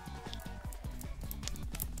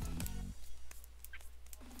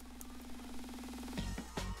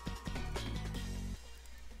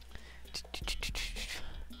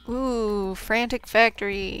 Ooh, Frantic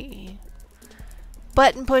Factory.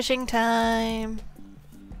 Button pushing time.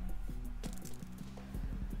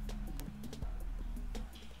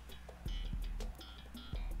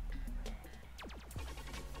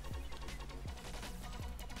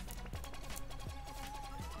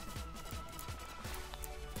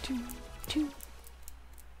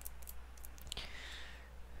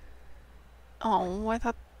 Oh, I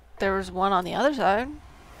thought there was one on the other side.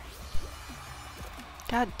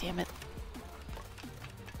 God damn it.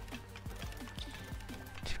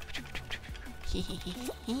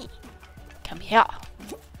 Come here.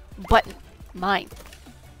 Button. Mine.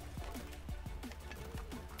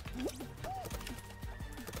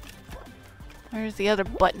 Where's the other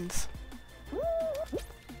buttons?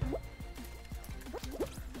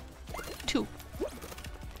 2.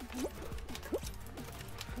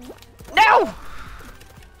 No!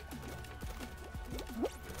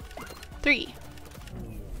 3.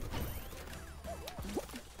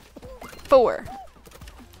 4.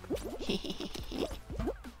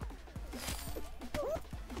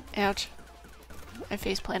 Ouch. I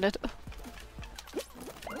face planted.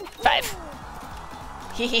 5.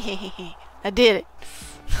 I did it.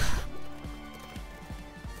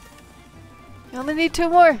 You only need 2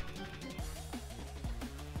 more.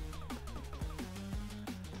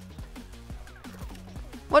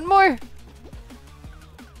 One more.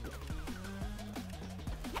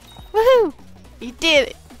 Woohoo! You did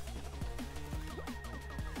it.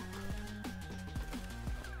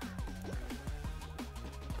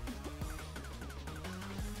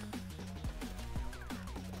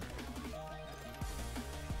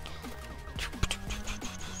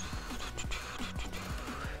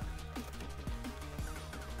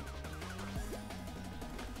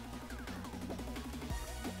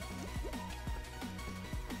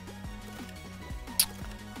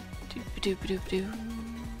 Doop-a-doop-a-doop-a-doo.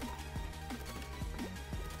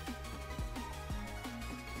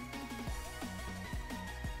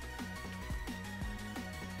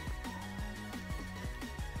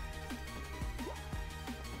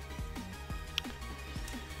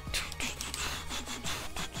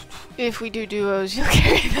 If we do duos, you'll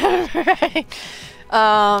carry them, right?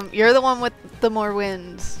 You're the one with the more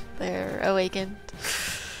wins there, Awakened.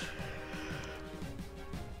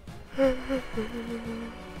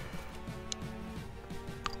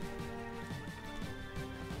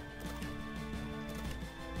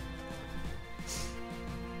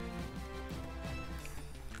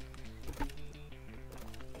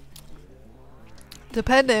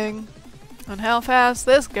 Depending on how fast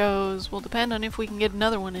this goes will depend on if we can get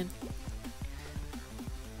another one in.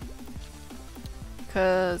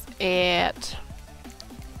 Because at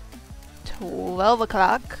 12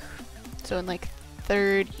 o'clock, so in like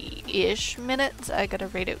 30-ish minutes, I gotta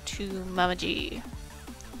raid out to Mama G.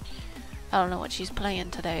 I don't know what she's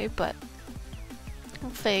playing today, but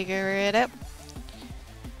We'll figure it out.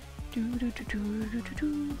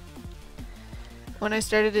 When I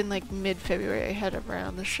started in like mid-February, I had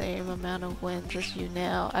around the same amount of wins as you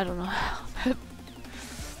now. I don't know how.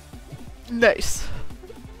 Nice.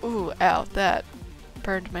 Ooh, ow, that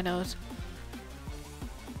burned my nose.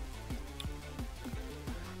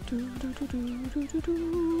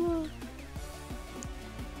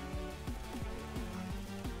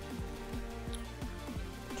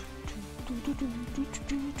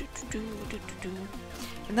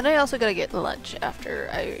 And then I also gotta get lunch after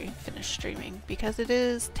I finish streaming, because it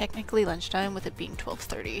is technically lunchtime with it being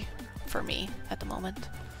 12:30 for me at the moment.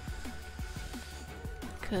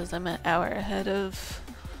 Because I'm an hour ahead of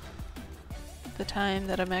the time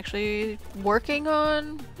that I'm actually working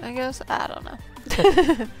on, I guess. I don't know.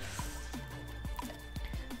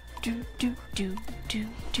 do.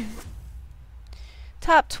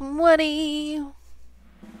 Top 20!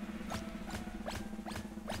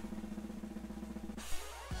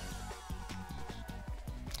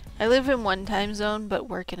 I live in one time zone, but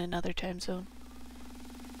work in another time zone.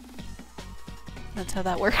 That's how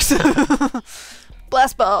that works.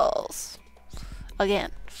 Blast balls!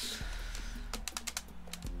 Again.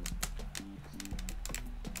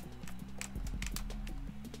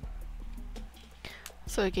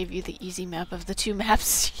 So I gave you the easy map of the two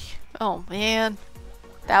maps. Oh man.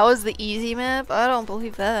 That was the easy map? I don't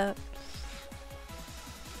believe that.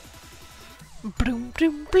 Bloom,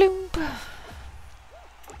 bloom, bloom.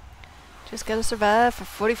 Just gotta survive for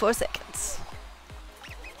 44 seconds.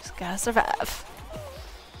 Just gotta survive.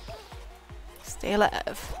 Stay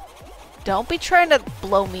alive. Don't be trying to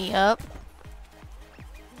blow me up.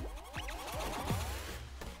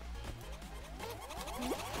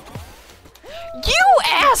 You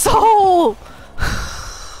asshole!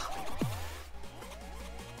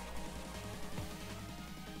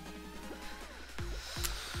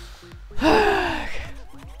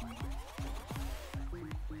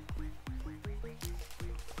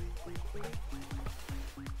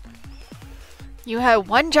 You had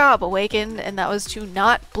one job, Awakened, and that was to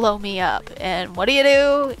not blow me up. And what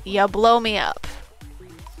do? You blow me up.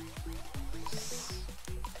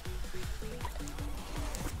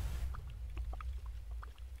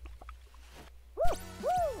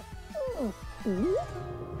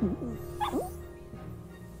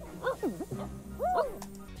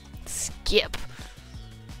 Skip.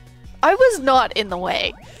 I was not in the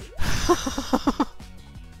way.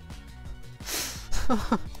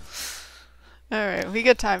 Alright, we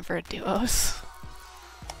got time for a duos.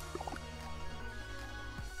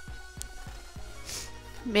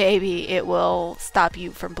 Maybe it will stop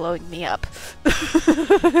you from blowing me up.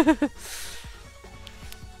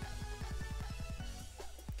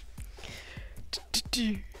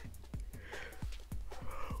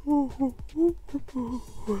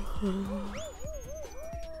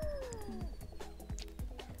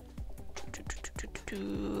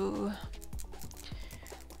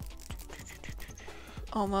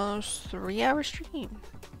 Almost 3-hour stream.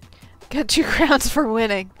 Got 2 crowns for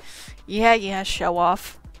winning. Yeah, show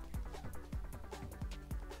off.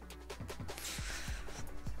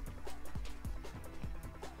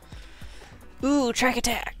 Ooh, track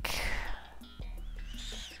attack.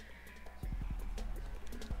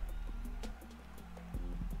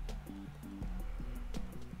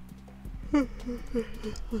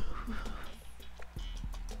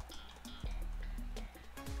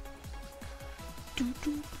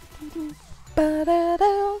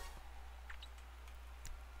 Ba-da-da.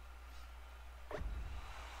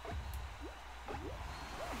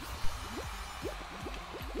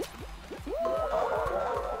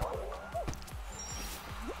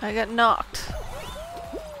 I got knocked.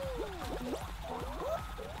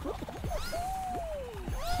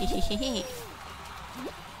 Hee.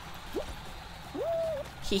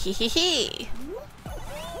 Hee.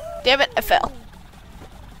 Damn it, I fell.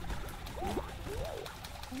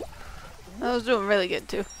 I was doing really good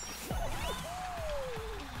too.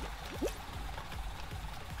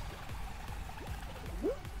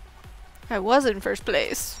 I was in first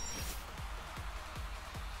place.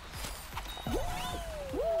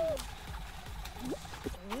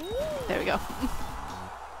 There we go.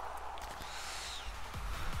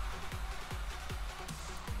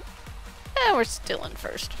 And we're still in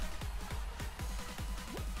first.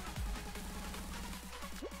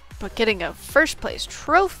 But getting a first place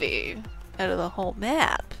trophy out of the whole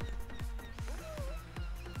map,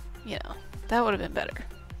 you know, that would have been better.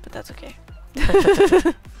 But that's okay.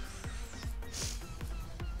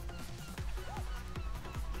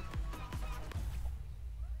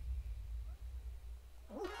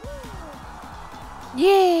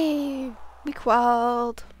 Yay! We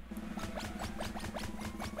qualled.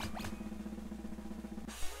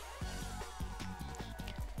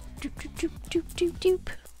 Doop, doop, doop, doop, doop, doop.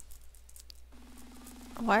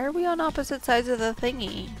 Why are we on opposite sides of the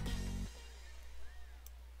thingy?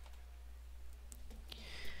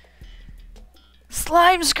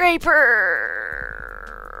 Slime scraper!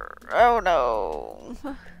 Oh no.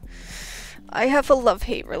 I have a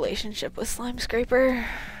love-hate relationship with slime scraper.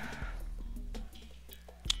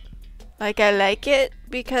 Like, I like it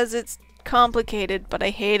because it's complicated, but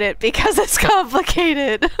I hate it because it's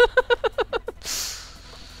complicated.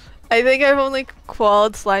 I think I've only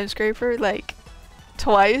qualled slime scraper like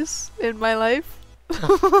twice in my life.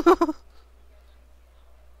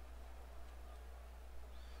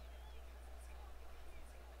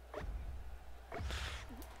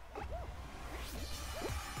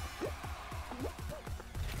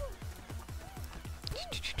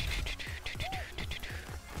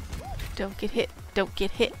 Don't get hit, don't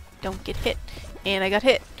get hit, don't get hit. And I got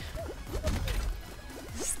hit.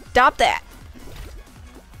 Stop that!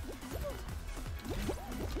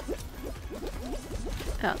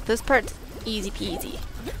 Oh, this part's easy peasy.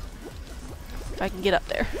 If I can get up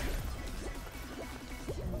there.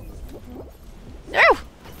 No!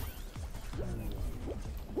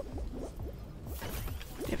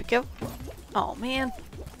 There we go. Oh man.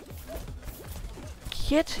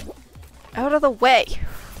 Get out of the way.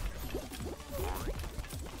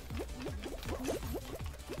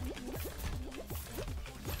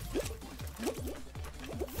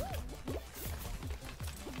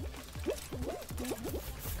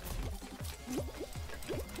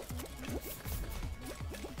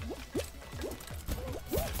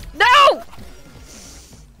 No!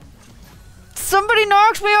 Somebody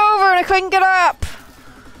knocked me over and I couldn't get up.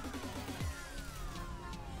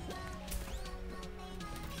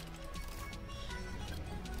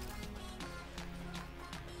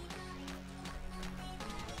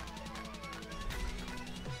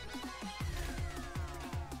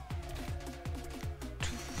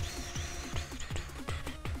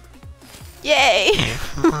 Yay!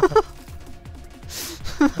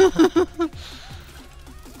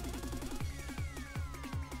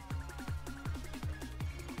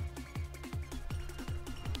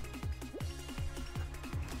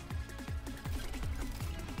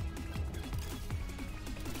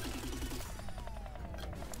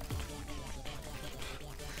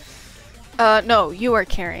 No, you are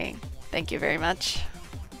carrying. Thank you very much.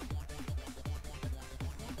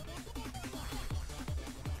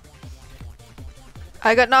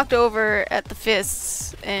 I got knocked over at the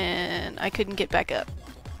fists and I couldn't get back up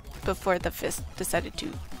before the fist decided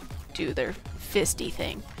to do their fisty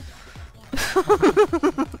thing.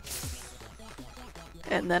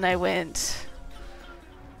 And then I went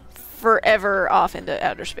forever off into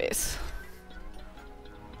outer space.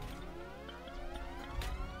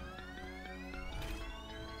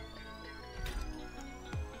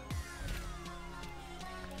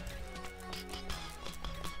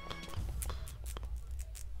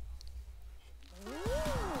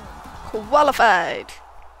 Qualified!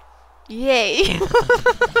 Yay!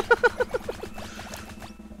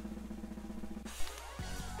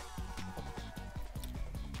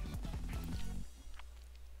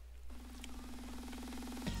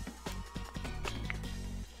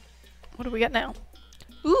 What do we got now?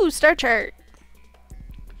 Ooh, star chart!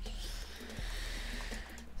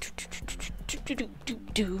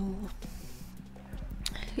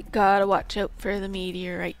 Gotta watch out for the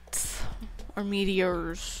meteorites. Or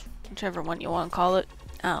meteors. Whichever one you want to call it.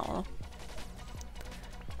 I don't know.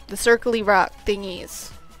 The circly rock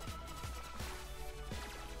thingies.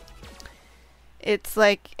 It's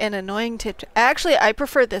like an annoying tiptoe. Actually, I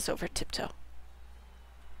prefer this over tiptoe.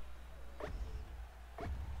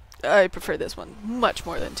 I prefer this one much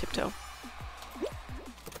more than tiptoe.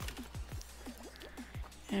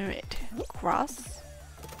 Alright. Cross.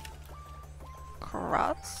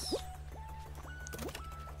 Cross.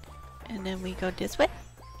 And then we go this way.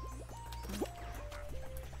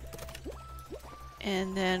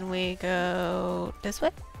 And then we go this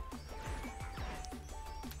way.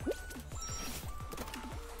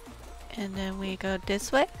 And then we go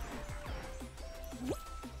this way.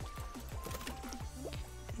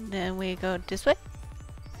 And then we go this way.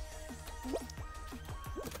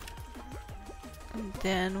 And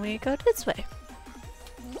then we go this way.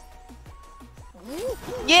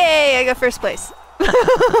 Yay! I got first place.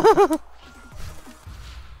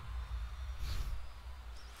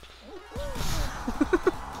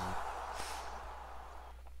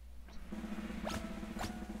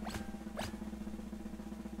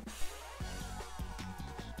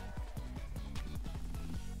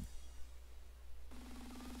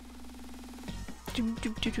 Doom,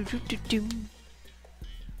 doom, doom, doom, doom, doom, doom.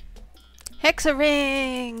 Hexa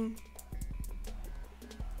ring!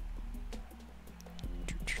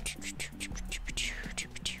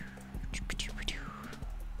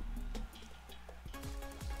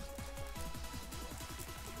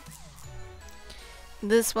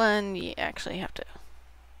 This one, you actually have to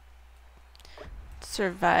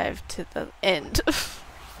survive to the end.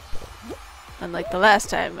 Unlike the last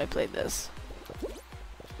time I played this.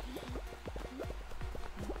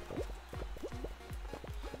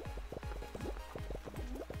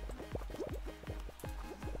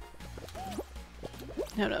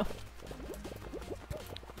 Oh no.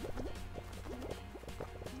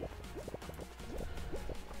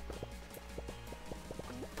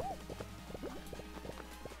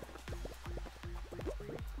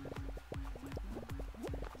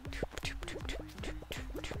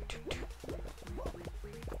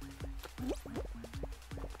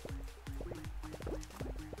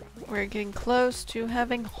 We're getting close to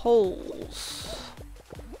having holes.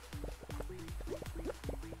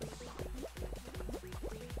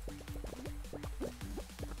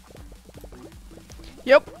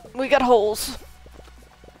 Yep, we got holes.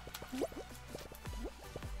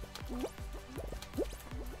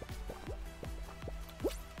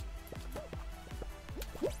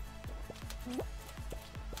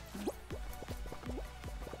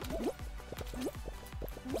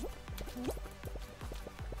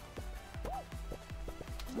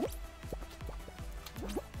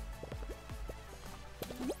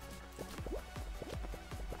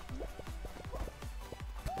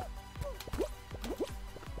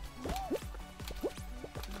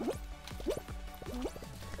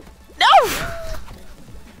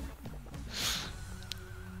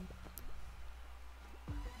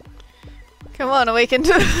 Come on, awaken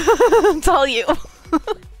to it's all you.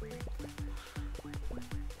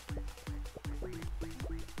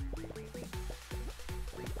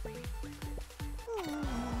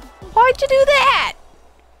 Why'd you do that?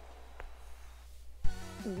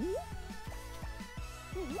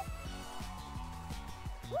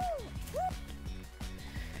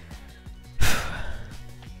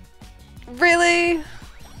 Really?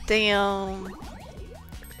 Damn.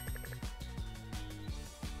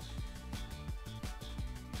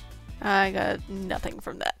 I got nothing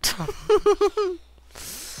from that.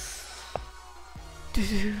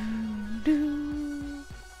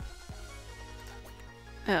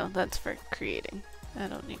 Oh, that's for creating. I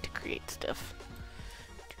don't need to create stuff.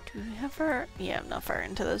 Do we have far? Yeah, I'm not far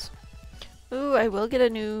into this. Ooh, I will get a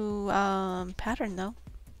new pattern though.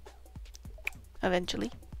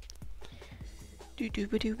 Eventually. Do do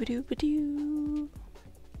ba do ba do ba do.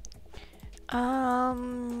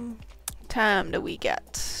 Time do we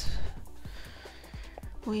get?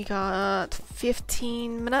 We got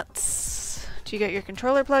 15 minutes. Do you get your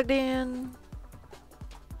controller plugged in?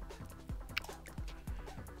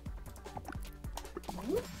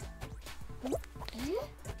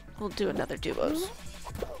 We'll do another duos.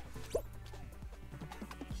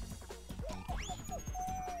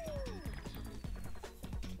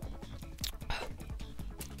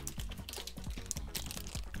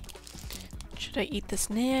 Should I eat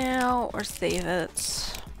this now or save it?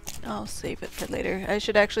 I'll save it for later. I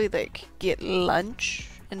should actually like get lunch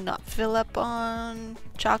and not fill up on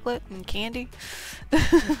chocolate and candy.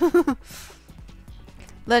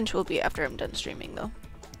 Lunch will be after I'm done streaming though.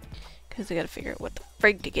 Because I gotta figure out what the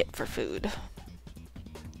frig to get for food.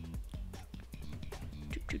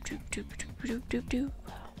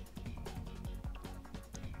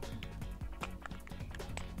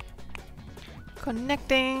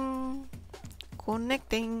 Connecting.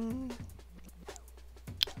 Connecting.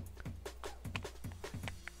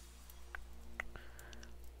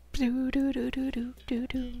 Do do do do do do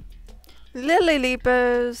do. Lily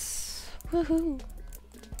leapers. Woohoo.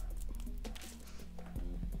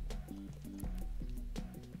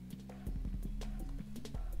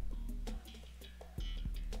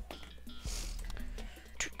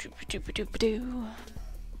 Do.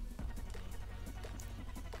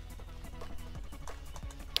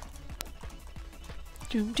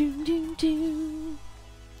 Doom doom doom doom.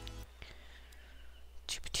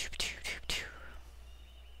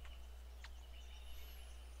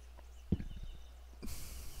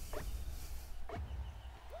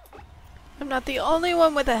 I'm not the only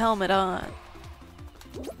one with a helmet on.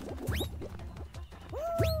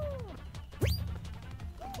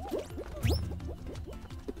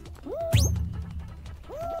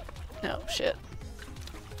 No, shit.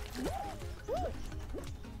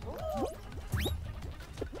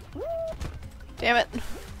 Damn it.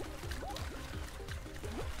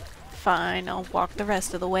 Fine, I'll walk the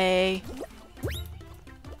rest of the way.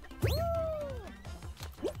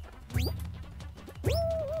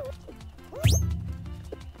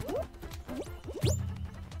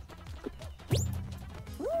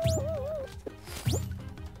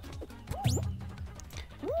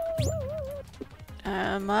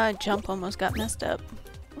 My jump almost got messed up.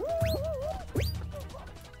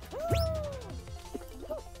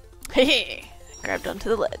 Hey, grabbed onto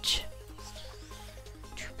the ledge.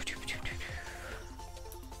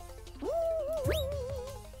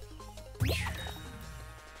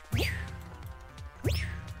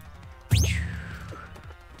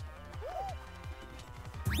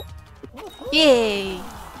 Yay!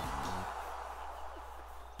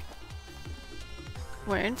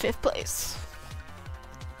 We're in 5th place.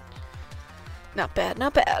 Not bad,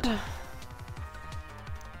 not bad.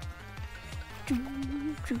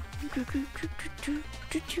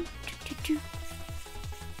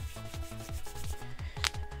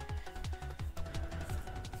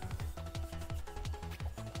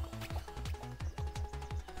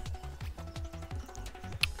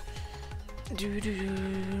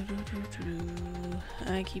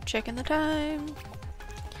 I keep checking the time.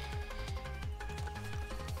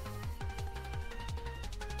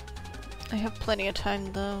 I have plenty of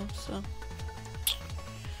time though, so.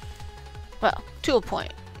 Well, to a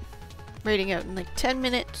point. Raiding out in like 10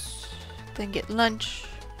 minutes, then get lunch,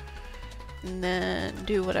 and then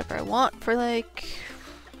do whatever I want for like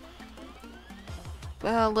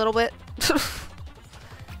a little bit.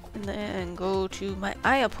 And then go to my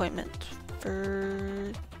eye appointment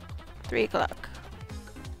for 3 o'clock,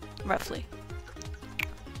 roughly.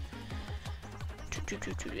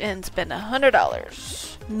 And spend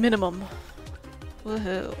 $100 minimum.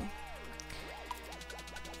 Woohoo.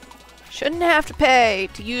 Shouldn't have to pay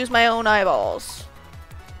to use my own eyeballs.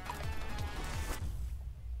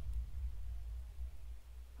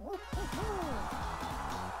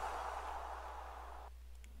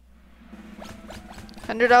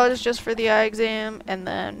 $100 just for the eye exam, and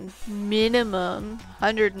then minimum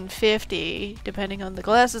 $150 depending on the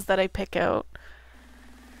glasses that I pick out.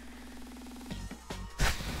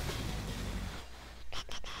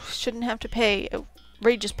 Shouldn't have to pay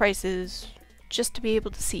outrageous prices just to be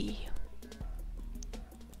able to see.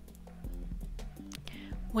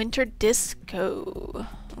 Winter Disco.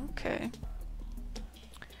 Okay.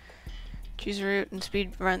 Choose a route and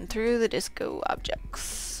speed run through the disco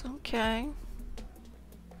objects. Okay.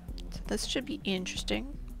 So this should be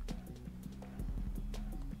interesting.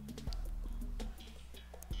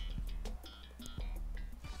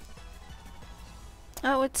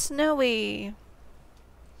 Oh, it's snowy.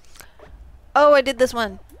 Oh, I did this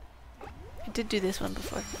one. I did do this one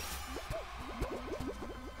before.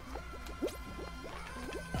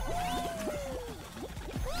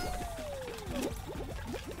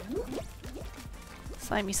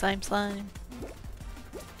 Slimy slime slime.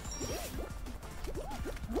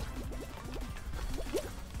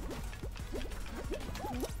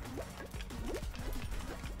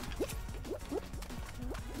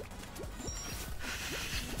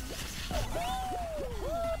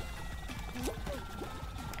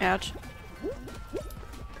 Ouch.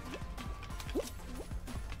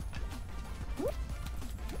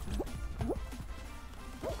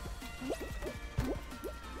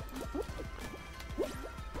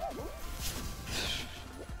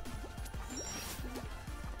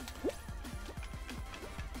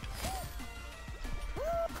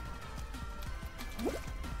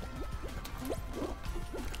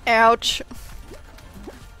 Ouch.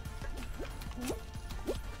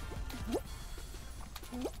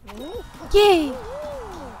 Yay!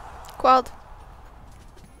 Quelled.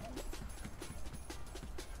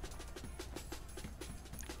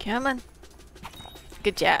 Come on.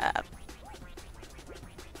 Good job.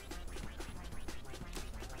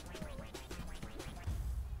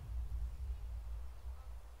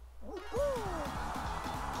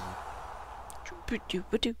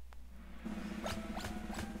 Doo-ba-doo-ba-doo.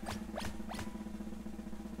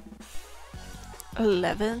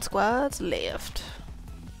 $11 squads left.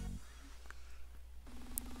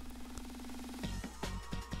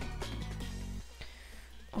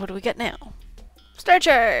 What do we get now? Star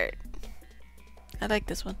chart! I like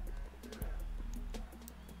this one.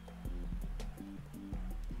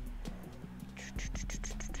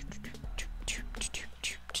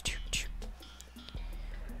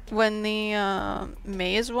 When the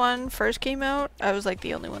maze one first came out, I was like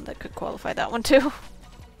the only one that could qualify that one too.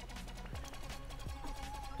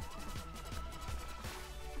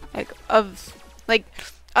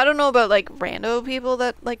 I don't know about like rando people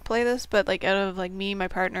that like play this, but like out of like me, my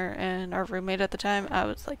partner, and our roommate at the time, I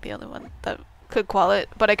was like the only one that could qual it,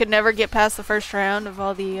 but I could never get past the first round of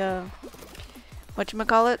all the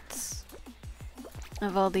whatchamacallits,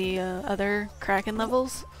 of all the other Kraken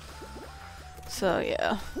levels. So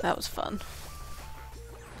yeah, that was fun.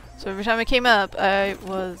 So every time I came up, I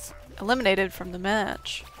was eliminated from the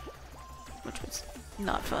match, which was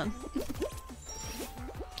not fun.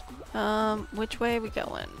 Which way are we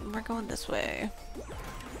going? We're going this way.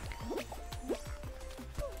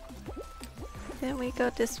 Then we go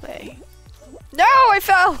this way. No, I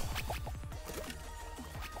fell!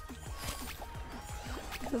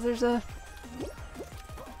 Because there's a...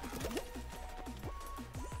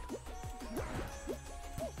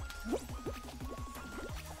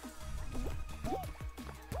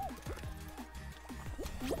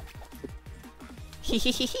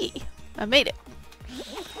 Hee. I made it.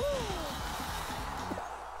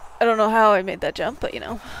 I don't know how I made that jump, but you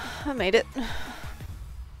know, I made it.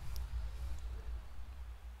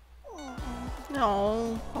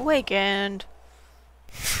 No, awakened.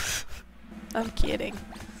 I'm kidding.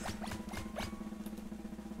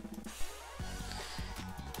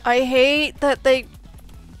 I hate that they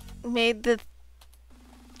made the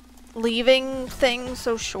leaving thing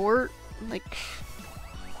so short. Like,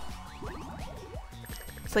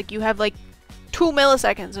 it's like you have like 2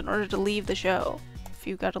 milliseconds in order to leave the show if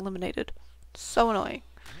you got eliminated. So annoying.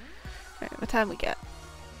 Alright, what time we got?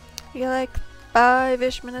 We got like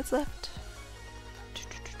 5-ish minutes left.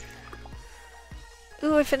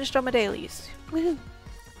 Ooh, I finished all my dailies. Woohoo!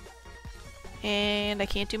 And I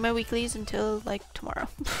can't do my weeklies until like tomorrow.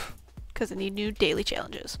 Because I need new daily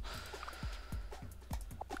challenges.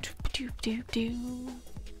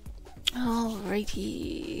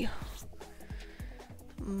 Alrighty.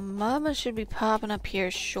 Mama should be popping up here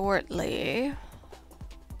shortly.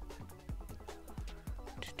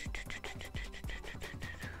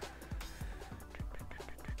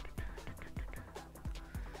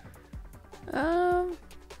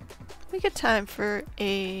 We got time for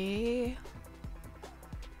a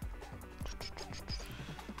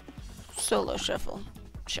solo shuffle.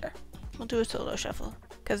 Sure, we'll do a solo shuffle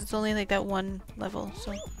because it's only like that one level,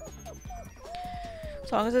 so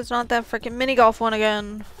as long as it's not that freaking mini golf one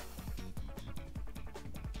again.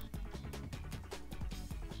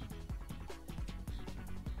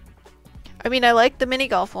 I mean, I like the mini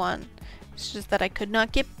golf one. It's just that I could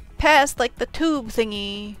not get past like the tube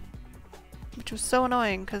thingy, which was so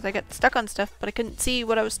annoying because I got stuck on stuff, but I couldn't see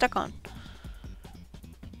what I was stuck on.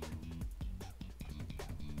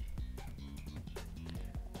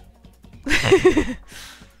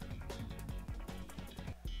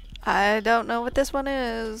 I don't know what this one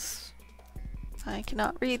is. I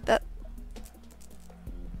cannot read that.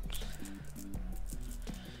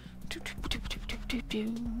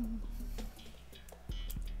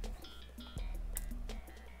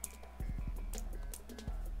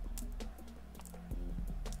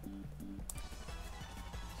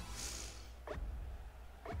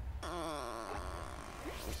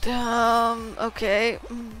 Okay.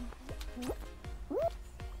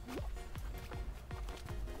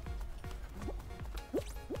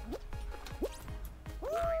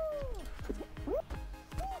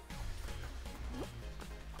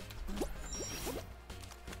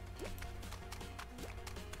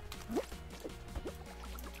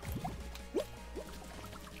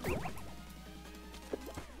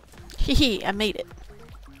 Hehe, I made it.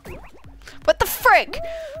 What the frick?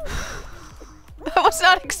 I was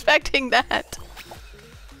not expecting that.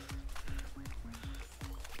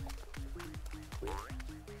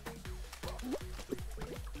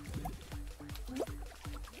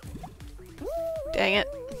 Dang it.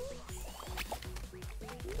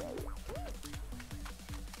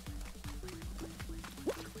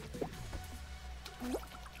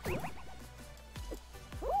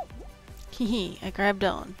 Hehe, I grabbed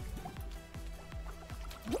on.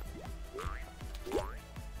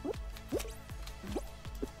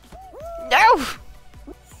 No!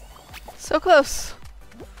 So close.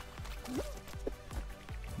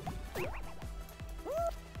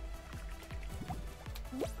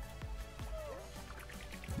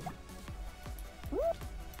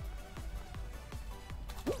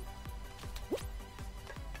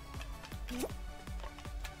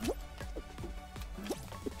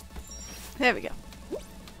 There we go.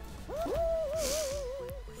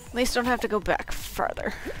 At least don't have to go back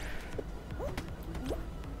farther.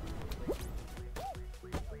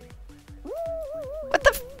 What the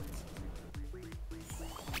f—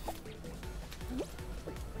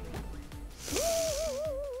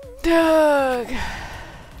 Doug!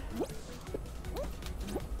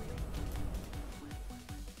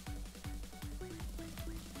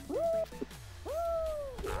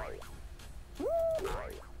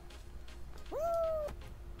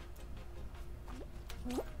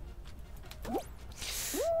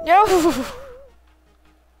 No!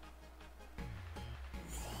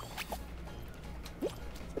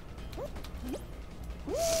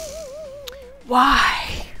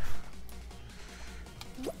 Why?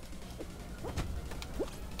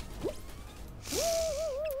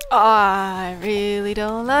 I really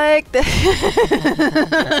don't like this.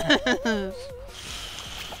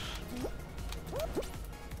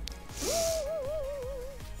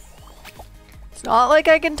 It's not like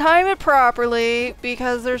I can time it properly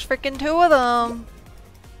because there's freaking 2 of them.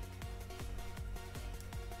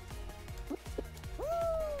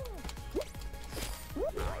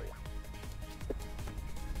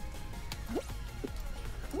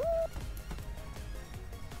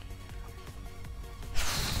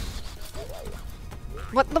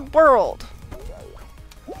 What in the world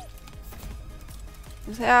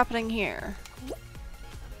is happening here?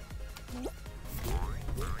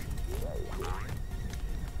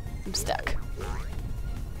 I'm stuck.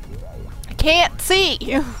 I can't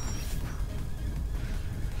see!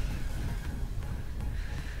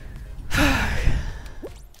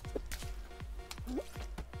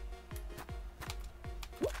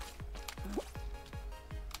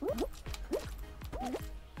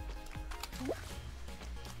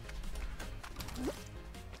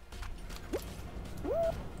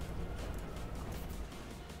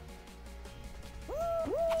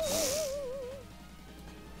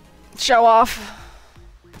 Show off.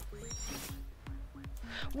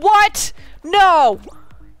 What? No!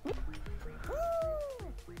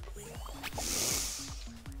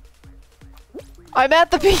 I'm at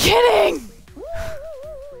the beginning!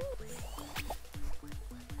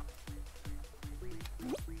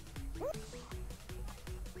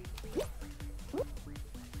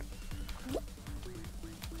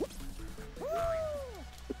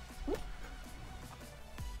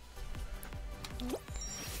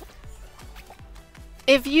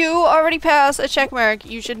 If you already pass a check mark,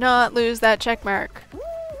 you should not lose that check mark.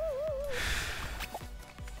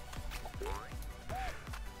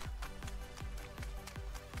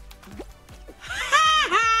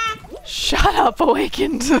 Shut up,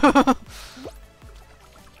 Awakened.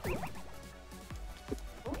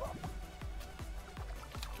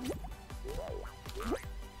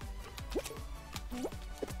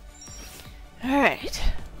 Alright.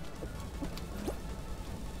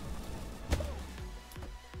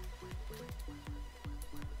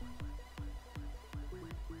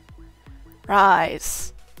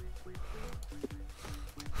 Rise.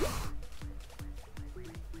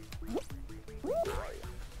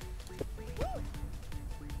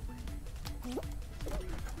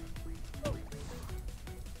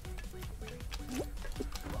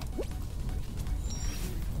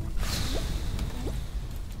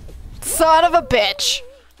 Son of a bitch.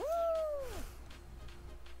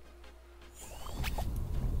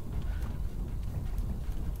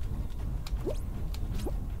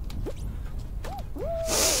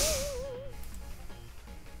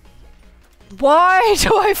 Why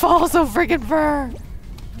do I fall so friggin' far?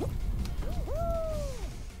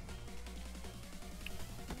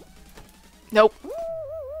 Nope.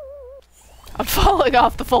 I'm falling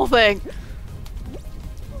off the full thing.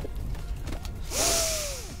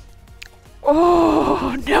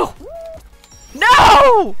 Oh, no!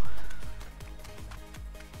 No!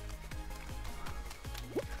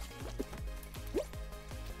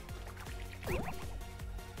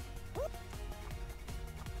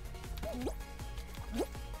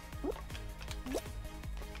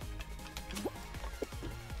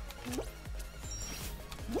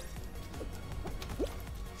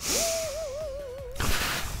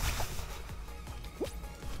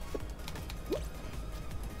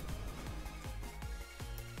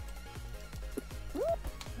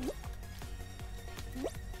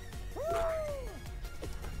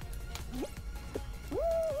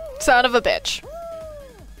 Son of a bitch.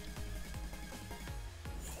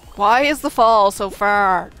 Why is the fall so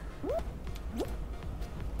far?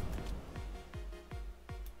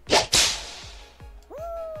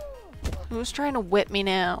 Who's trying to whip me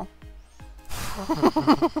now?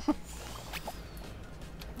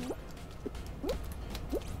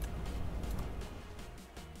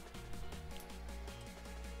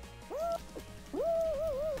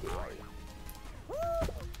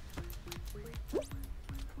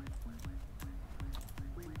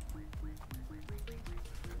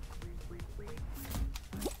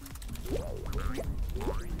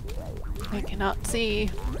 I cannot see.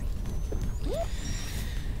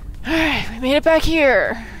 Alright, we made it back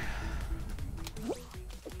here.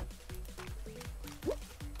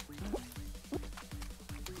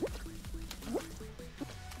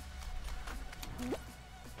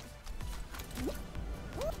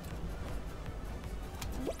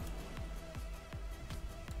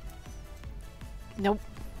 Nope.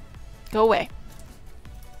 Go away.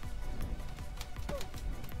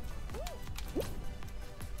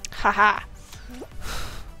 Haha.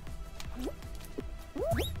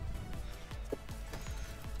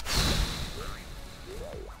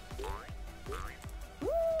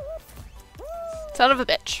 Son of a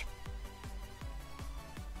bitch.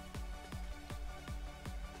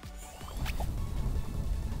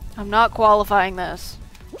 I'm not qualifying this.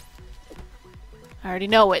 I already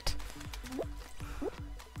know it.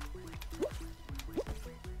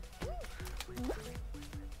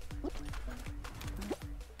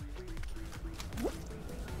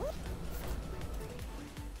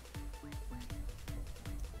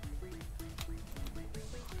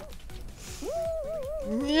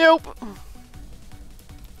 Nope.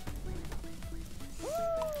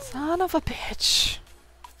 Son of a bitch.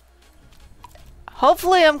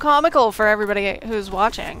 Hopefully I'm comical for everybody who's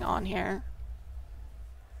watching on here.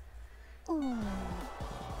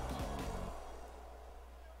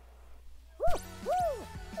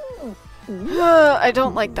 I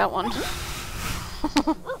don't like that one.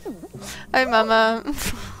 Hi, Mama.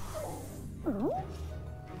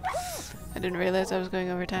 I didn't realize I was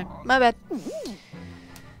going over time. My bad.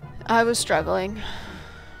 I was struggling.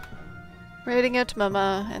 Raiding out to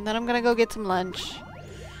Mama, and then I'm gonna go get some lunch.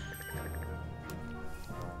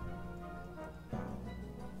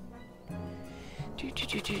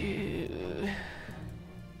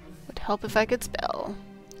 Would help if I could spell.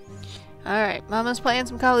 Alright, Mama's playing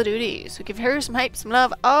some Call of Duty, so give her some hype, some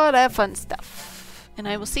love, all that fun stuff. And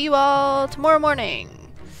I will see you all tomorrow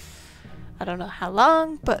morning. I don't know how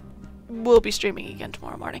long, but we'll be streaming again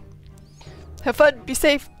tomorrow morning. Have fun, be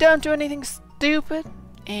safe, don't do anything stupid,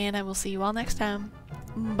 and I will see you all next time.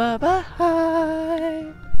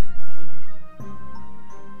 Bye-bye!